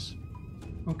 Yes.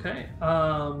 Okay.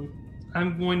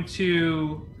 I'm going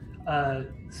to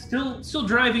still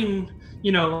driving.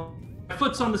 You know, my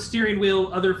foot's on the steering wheel,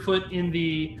 other foot in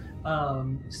the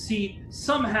seat.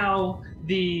 Somehow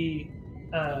the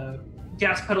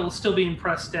gas pedal is still being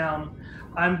pressed down.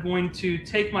 I'm going to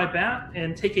take my bat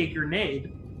and take a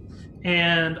grenade,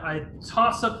 and I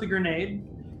toss up the grenade,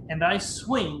 and I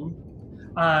swing,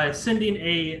 sending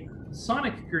a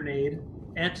sonic grenade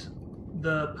at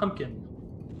the pumpkin.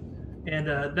 And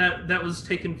that was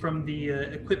taken from the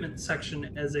equipment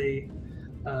section as the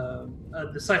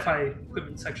sci-fi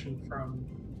equipment section from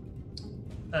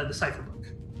the cipher book.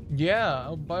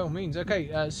 Yeah, by all means.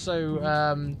 Okay,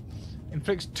 so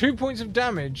inflicts 2 points of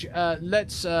damage.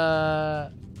 Let's.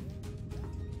 I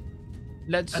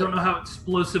don't know how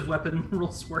explosive weapon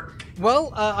rules work.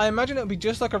 Well, I imagine it'll be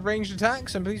just like a ranged attack.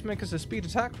 So please make us a speed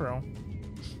attack roll.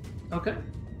 Okay.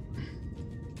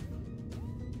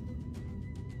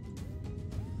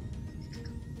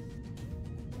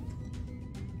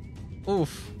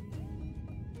 Oof.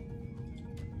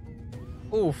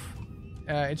 Oof.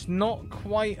 It's not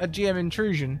quite a GM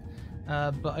intrusion,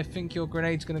 but I think your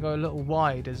grenade's going to go a little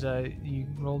wide as you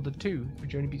rolled a 2,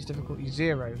 which only beats difficulty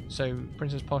 0. So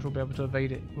Princess Posh will be able to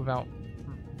evade it without.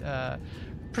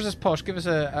 Princess Posh, give us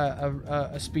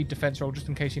a speed defense roll just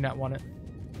in case you nat one it.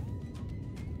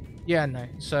 Yeah, no.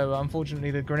 So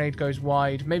unfortunately, the grenade goes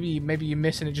wide. Maybe you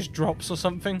miss and it just drops or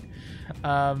something.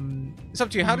 It's up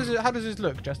to you. How does this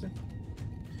look, Justin?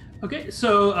 Okay,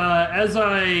 so as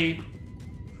I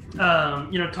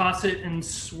toss it and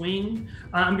swing,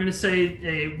 I'm going to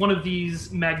say one of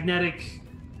these magnetic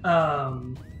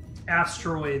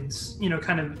asteroids,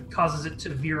 kind of causes it to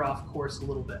veer off course a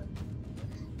little bit.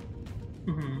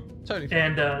 Mm-hmm. Totally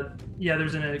fine. And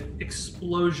there's an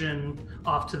explosion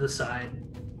off to the side.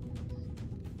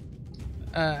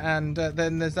 And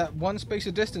then there's that one space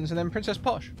of distance, and then Princess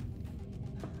Posh.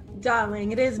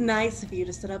 Darling, it is nice of you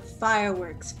to set up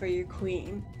fireworks for your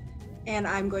queen. And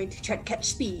I'm going to try to catch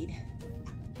speed.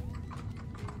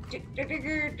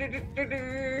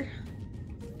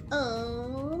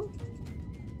 Oh.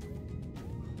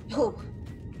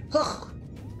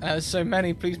 So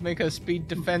Manny, please make a speed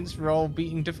defense roll,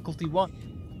 beating difficulty 1.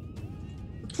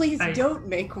 Please don't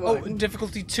make one. Oh,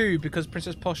 difficulty 2, because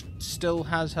Princess Posh still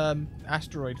has her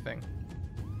asteroid thing.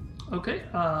 Okay,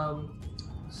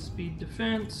 speed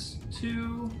defense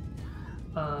 2.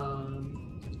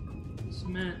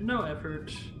 Submit, no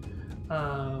effort.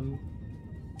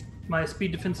 My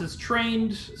speed defense is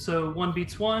trained, so 1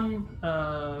 beats 1,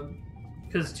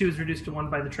 because 2 is reduced to 1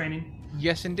 by the training.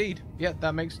 Yes, indeed. Yeah,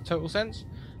 that makes total sense.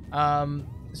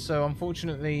 So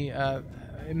unfortunately,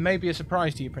 it may be a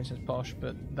surprise to you, Princess Posh,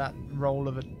 but that roll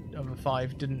of a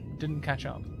 5 didn't catch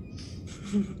up.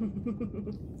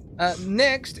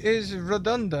 Next is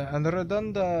Redunda, and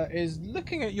Redunda is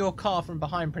looking at your car from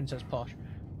behind, Princess Posh.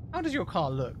 How does your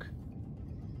car look?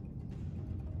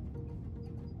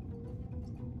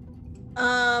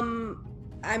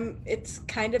 It's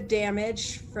kind of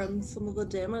damaged from some of the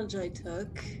damage I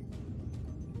took.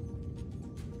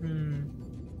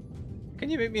 Can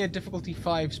you make me a difficulty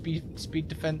 5 speed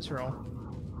defense roll?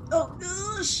 Oh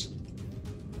gosh!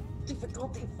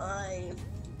 Difficulty 5.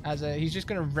 He's just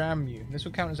going to ram you. This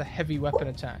will count as a heavy weapon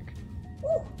attack.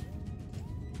 Ooh.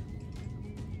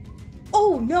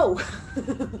 Oh no!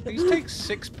 Please take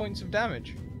 6 points of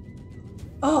damage.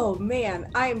 Oh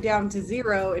man, I am down to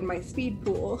 0 in my speed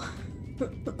pool.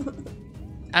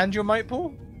 And your might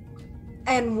pool?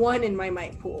 And 1 in my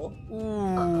might pool.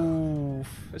 Oof.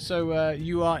 so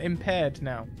you are impaired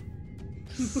now.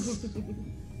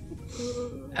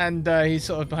 And he's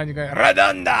sort of behind you going,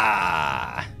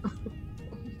 Redonda!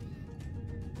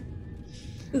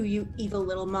 Ooh, you evil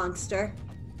little monster.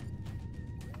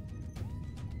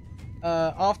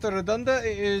 After Redonda,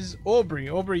 it is Aubrey.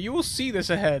 Aubrey, you will see this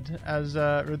ahead as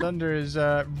Redonda is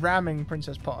ramming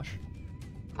Princess Posh.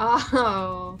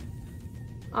 Oh.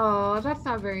 Oh, that's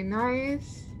not very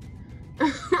nice.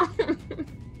 I'm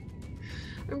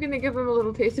gonna give him a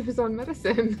little taste of his own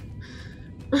medicine.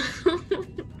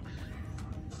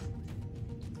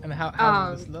 And how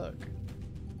does this look?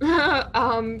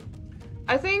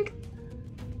 I think...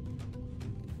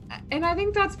 And I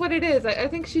think that's what it is. I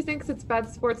think she thinks it's bad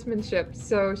sportsmanship,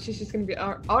 so she's just gonna be,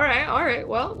 all right,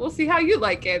 well, we'll see how you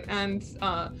like it. And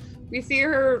we see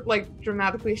her, like,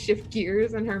 dramatically shift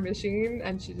gears in her machine,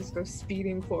 and she just goes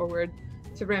speeding forward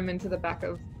to ram into the back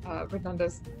of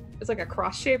Redonda's... It's like a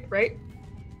cross shape, right?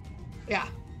 Yeah.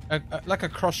 Like a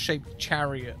cross-shaped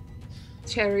chariot.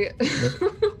 Chariot.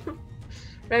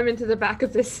 Ram into the back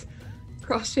of this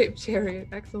cross-shaped chariot.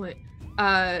 Excellent.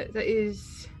 That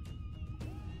is...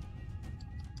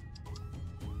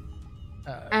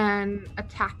 an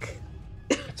attack.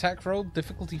 Attack roll,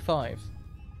 difficulty 5.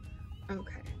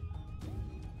 Okay.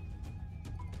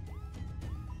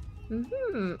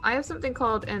 I have something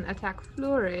called an attack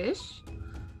flourish.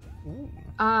 Ooh.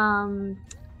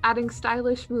 Adding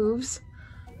stylish moves.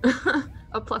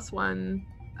 A +1.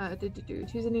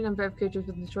 Choose any number of creatures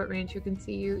within short range who can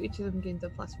see you. Each of them gains a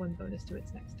 +1 bonus to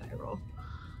its next die roll.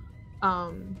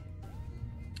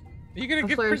 Are you going to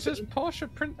give Princess Posh a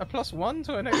 +1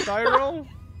 to her next die roll?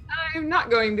 I'm not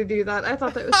going to do that. I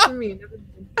thought that was for me.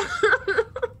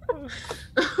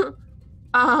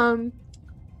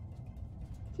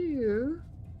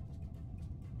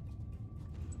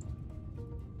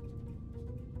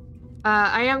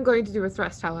 I am going to do a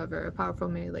thrust, however, a powerful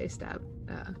melee stab.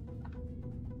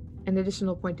 An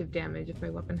additional point of damage if my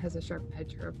weapon has a sharp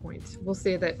edge or a point. We'll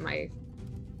say that my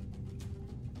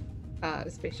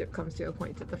spaceship comes to a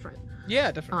point at the front.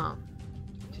 Yeah, definitely.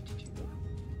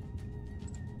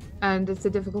 And it's a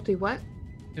difficulty what?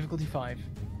 Difficulty 5.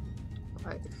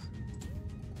 5.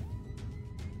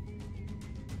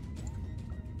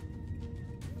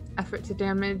 Effort to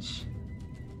damage.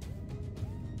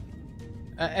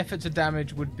 Effort to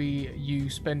damage would be you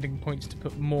spending points to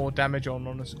put more damage on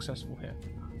a successful hit.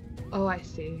 Oh, I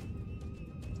see.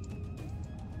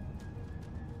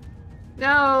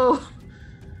 No!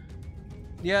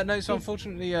 Yeah, no, so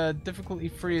unfortunately difficulty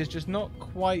 3 is just not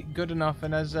quite good enough,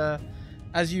 and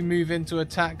as you move in to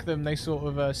attack them, they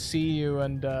sort of see you,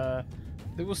 and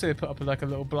they will say they put up like a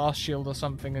little blast shield or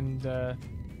something, and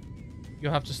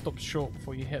you'll have to stop short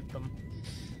before you hit them.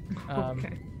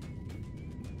 Okay.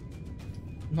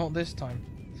 Not this time.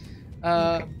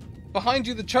 Okay. Behind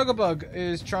you, the Chuggabug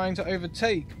is trying to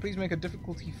overtake. Please make a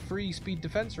difficulty 3 speed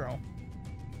defense roll.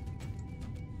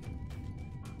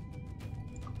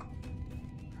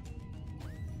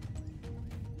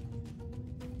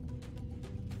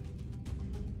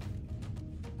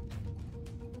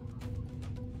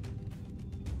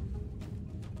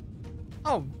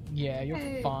 Oh, yeah,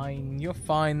 you're fine. You're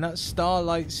fine. That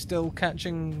starlight's still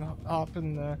catching up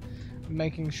and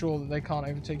making sure that they can't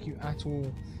overtake you at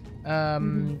all.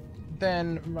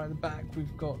 Then, right at the back,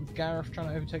 we've got Gareth trying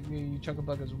to overtake the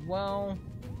Chuggabug as well.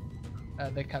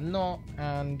 They cannot.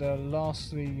 And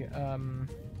lastly,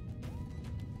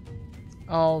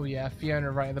 oh yeah, Fiona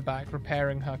right at the back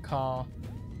repairing her car.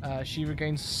 She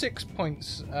regains 6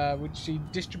 points, which she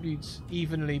distributes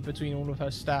evenly between all of her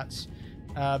stats.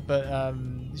 But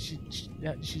she's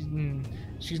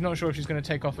not sure if she's going to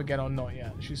take off again or not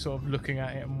yet. She's sort of looking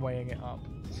at it and weighing it up.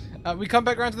 We come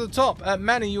back around to the top.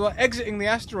 Manny, you are exiting the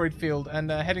asteroid field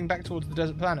and heading back towards the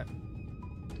desert planet.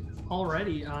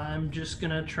 Alrighty, I'm just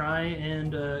gonna try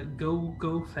and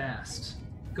go fast.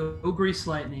 Go grease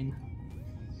lightning.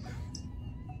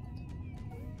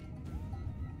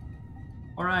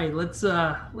 All right, let's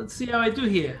see how I do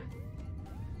here.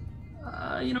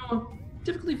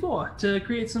 Difficulty 4 to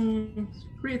create some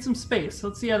space.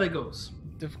 Let's see how that goes.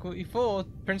 Difficulty 4.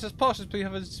 Princess Posh, please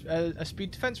have a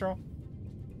speed defense roll.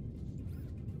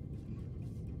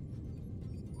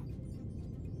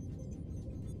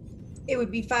 It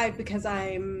would be 5 because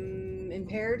I'm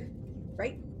impaired,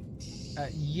 right?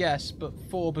 Yes, but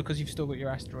 4 because you've still got your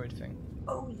asteroid thing.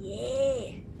 Oh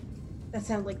yeah, that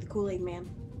sounds like the Kool-Aid Man.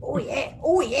 Oh yeah,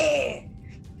 oh yeah.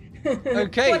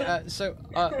 Okay, so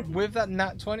with that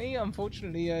nat 20,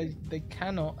 unfortunately, they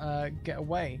cannot get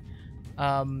away.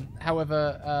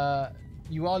 However,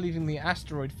 you are leaving the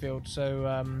asteroid field,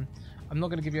 so I'm not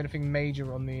going to give you anything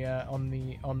major on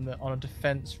a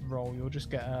defense roll. You'll just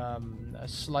get a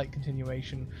slight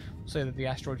continuation. Say that the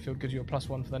asteroid field gives you a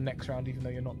 +1 for the next round, even though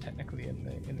you're not technically in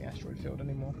the asteroid field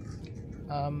anymore.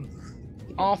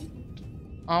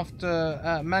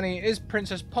 After Manny is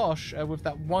Princess Posh with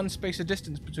that one space of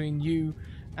distance between you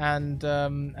and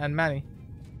Manny.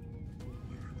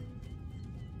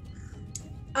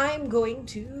 I'm going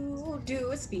to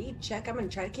do a speed check. I'm going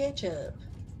to try to catch up.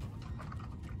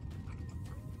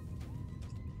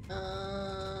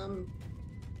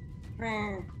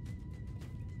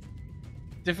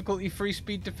 Difficulty free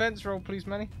speed defense roll, please,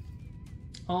 Manny.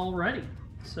 Alrighty.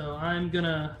 So I'm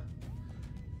gonna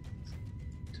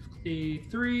difficulty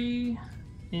 3,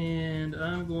 and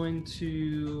I'm going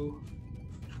to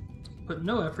put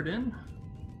no effort in.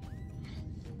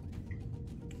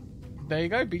 There you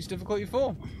go. Beats difficulty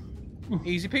 4.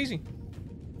 Easy peasy.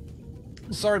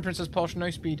 Sorry, Princess Posh.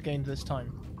 No speed gained this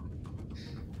time.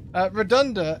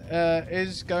 Redunda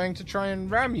is going to try and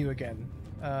ram you again.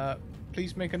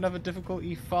 Please make another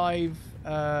difficulty 5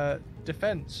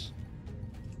 defense.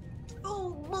 Oh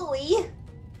boy.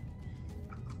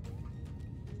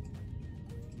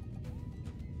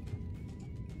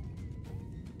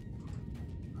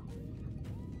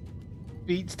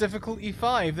 Beats difficulty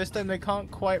 5. This time they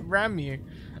can't quite ram you,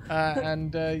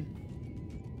 and they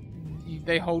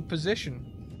hold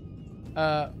position.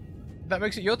 That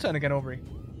makes it your turn again, Aubrey.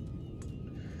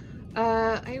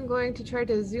 I am going to try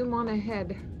to zoom on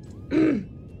ahead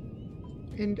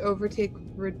and overtake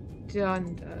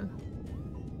Redunda.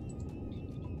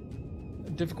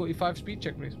 Difficulty 5 speed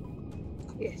check, please.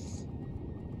 Yes.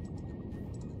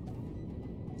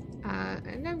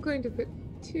 And I'm going to put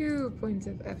 2 points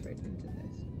of effort into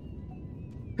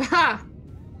this. Ha!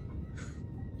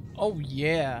 Oh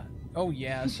yeah. Oh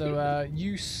yeah. So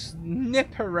you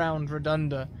snip around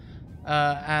Redunda,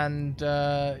 and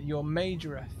your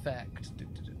major effect.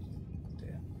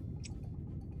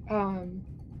 I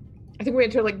think we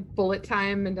enter like bullet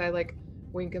time, and I like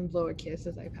wink and blow a kiss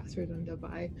as I pass Redunda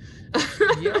by.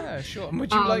 Yeah, sure. And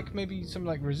would you like maybe some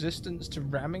like resistance to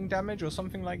ramming damage or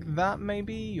something like that,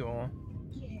 maybe, or?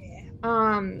 Yeah.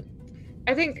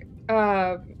 I think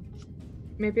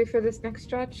maybe for this next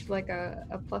stretch, like a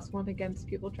 +1 against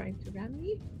people trying to ram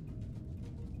me.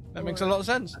 That makes a lot of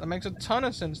sense. That makes a ton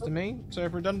of sense to me. So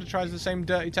if Redunda tries the same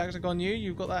dirty tactic on you,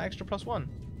 you've got that extra +1.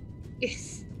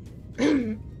 Yes.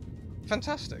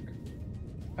 Fantastic.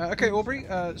 Okay, Aubrey.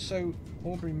 So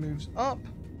Aubrey moves up.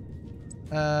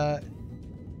 The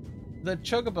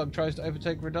Chuggabug tries to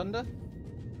overtake Redunda.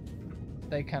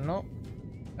 They cannot.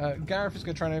 Gareth is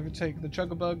going to try and overtake the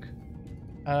Chuggabug.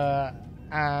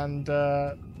 And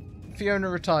Fiona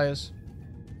retires.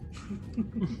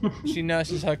 She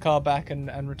nurses her car back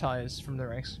and retires from the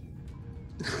race.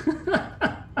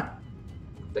 I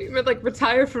thought you meant like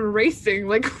retire from racing.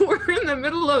 Like we're in the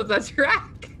middle of the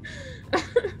track.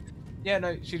 Yeah,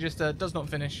 no, she just does not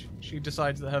finish. She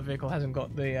decides that her vehicle hasn't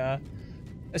got the,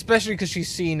 especially because she's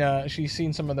seen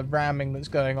some of the ramming that's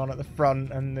going on at the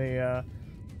front and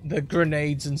the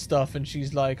grenades and stuff, and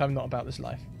she's like, I'm not about this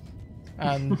life,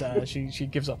 and she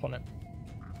gives up on it.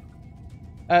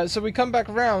 So we come back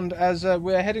around as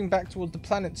we're heading back towards the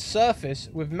planet's surface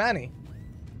with Manny.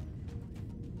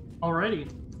 Alrighty.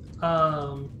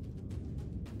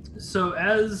 So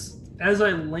as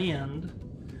I land,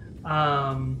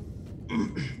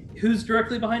 who's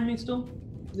directly behind me still?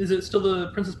 Is it still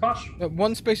the Princess Posh?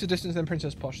 One space of distance, then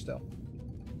Princess Posh still.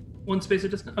 One space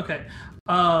of distance? Okay.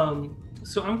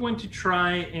 So I'm going to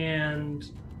try and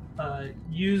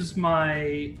use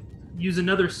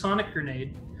another sonic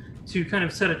grenade to kind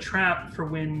of set a trap for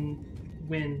when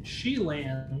she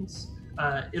lands,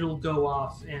 it'll go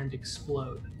off and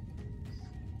explode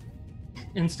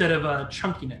instead of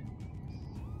chunking it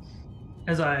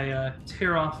as I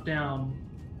tear off down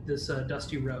this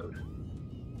dusty road.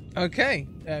 Okay.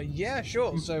 Yeah,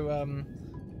 sure. So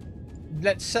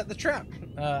let's set the trap.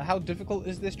 How difficult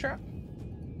is this trap?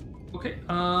 Okay.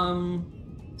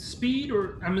 Speed,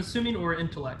 or I'm assuming, or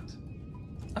intellect.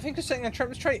 I think just setting a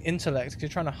trap is try intellect because you're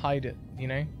trying to hide it, you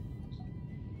know?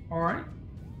 All right.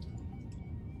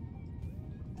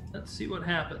 Let's see what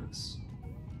happens.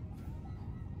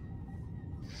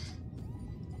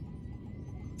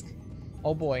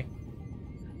 Oh boy.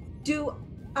 Do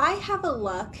I have a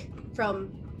luck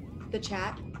from the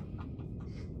chat?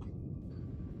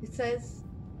 It says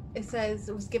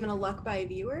it was given a luck by a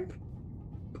viewer.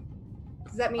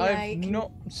 Does that mean I've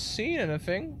not seen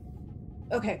anything.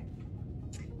 Okay.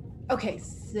 Okay,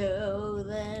 so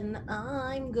then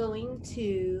I'm going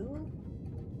to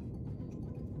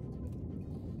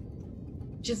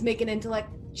just make an intellect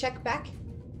check back.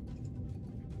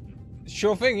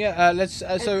 Sure thing. Yeah. Let's.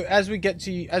 So as we'll get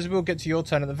to your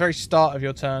turn at the very start of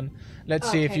your turn, let's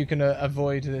see if Okay. you can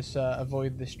avoid this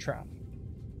trap.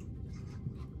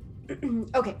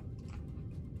 Okay.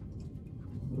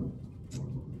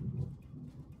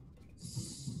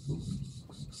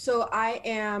 So I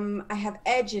have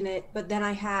edge in it, but then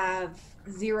I have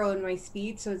 0 in my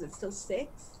speed. So is it still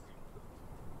 6?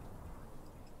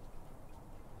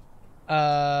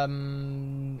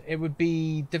 It would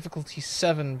be difficulty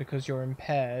 7 because you're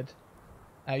impaired.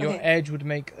 Your Okay. edge would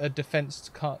make a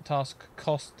defense task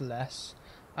cost less.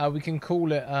 We can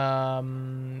call it.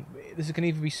 This can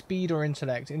either be speed or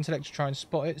intellect. Intellect to try and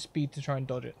spot it. Speed to try and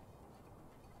dodge it.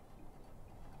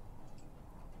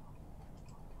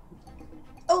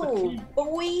 Oh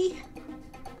boy!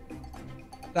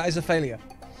 That is a failure.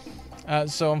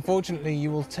 So unfortunately, you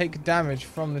will take damage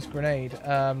from this grenade.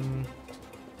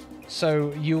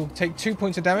 So you'll take 2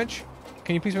 points of damage.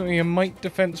 Can you please make me a might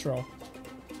defense roll?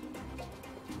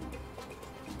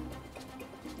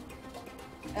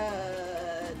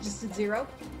 Just a 0.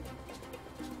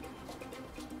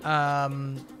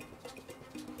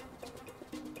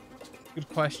 Good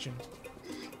question.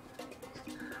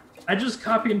 I just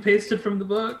copy and pasted from the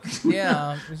book.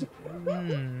 Yeah.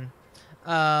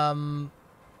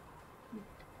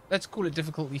 Let's call it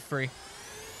difficulty 3.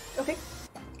 Okay.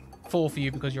 4 for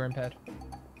you because you're impaired.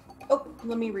 Oh,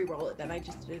 let me re-roll it then. I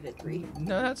just did it at 3.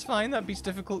 No, that's fine. That beats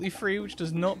difficulty 3, which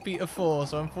does not beat a 4.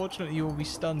 So unfortunately, you will be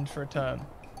stunned for a turn.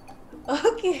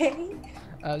 Okay.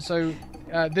 So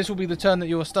this will be the turn that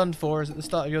you are stunned for. Is at the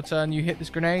start of your turn, you hit this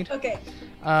grenade. Okay.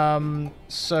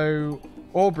 So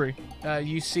Aubrey,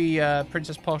 you see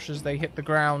Princess Posh as they hit the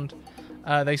ground.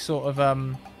 They sort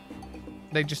of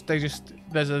they just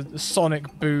there's a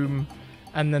sonic boom,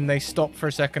 and then they stop for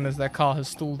a second as their car has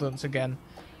stalled once again,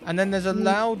 and then there's a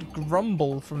loud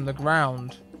grumble from the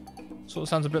ground. Sort of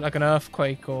sounds a bit like an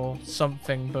earthquake or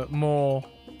something, but more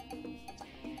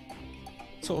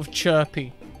sort of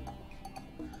chirpy.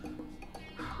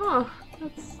 Huh.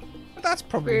 But that's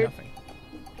probably Weird. nothing.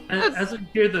 As I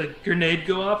hear the grenade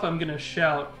go off, I'm gonna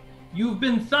shout, "You've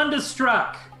been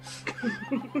thunderstruck!"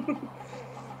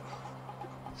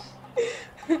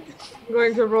 I'm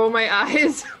going to roll my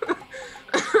eyes.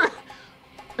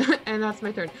 And that's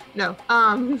my turn. No.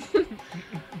 I'm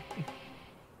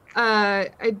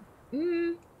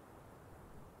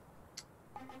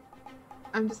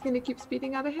just gonna keep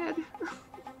speeding out ahead.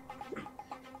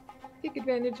 Take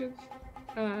advantage of.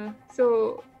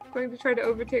 So going to try to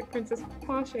overtake Princess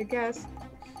Posh, I guess.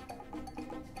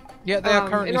 Yeah, they are and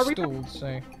currently are we- stalled.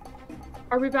 So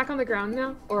Are we back on the ground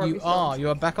now, or are we you still- are. You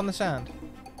are back on the sand.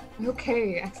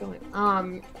 Okay, excellent.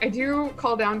 I do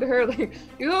call down to her, like,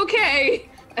 "You okay?"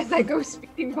 as I go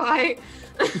speeding by.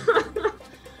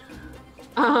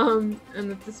 And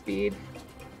that's the speed.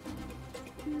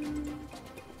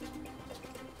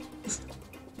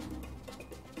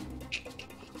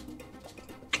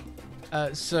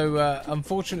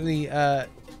 Unfortunately,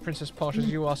 Princess Posh, as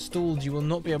you are stalled, you will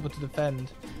not be able to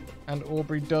defend, and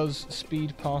Aubrey does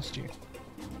speed past you.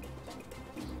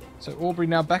 So Aubrey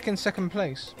now back in second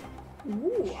place.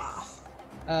 Ooh.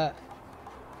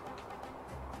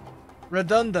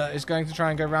 Redunda is going to try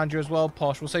and go around you as well,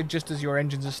 Posh. We'll say just as your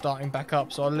engines are starting back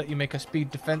up, so I'll let you make a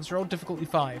speed defense roll, difficulty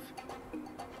 5.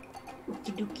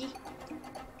 Okie dokie.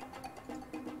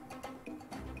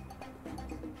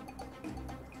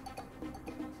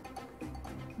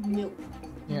 Nope.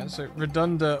 Yeah, so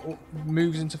Redunda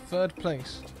moves into third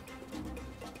place.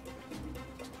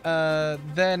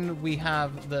 Then we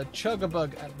have the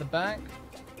Chuggabug at the back.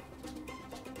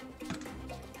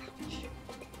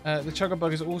 The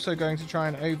Chuggabug is also going to try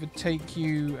and overtake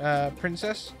you,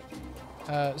 Princess.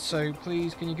 So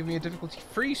please, can you give me a difficulty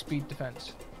 3 speed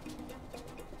defense?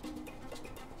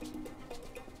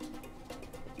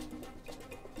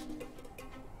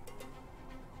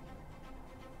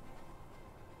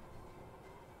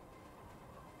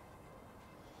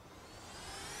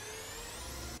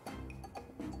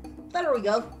 There we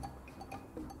go.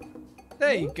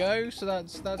 There you go. So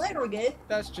that's There we go.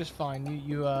 that's just fine.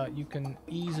 You can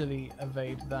easily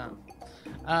evade that.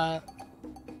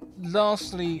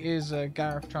 Lastly is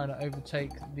Gareth trying to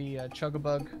overtake the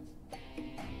Chuggabug,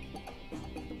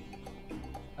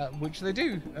 which they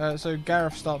do. So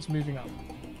Gareth starts moving up.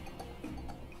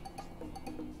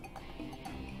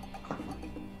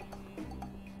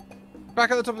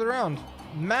 Back at the top of the round,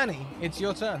 Manny, it's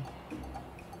your turn.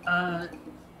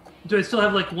 Do I still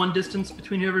have like one distance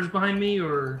between whoever's behind me,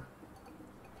 or?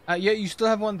 Yeah, you still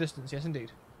have one distance. Yes,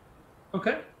 indeed.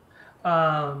 Okay.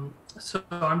 So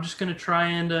I'm just gonna try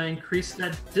and increase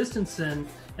that distance in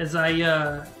as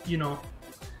I,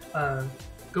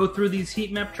 go through these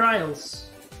heat map trials.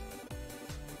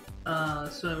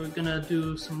 So we're gonna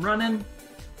do some running,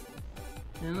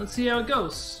 and let's see how it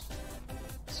goes.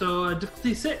 So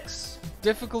difficulty 6.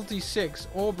 Difficulty 6.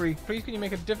 Aubrey, please can you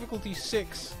make a difficulty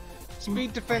 6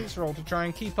 speed defense roll to try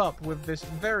and keep up with this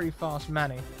very fast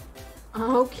Manny?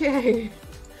 Okay.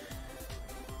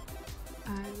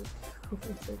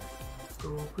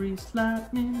 Go grease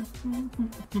lightning.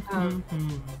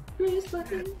 Grease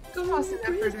lightning. Go Toss an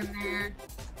effort in there.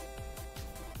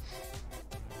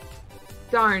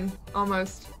 Darn,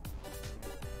 almost.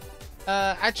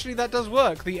 Actually, that does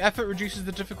work. The effort reduces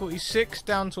the difficulty 6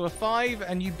 down to a 5,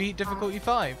 and you beat difficulty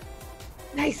 5.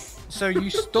 Nice. So you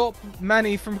stop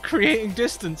Manny from creating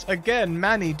distance. Again,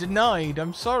 Manny denied.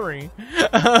 I'm sorry.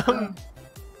 How's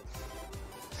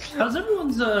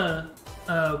everyone's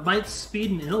might,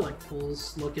 speed, and intellect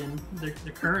pools looking? They're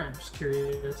current. I'm just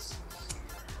curious.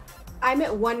 I'm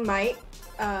at 1 might,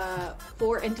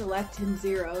 4 intellect, and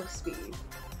 0 speed.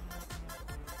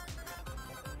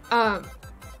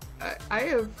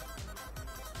 I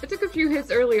took a few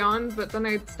hits early on, but then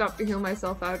I stopped to heal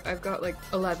myself out. I've got like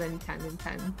 11, 10, and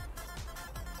 10.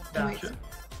 Gotcha.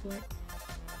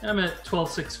 I'm at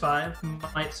 12, 6, 5.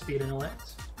 Might, speed,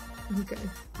 intellect. Okay.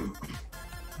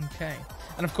 Okay.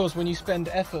 And of course, when you spend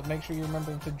effort, make sure you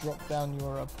remember to drop down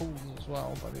your pools as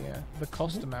well by the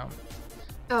cost amount.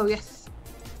 Oh, yes.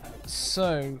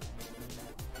 So,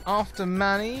 after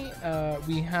Manny,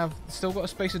 we have still got a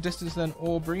space of distance then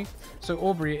Aubrey. So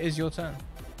Aubrey, it is your turn.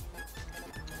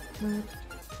 I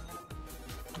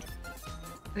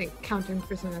think counting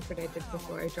for some effort I did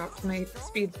before I dropped my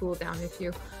speed pool down a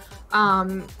few.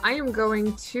 I am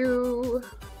going to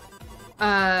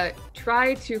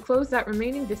try to close that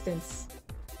remaining distance.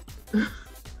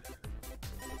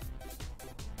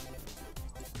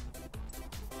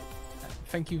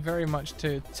 Thank you very much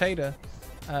to Tater,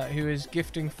 who is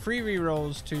gifting free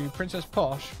rerolls to Princess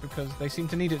Posh because they seem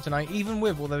to need it tonight, even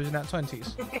with all those nat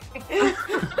 20s.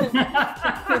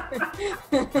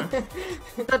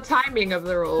 The timing of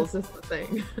the rolls is the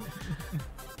thing.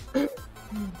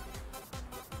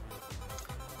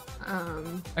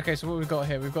 Okay, so what we've got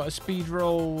here, we've got a speed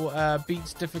roll,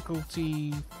 beats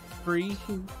difficulty 3.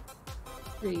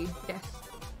 3, yes.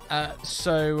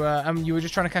 So you were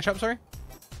just trying to catch up, sorry?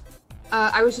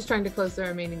 I was just trying to close the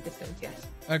remaining distance, yes.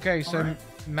 Okay, so Alright.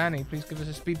 Manny, please give us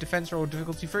a speed defense roll,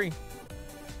 difficulty 3.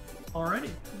 Alrighty.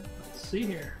 Let's see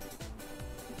here.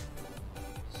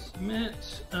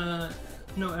 Submit.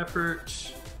 No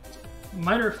effort.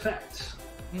 Minor effect.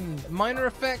 Minor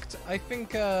effect, I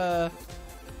think,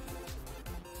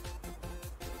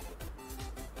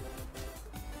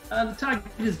 The target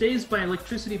is dazed by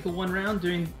electricity for 1 round.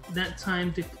 During that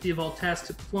time, difficulty of all tasks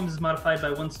it performs is modified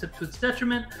by 1 step to its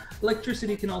detriment.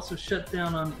 Electricity can also shut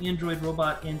down on Android,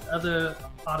 robot, and other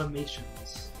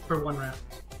automations for 1 round.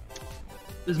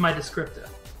 This is my descriptor.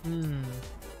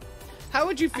 How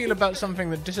would you feel about something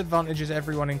that disadvantages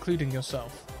everyone, including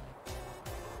yourself?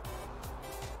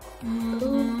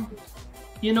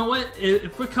 You know what?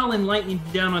 If we're calling lightning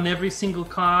down on every single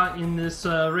car in this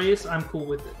race, I'm cool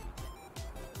with it.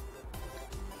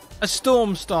 A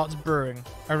storm starts brewing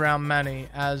around Manny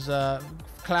as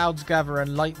clouds gather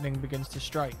and lightning begins to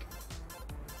strike.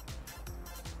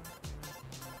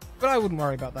 But I wouldn't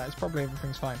worry about that. It's probably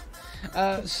everything's fine.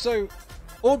 So,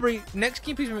 Aubrey, next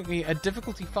can you please make me a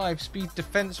difficulty 5 speed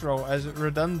defense roll as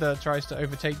Redunda tries to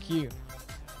overtake you.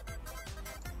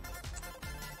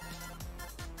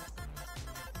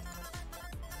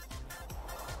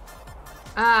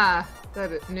 Ah,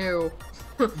 that is new.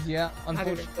 Yeah, Not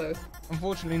even close.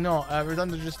 unfortunately not.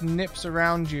 Redunda just nips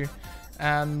around you,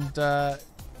 and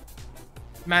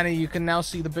Manny, you can now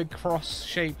see the big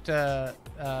cross-shaped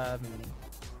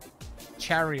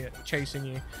chariot chasing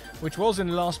you, which was in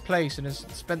last place and has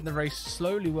spent the race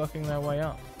slowly working their way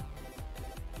up.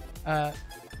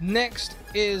 Next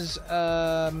is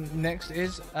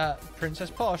Princess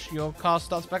Posh. Your car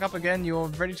starts back up again. You're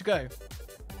ready to go.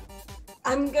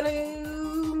 I'm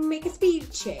gonna make a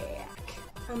speed check.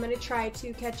 I'm gonna try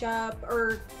to catch up,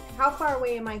 or how far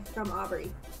away am I from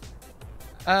Aubrey?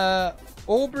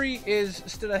 Aubrey is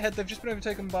still ahead. They've just been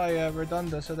overtaken by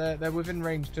Redunda, so they're within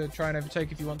range to try and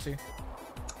overtake if you want to.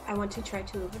 I want to try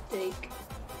to overtake.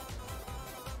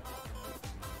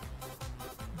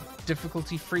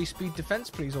 Difficulty 3 speed defense,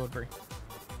 please, Aubrey.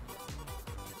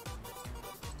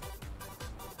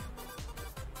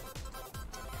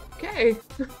 Okay.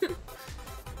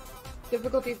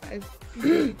 Difficulty 5.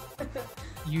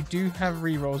 You do have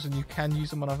rerolls and you can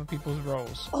use them on other people's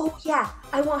rolls. Oh yeah,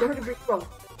 I want her to reroll.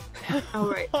 All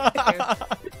right.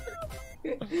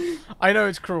 Okay. I know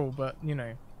it's cruel, but you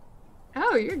know.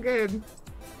 Oh, you're good.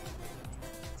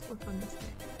 What's on this day?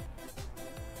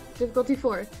 Difficulty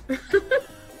 4.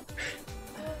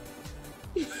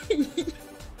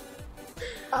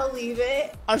 I'll leave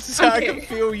it. I can Okay.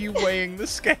 feel you weighing the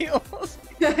scales.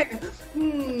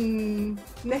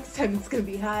 Next time it's gonna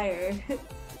be higher.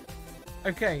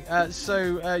 Okay,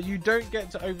 so you don't get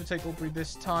to overtake Aubrey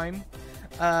this time,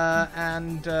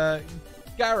 and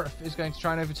Gareth is going to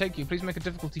try and overtake you. Please make a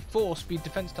difficulty 4 speed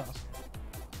defense task.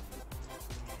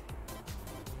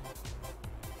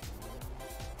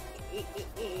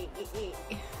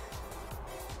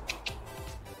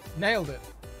 Nailed it.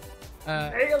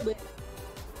 Nailed it.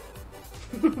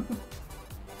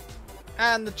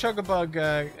 And the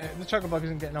Chuggabug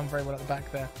isn't getting on very well at the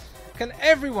back there. Can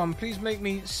everyone please make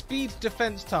me speed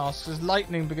defense tasks as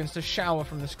lightning begins to shower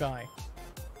from the sky?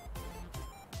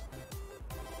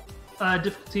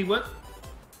 Difficulty what?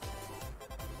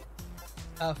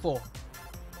 4.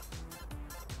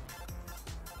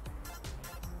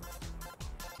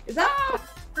 Is that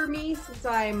for me since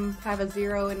have a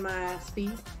 0 in my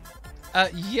speed?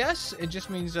 Yes, it just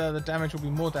means the damage will be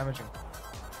more damaging.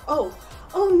 Oh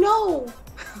no!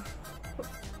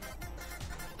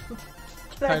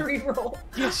 Can I Okay. reroll?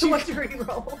 Yes, I you want to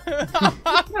reroll.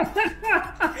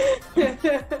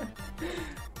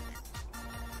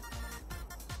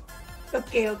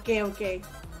 Okay.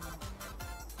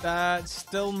 That's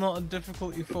still not a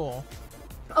difficulty 4.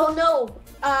 Oh no!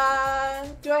 I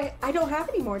don't have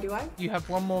any more, do I? You have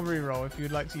one more reroll if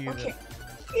you'd like to use Okay. it.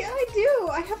 Yeah, I do.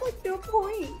 I have like no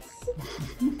points.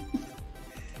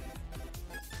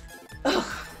 Ugh.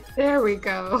 There we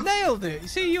go. Nailed it! You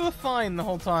see, you were fine the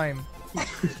whole time.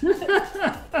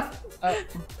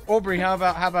 Aubrey, how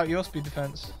about your speed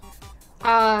defense?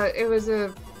 It was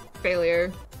a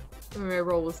failure. My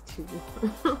roll was 2.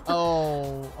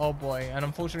 Oh boy, and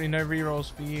unfortunately no rerolls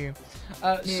for you.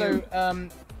 So,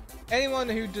 anyone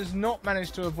who does not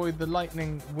manage to avoid the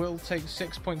lightning will take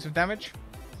 6 points of damage.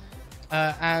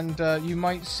 And you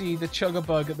might see the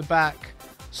Chuggabug at the back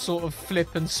sort of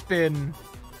flip and spin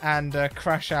and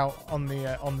crash out on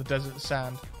the desert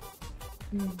sand.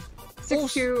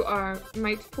 6-2 are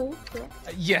might pool, correct?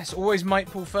 Yes, always might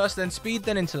pull first, then speed,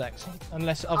 then intellect,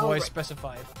 unless otherwise right.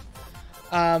 specified.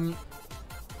 How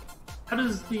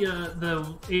does the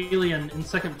alien in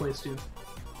second place do?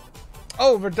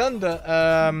 Oh, Redunda.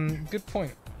 Good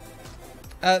point.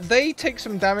 They take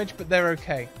some damage, but they're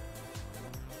okay.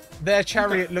 Their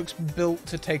chariot looks built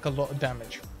to take a lot of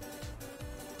damage.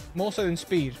 More so than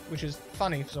speed, which is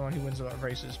funny for someone who wins a lot of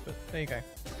races, but there you go.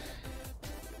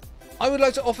 I would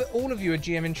like to offer all of you a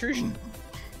GM intrusion.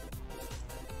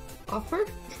 Offer?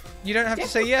 You don't have to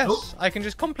say yes. Nope. I can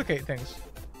just complicate things.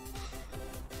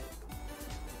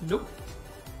 Nope.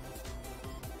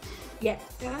 Yes.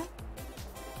 Yeah.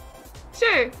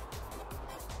 Sure.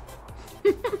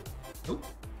 Nope.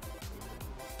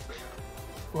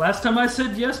 Last time I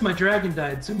said yes, my dragon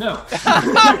died, so no.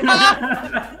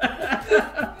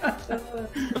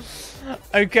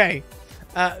 Okay.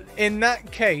 In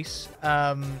that case,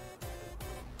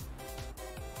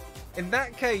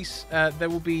 there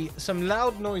will be some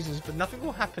loud noises, but nothing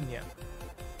will happen yet.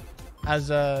 As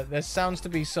there sounds to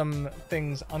be some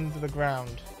things under the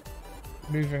ground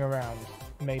moving around,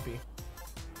 maybe.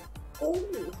 Oh.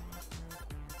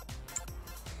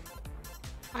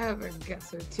 I have a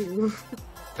guess or two.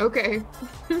 Okay.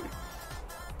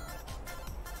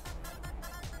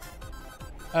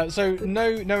 So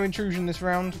no intrusion this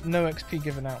round, no XP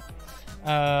given out.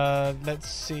 Let's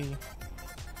see.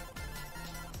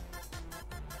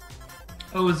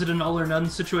 Oh, is it an all or none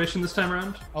situation this time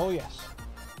around? Oh yes.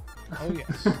 Oh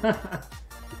yes.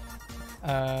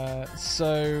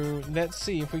 So let's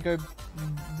see if we go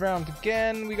round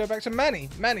again. We go back to Manny.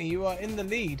 Manny, you are in the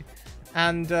lead,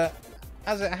 and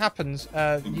as it happens,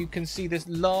 you can see this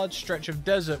large stretch of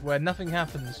desert where nothing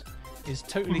happens is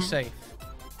totally safe.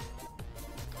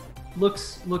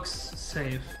 Looks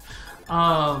safe.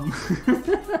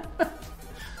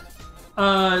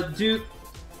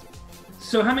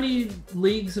 So how many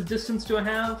leagues of distance do I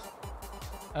have?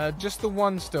 Just the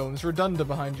one still. There's Redunda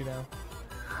behind you now.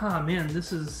 Ah, man,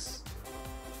 this is...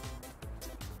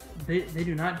 They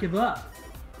do not give up.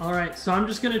 Alright, so I'm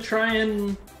just gonna try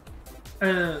and...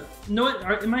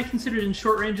 am I considered in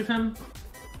short range of him?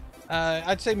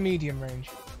 I'd say medium range.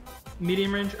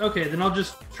 Medium range? Okay, then I'll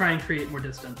just try and create more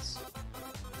distance.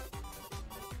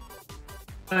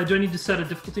 Do I need to set a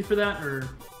difficulty for that, or...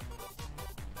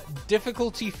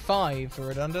 Difficulty 5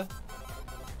 for Redunda.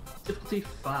 Difficulty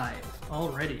 5.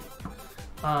 Alrighty.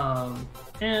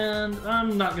 And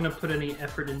I'm not going to put any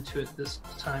effort into it this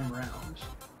time around.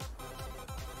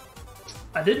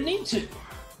 I didn't need to.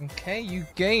 Okay, you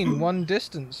gain 1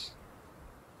 distance.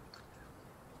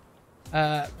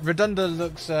 Redunda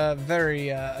looks very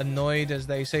annoyed as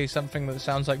they say something that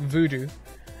sounds like voodoo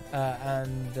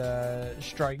and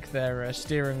strike their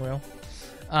steering wheel.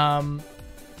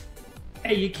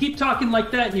 Hey, you keep talking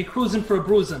like that and you're cruising for a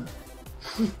bruising.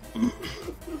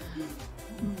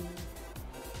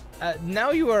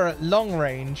 Now you are at long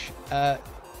range.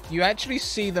 You actually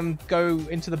see them go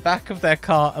into the back of their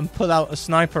car and pull out a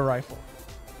sniper rifle.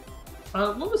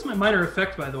 What was my minor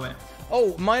effect, by the way?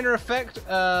 Oh, minor effect.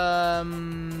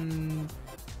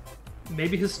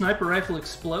 Maybe his sniper rifle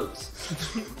explodes?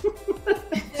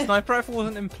 Sniper rifle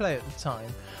wasn't in play at the time.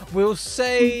 We'll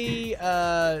say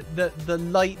that the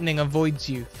lightning avoids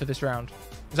you for this round.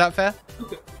 Is that fair?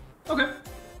 Okay. Okay.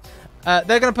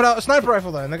 They're going to put out a sniper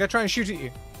rifle, though, and they're going to try and shoot at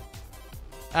you.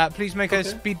 Please make a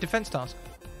speed defense task.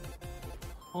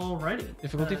 Alrighty.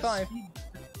 Difficulty 5.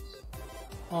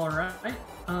 Alright.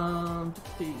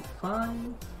 Difficulty 5.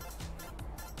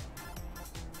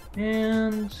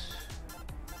 And...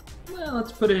 well,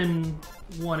 let's put in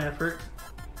one effort.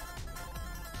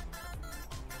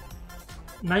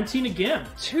 19 again.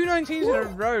 2 19s in a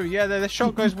row. Yeah, the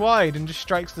shot goes wide and just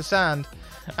strikes the sand.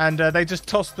 And they just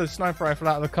toss the sniper rifle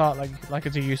out of the cart like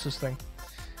it's a useless thing.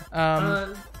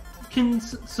 Can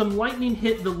some lightning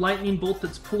hit the lightning bolt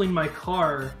that's pulling my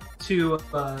car to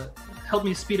help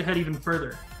me speed ahead even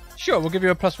further? Sure, we'll give you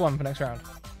a +1 for next round.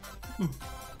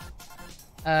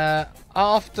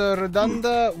 After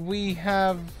Redunda, we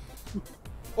have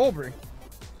Aubrey.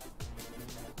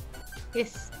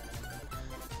 Yes.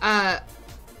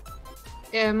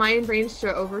 Am I in range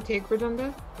to overtake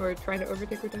Redunda? Or try to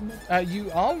overtake Redunda?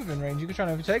 You are within range. You can try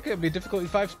and overtake it. It'll be a difficulty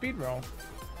 5 speed roll.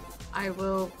 I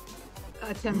will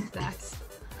attempt that.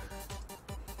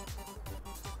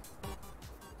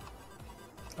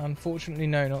 Unfortunately,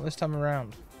 no, not this time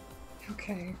around.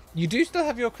 Okay. You do still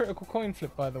have your critical coin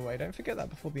flip, by the way. Don't forget that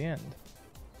before the end.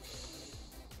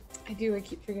 I do. I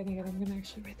keep forgetting it. I'm going to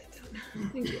actually write that down.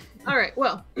 Thank you. All right.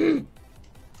 Well.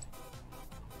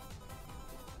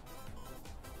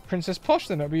 Princess Posh,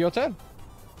 then it'll be your turn.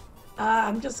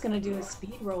 I'm just gonna do a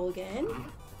speed roll again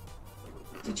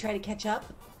to try to catch up.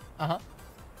 Uh-huh.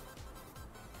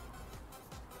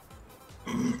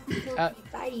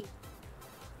 5.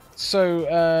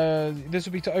 So, this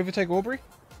will be to overtake Aubrey?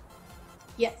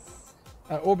 Yes.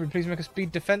 Aubrey, please make a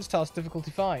speed defense task,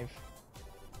 difficulty 5.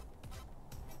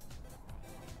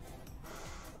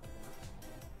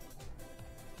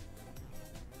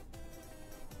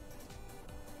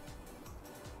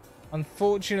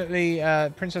 Unfortunately,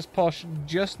 Princess Posh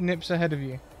just nips ahead of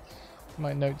you.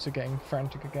 My notes are getting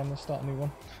frantic again. Let's start a new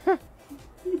one.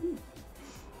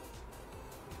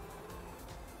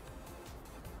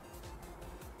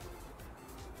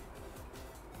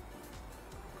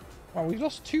 Oh, we've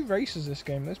lost 2 races this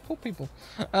game. Those poor people.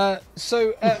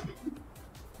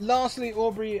 Lastly,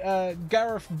 Aubrey,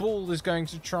 Gareth Ball is going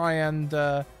to try and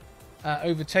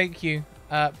overtake you.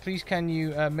 Please can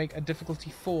you make a difficulty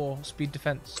 4 speed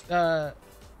defense? Yeah,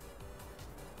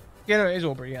 no, it is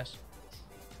Aubrey, yes.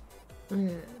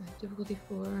 Difficulty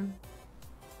 4.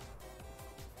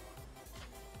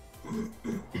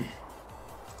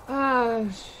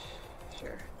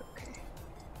 Sure. Okay.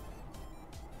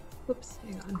 Oops,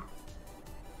 hang on.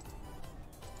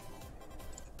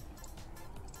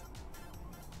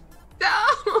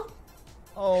 No!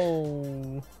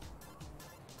 Oh.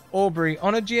 Aubrey,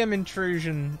 on a GM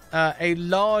intrusion, a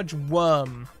large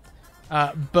worm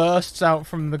bursts out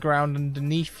from the ground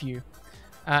underneath you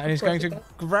and is going to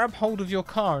grab hold of your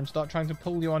car and start trying to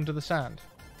pull you under the sand.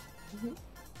 Mm-hmm.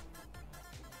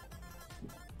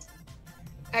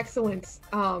 Excellent.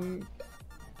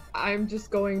 I'm just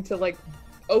going to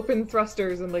open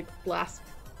thrusters and blast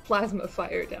plasma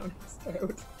fire down his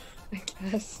throat, I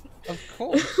guess. Of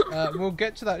course. We'll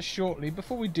get to that shortly.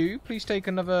 Before we do, please take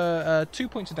another 2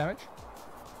 points of damage.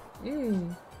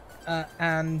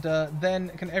 And then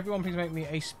can everyone please make me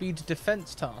a speed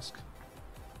defense task?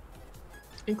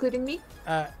 Including me?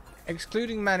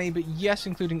 Excluding Manny, but yes,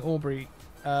 including Aubrey.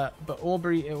 But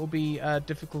Aubrey, it will be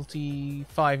difficulty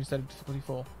 5 instead of difficulty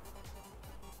 4.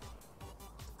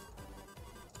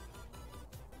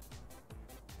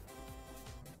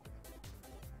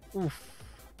 Oof.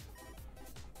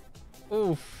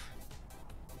 Oof.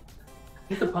 I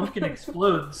think the pumpkin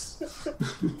explodes.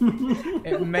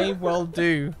 It may well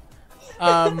do.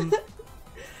 Have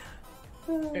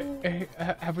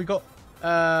we got...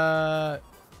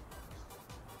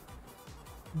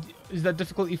 Is that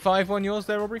difficulty 5 on yours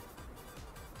there, Aubrey?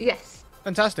 Yes.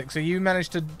 Fantastic. So you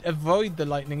managed to avoid the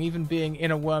lightning, even being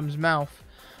in a worm's mouth.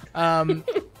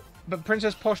 But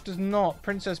Princess Posh does not.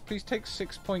 Princess, please take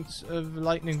 6 points of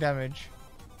lightning damage.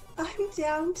 I'm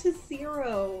down to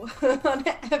 0 on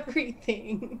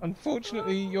everything.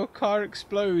 Unfortunately, your car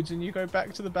explodes and you go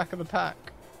back to the back of the pack.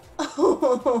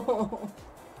 Oh.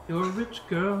 You're a rich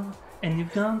girl, and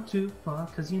you've gone too far,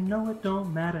 'cause you know it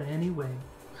don't matter anyway.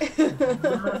 You can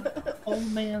rely on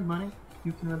old man money.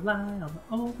 You can rely on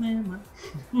the old man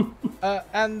money.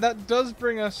 And that does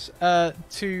bring us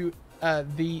to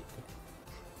the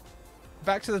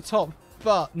back to the top,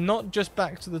 but not just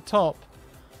back to the top.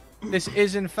 This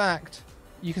is, in fact,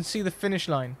 you can see the finish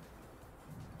line.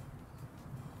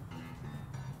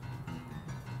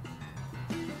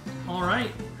 All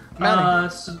right. Manny.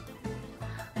 So,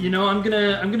 you know, I'm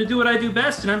gonna do what I do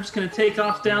best, and I'm just gonna take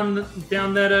off down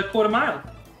that quarter mile.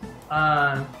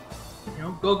 You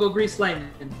know, go grease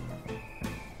lightning.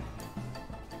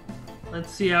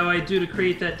 Let's see how I do to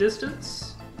create that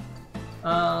distance.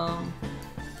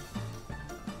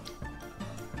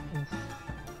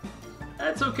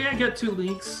 That's okay. I got 2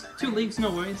 leagues. 2 leagues, no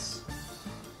worries.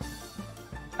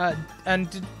 And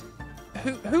did,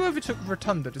 who overtook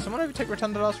Rotunda? Did someone overtake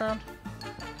Rotunda last round?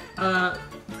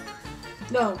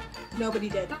 No, nobody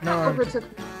did. No. Overtook.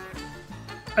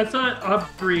 I thought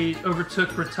Aubrey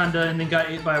overtook Rotunda and then got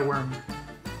ate by a worm.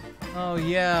 Oh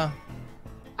yeah.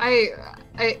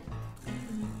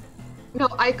 No,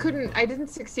 I couldn't. I didn't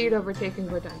succeed overtaking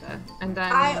Rotunda, and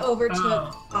then I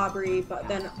overtook Aubrey, but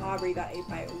then Aubrey got ate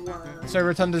by a worm. So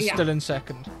Rotunda's Yeah. still in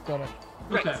second. Got it.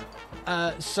 Okay.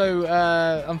 So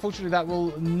unfortunately, that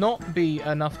will not be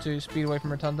enough to speed away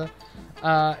from Rotunda.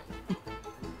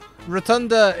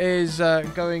 Rotunda is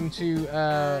going to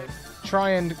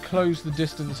try and close the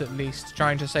distance at least,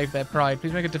 trying to save their pride.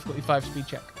 Please make a difficulty 5 speed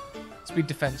check. Speed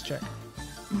defense check.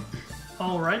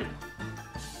 Alrighty.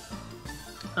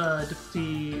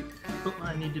 Difficulty. Oh,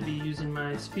 I need to be using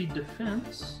my speed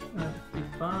defense. Difficulty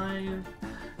 5,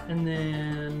 and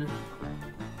then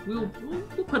we'll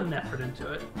put an effort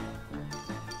into it.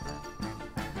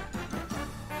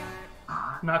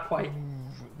 Not quite.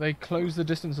 They close the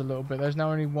distance a little bit. There's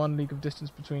now only 1 league of distance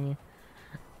between you.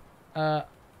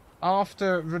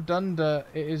 After Redunda,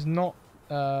 it is not.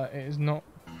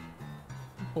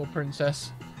 Poor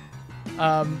princess.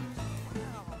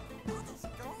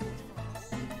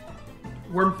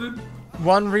 Worm food.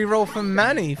 1 reroll from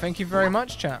Manny. Thank you very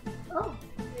much, chat. oh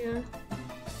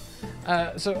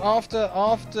yeah. So after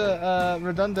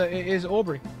Redunda, it is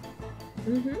Aubrey.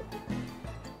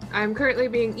 I'm currently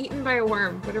being eaten by a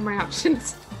worm. What are my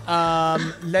options?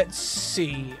 Let's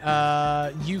see.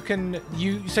 You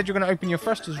said you're gonna open your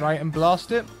thrusters, right, and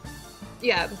blast it.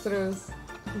 Yeah, that's what I was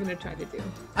gonna try to do.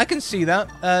 I can see that.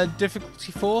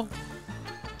 Difficulty 4.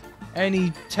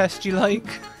 Any test you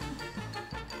like.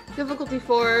 Difficulty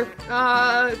 4.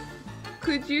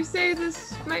 Could you say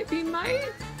this might be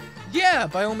might? Yeah,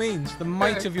 by all means. The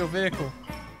might Sure. of your vehicle.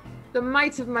 The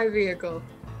might of my vehicle.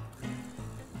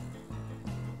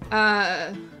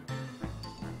 I'll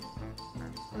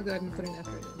go ahead and put an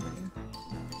effort in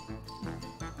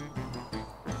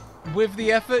there. With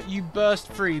the effort, you burst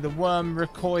free. The worm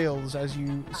recoils as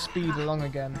you speed along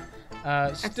again.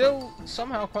 Still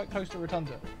somehow quite close to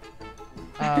Rotunda.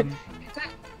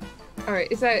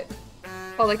 Alright, is that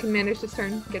all I can manage this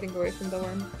turn, getting away from the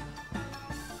worm?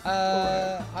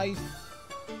 I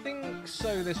think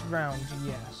so this round,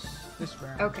 yes. This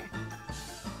round. Okay.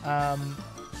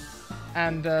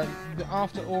 And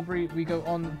after Aubrey, we go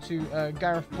on to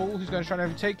Gareth Ball, who's going to try and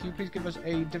overtake you. Please give us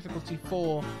a difficulty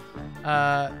 4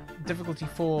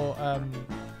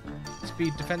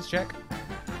 speed defense check.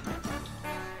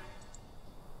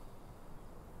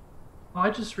 Oh, I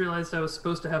just realized I was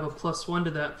supposed to have a +1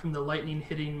 to that from the lightning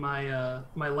hitting my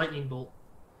my lightning bolt.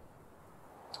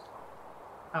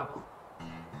 Ow.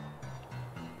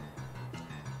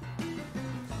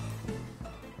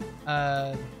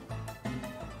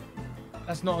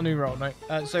 That's not a new roll, no.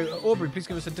 So Aubrey, please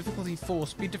give us a difficulty 4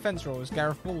 speed defense roll as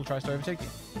Gareth Ball tries to overtake you.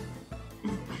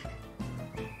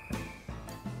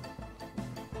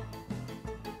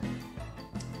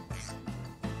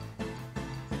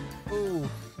 Ooh,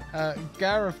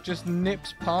 Gareth just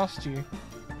nips past you.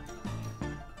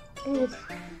 Oh,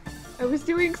 I was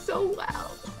doing so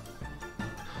well.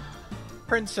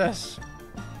 Princess.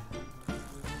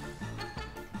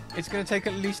 It's gonna take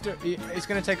it's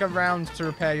gonna take a round to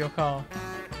repair your car.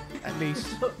 At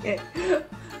least. Okay.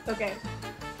 Okay.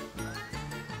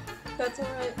 That's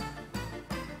alright.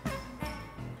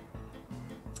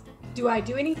 Do I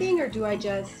do anything or do I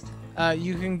just...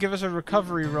 You can give us a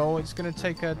recovery roll. It's gonna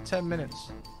take 10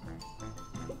 minutes.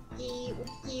 Ookie,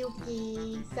 ookie,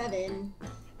 ookie. 7.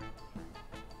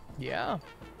 Yeah.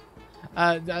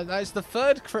 That's the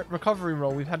third crit recovery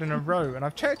roll we've had in a row, and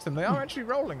I've checked them. They are actually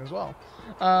rolling as well.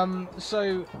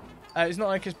 So it's not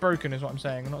like it's broken, is what I'm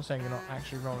saying. I'm not saying you're not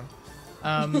actually rolling.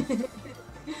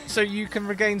 So you can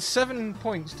regain 7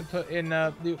 points to put in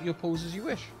your pools as you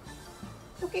wish.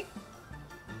 Okay.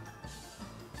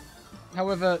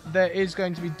 However, there is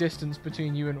going to be distance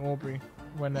between you and Aubrey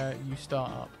when you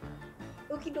start up.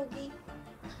 Okie dokie.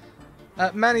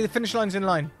 Manny, the finish line's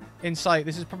in sight.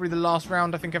 This is probably the last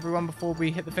round, I think, everyone, before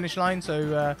we hit the finish line.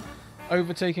 So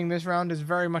overtaking this round is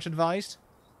very much advised.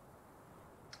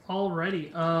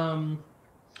 Alrighty.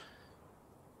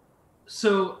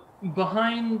 So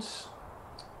behind,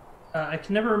 I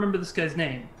can never remember this guy's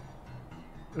name.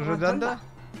 Rotunda?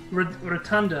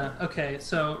 Rotunda. Okay,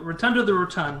 so Rotunda the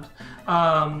Rotund.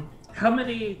 How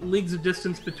many leagues of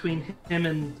distance between him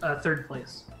and third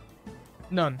place?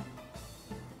 None.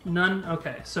 None?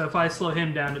 Okay, so if I slow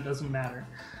him down, it doesn't matter.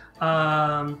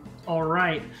 All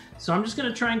right, so I'm just going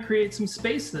to try and create some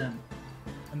space then.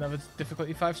 Another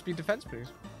difficulty 5 speed defense,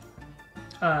 please.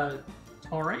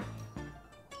 All right.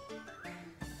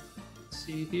 Let's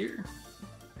see here.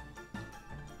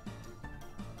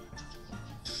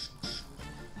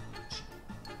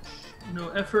 No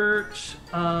effort.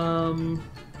 I'm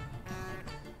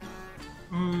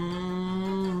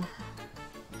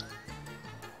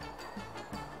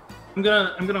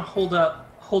gonna hold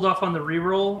off on the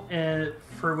reroll and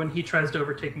for when he tries to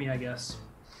overtake me, I guess.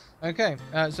 Okay,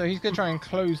 so he's gonna try and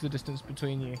close the distance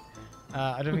between you.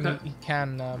 I don't think he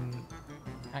can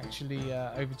actually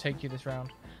overtake you this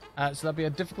round. So that'll be a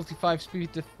difficulty 5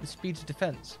 speed to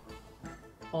defense.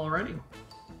 Alrighty.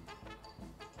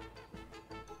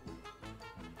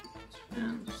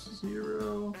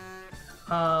 0.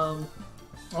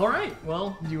 Alright,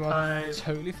 well... You are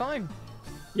totally fine.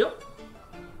 Yep.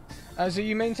 So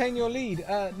you maintain your lead.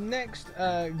 Next,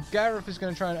 Gareth is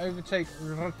going to try and overtake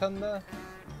Rotunda.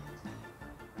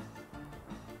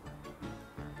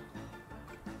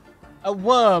 A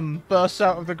worm bursts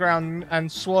out of the ground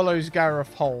and swallows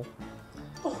Gareth whole.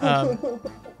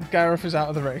 Gareth is out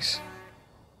of the race.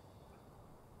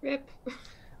 Rip.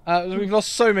 We've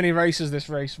lost so many races this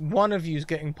race. One of you is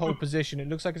getting pole position. It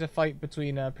looks like it's a fight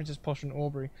between Princess Posh and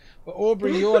Aubrey. But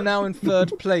Aubrey, you're now in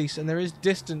third place, and there is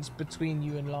distance between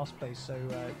you and last place, so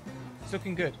it's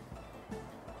looking good.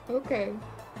 Okay.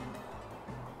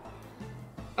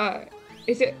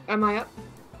 Am I up?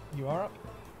 You are up.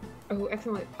 Oh,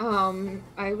 excellent.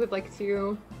 I would like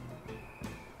to...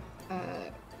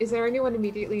 is there anyone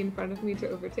immediately in front of me to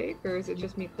overtake, or is it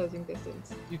just me closing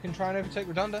distance? You can try and overtake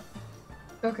Rotunda.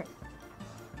 Okay.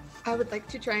 I would like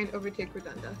to try and overtake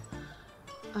Rotunda.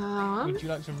 Would you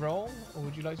like to roll, or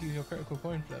would you like to use your critical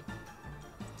coin flip?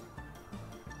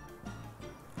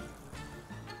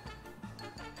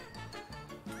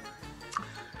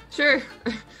 Sure.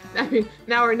 I mean,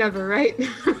 now or never, right?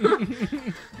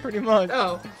 Pretty much.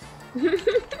 Oh.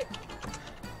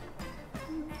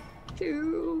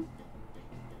 2.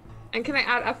 And can I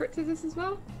add effort to this as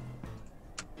well?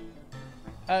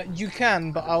 You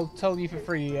can, but I'll tell you for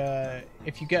free,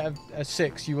 if you get a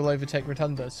 6, you will overtake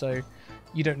Rotunda, so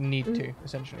you don't need to,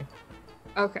 essentially.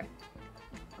 Okay.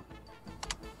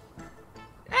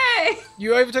 Hey!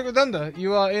 You overtake Rotunda.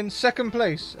 You are in second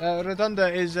place.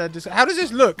 Rotunda is... how does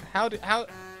this look? How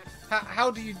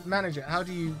do you manage it? How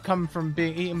do you come from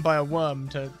being eaten by a worm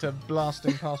to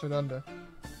blasting past Rotunda?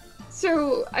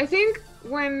 So, I think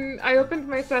when I opened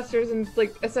my cesters and,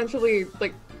 essentially,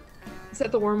 set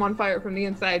the worm on fire from the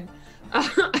inside,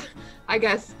 I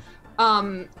guess,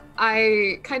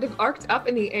 I kind of arced up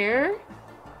in the air,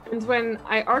 and when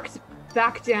I arced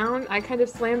back down, I kind of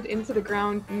slammed into the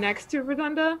ground next to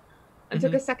Rotunda, and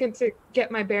took a second to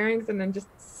get my bearings, and then just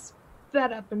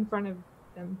sped up in front of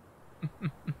them.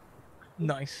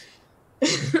 Nice.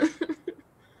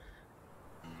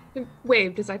 And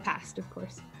waved as I passed, of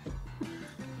course.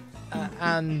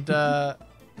 And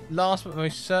last but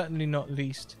most certainly not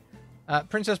least,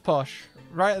 Princess Posh,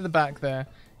 right at the back there.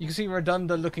 You can see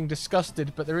Rotunda looking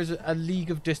disgusted, but there is a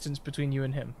league of distance between you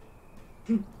and him.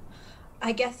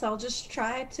 I guess I'll just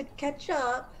try to catch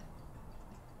up.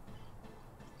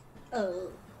 Oh.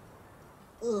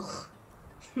 Ugh.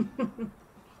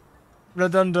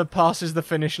 Rotunda passes the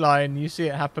finish line. You see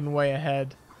it happen way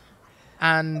ahead.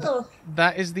 And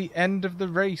that is the end of the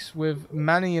race, with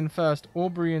Manny in first,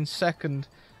 Aubrey in second,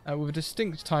 with a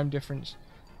distinct time difference.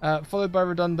 Followed by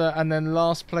Rotunda, and then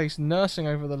last place, nursing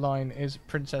over the line, is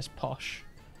Princess Posh.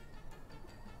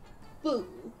 Boo.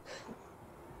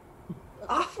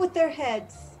 Off with their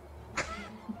heads.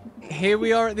 Here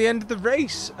we are at the end of the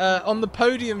race. On the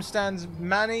podium stands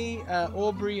Manny,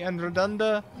 Aubrey, and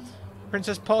Rotunda.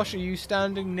 Princess Posh, are you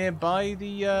standing nearby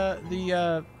the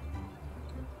I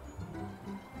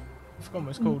forgot what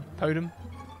it's called. Podium?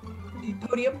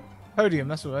 Podium? Podium,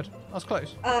 that's the word. I was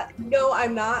close. No,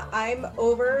 I'm not. I'm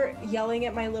over yelling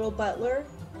at my little butler.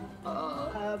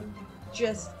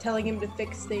 Just telling him to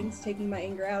fix things, taking my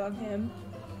anger out on him.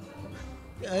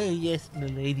 Oh, yes,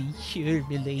 milady. Sure,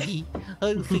 milady.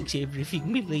 I'll fix everything,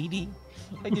 milady.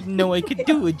 I didn't know I could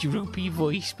do a droopy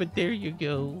voice, but there you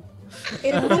go.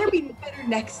 It better be better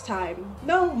next time.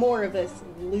 No more of this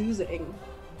losing.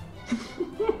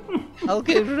 I'll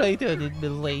get right on it,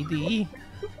 milady.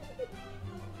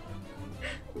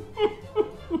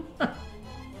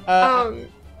 Go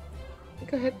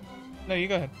ahead. No, you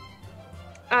go ahead.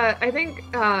 I think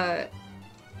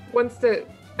once the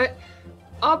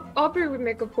Aubrey would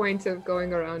make a point of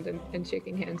going around and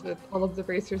shaking hands with all of the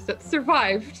racers that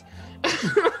survived.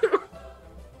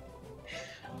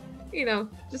 You know,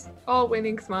 just all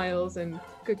winning smiles and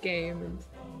good game, and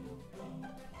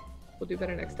we'll do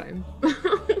better next time.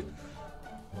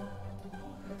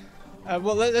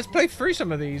 Well, let's play through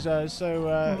some of these. Yeah.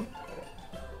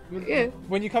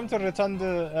 When you come to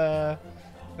Rotunda,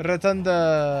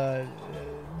 Rotunda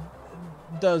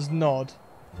does nod.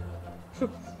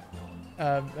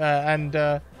 And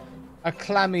a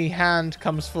clammy hand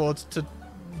comes forward to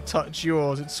touch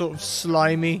yours. It's sort of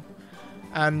slimy,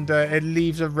 and it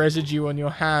leaves a residue on your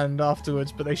hand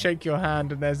afterwards, but they shake your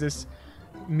hand and there's this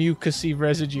mucousy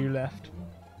residue left.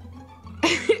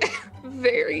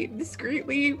 Very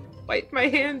discreetly wipe my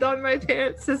hand on my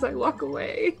pants as I walk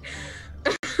away.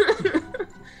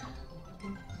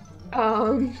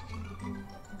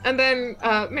 And then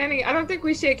Manny, I don't think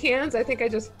we shake hands. I think I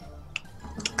just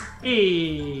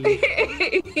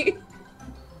Hey.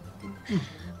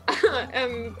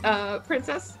 and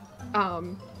Princess,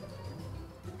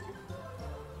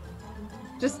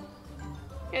 just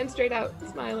hand straight out,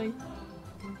 smiling.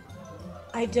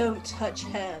 I don't touch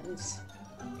hands.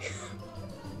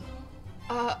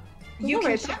 You can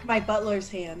alright. check my butler's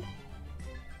hand.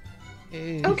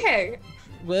 Okay,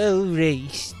 Well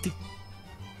raced.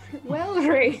 well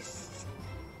raced.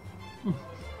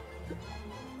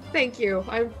 Thank you.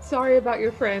 I'm sorry about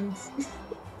your friends.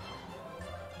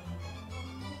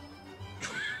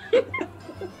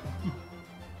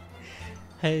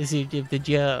 Hazard of the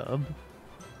job.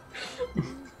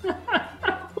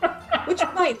 Which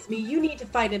reminds me, you need to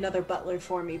find another butler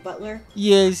for me, butler.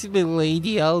 Yes,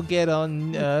 milady, I'll get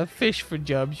on fish for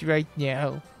jobs right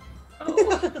now.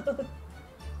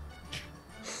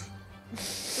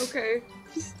 Okay.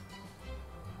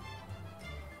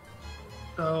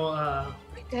 So,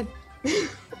 Dead.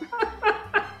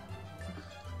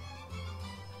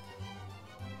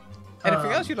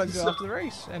 Anything else you'd like to do after the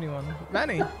race? Anyone?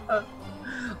 Manny?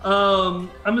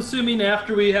 I'm assuming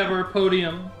after we have our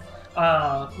podium,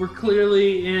 we're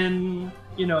clearly in,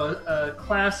 a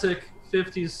classic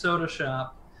 50s soda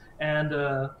shop, and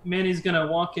Manny's gonna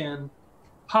walk in,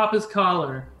 pop his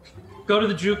collar, go to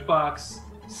the jukebox,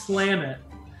 slam it,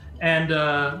 and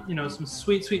some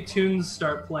sweet, sweet tunes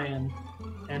start playing,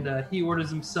 and he orders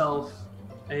himself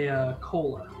a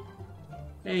cola.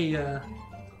 Hey,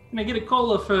 can I get a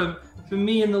cola for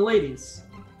me and the ladies?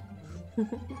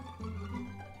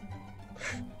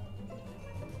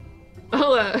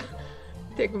 I'll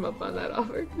take him up on that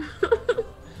offer.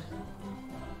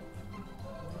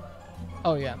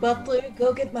 Oh, yeah. Butler,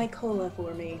 go get my cola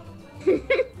for me.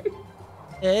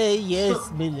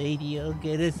 Yes, milady, I'll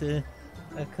get us a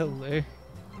color.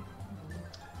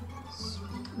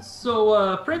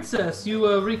 So, Princess,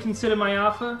 you reconsider my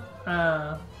offer?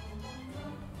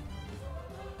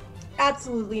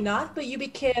 Absolutely not, but you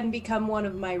can become one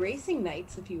of my racing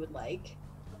knights if you would like.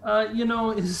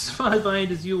 As far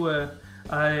behind as you were,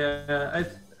 I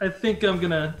think I'm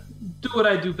gonna do what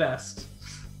I do best.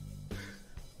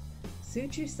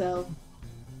 Suit yourself.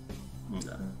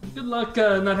 Good luck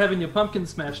not having your pumpkin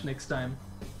smashed next time.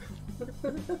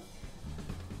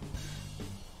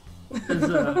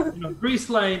 Grease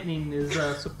lightning is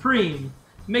supreme.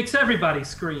 Makes everybody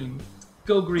scream.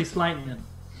 Go grease lightning.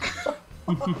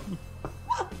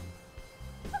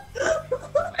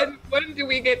 And when do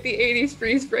we get the 80s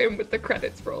freeze frame with the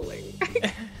credits rolling?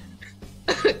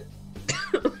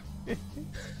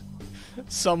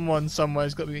 Someone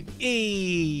somewhere's got to be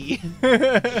E.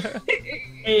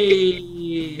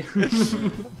 Hey.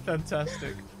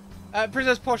 Fantastic.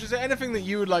 Princess Posh, is there anything that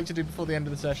you would like to do before the end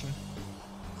of the session?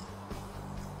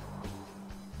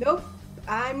 Nope.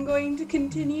 I'm going to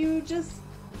continue just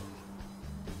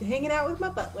hanging out with my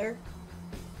butler.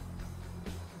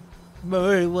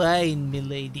 More wine,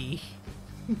 milady.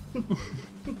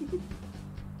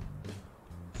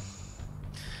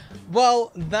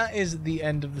 Well, that is the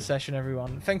end of the session,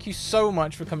 everyone. Thank you so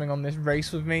much for coming on this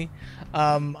race with me.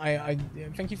 I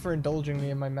thank you for indulging me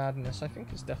in my madness. I think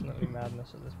it's definitely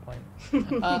madness at this point.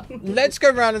 Let's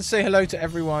go around and say hello to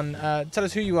everyone. Tell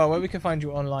us who you are, where we can find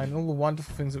you online, and all the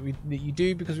wonderful things that you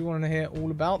do, because we want to hear all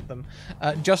about them.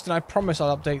 Justin, I promise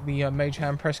I'll update the Mage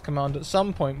Hand Press command at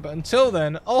some point, but until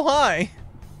then, oh hi!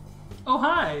 Oh,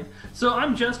 hi. So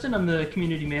I'm Justin. I'm the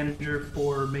community manager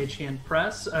for Mage Hand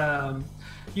Press.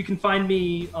 You can find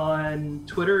me on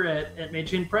Twitter at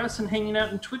Mage Hand Press and hanging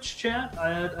out in Twitch chat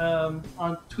on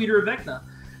Twitter of Vecna.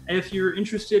 If you're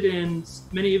interested in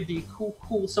many of the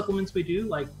cool supplements we do,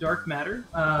 like Dark Matter,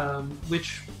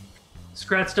 which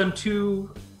Scrat's done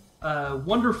 2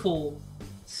 wonderful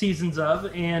seasons of,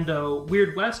 and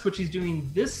Weird West, which he's doing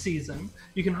this season,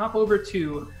 you can hop over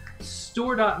to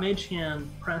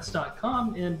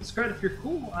store.magehandpress.com, and Scrat, if you're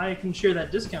cool, I can share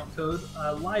that discount code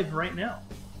live right now.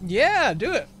 Yeah,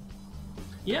 do it.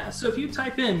 Yeah, so if you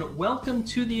type in "Welcome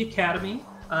to the Academy,"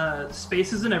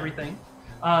 spaces and everything,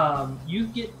 you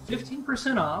get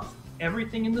 15% off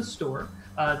everything in the store.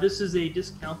 This is a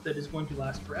discount that is going to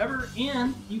last forever,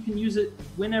 and you can use it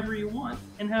whenever you want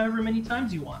and however many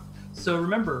times you want. So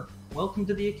remember, welcome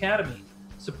to the Academy.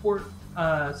 Support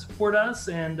us,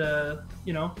 and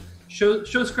show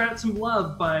Scrat some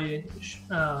love by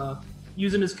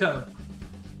using his code.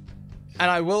 And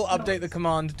I will update the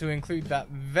command to include that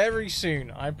very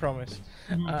soon, I promise.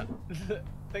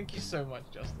 Thank you so much,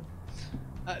 Justin.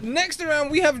 Next around,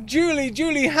 we have Julie.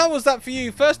 Julie, how was that for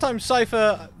you? First time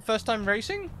Cypher, first time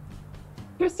racing?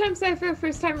 First time Cypher,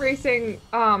 first time racing,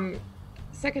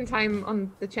 second time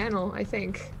on the channel, I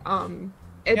think.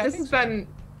 This has been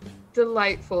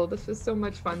delightful. This was so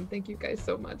much fun. Thank you guys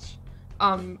so much.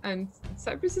 And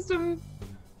Cypher System,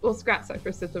 well, Scrat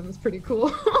Cypher System is pretty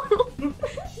cool.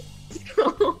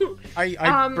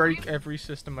 I break every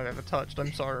system I've ever touched.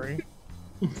 I'm sorry.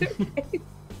 Okay.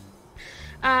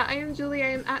 I am Julie. I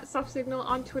am at SoftSignal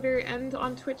on Twitter and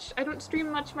on Twitch. I don't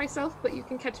stream much myself, but you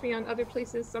can catch me on other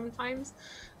places sometimes.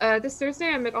 This Thursday,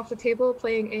 I'm at Off the Table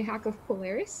playing a hack of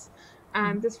Polaris.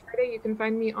 And this Friday, you can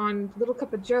find me on Little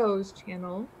Cup of Joe's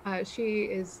channel. She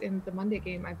is in the Monday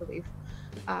game, I believe,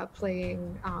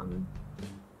 playing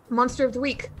Monster of the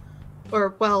Week.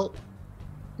 Or, well,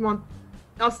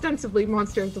 ostensibly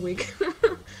Monster of the Week.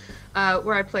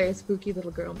 Where I play a spooky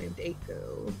little girl named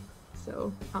Eiko.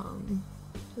 So,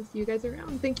 just see you guys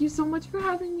around. Thank you so much for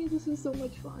having me. This was so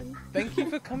much fun. Thank you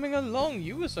for coming along.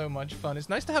 You were so much fun. It's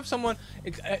nice to have someone,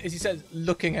 as he says,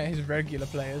 looking at his regular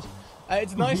players.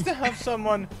 It's nice to have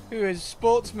someone who is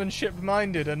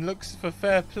sportsmanship-minded and looks for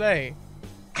fair play.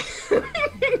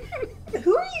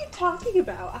 Who are you talking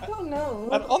about? I don't know.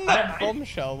 And on that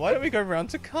bombshell, why don't we go around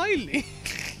to Kylie?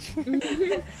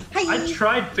 I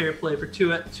tried fair play for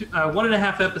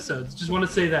 1.5 episodes. Just want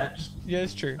to say that. Yeah,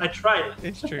 it's true. I tried it.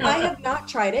 It's true. I have not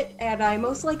tried it, and I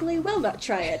most likely will not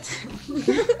try it.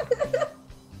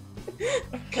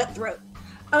 Cutthroat.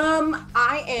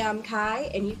 I am Kai,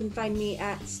 and you can find me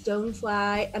at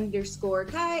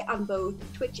stonefly_Kai on both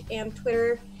Twitch and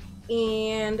Twitter.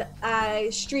 And I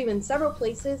stream in several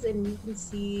places, and you can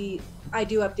see I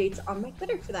do updates on my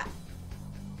Twitter for that.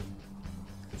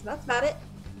 So that's about it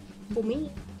for me.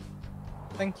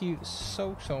 Thank you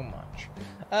so much.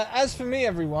 As for me,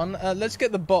 everyone, let's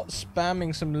get the bot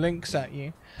spamming some links at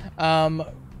you.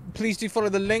 Please do follow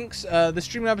the links. The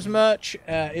Streamlabs merch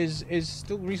is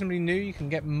still reasonably new. You can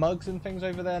get mugs and things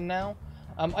over there now.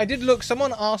 I did look.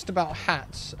 Someone asked about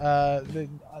hats. The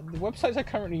websites I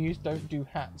currently use don't do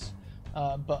hats,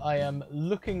 but I am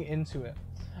looking into it.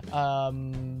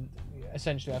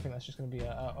 Essentially, I think that's just going to be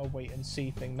a wait and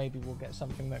see thing. Maybe we'll get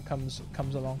something that comes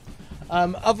along.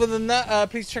 Other than that,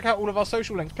 please check out all of our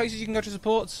social links, places you can go to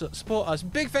support us.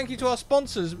 Big thank you to our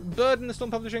sponsors, Bird and the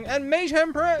Storm Publishing and Mage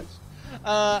Hand Press.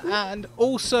 And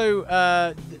also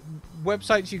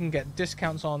websites you can get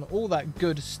discounts on, all that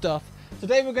good stuff.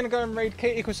 Today we're going to go and raid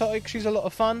Katie Quixotic. She's a lot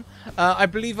of fun. I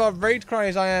believe our raid cry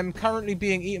is, "I am currently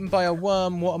being eaten by a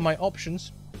worm. What are my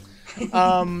options?"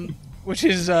 Which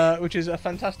is a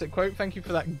fantastic quote. Thank you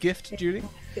for that gift, Julie.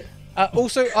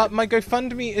 Also, my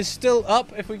GoFundMe is still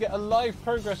up. If we get a live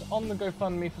progress on the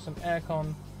GoFundMe for some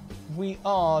aircon, we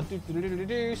are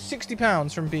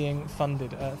 £60 from being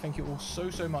funded. Thank you all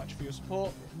so much for your support.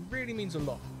 It really means a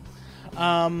lot.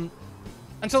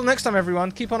 Until next time,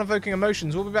 everyone, keep on evoking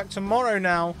emotions. We'll be back tomorrow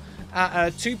now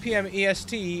at 2 p.m.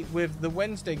 EST with the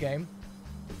Wednesday game.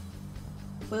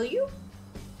 Will you?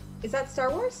 Is that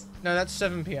Star Wars? No, that's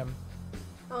 7 p.m.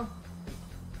 Oh.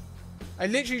 I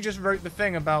literally just wrote the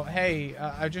thing about, hey,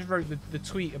 I just wrote the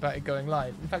tweet about it going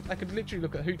live. In fact, I could literally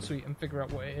look at Hootsuite and figure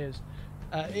out what it is.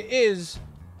 It is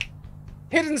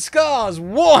Hidden Scars,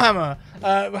 Warhammer.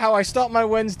 How I start my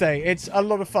Wednesday. It's a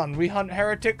lot of fun. We hunt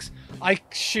heretics. I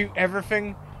shoot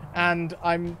everything, and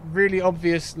I'm really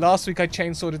obvious. Last week I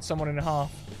chainsawed someone in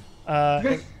half.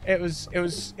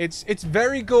 It's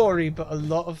very gory, but a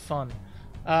lot of fun.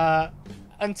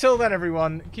 Until then,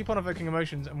 everyone, keep on evoking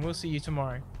emotions, and we'll see you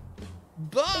tomorrow.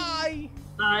 Bye.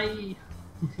 Bye.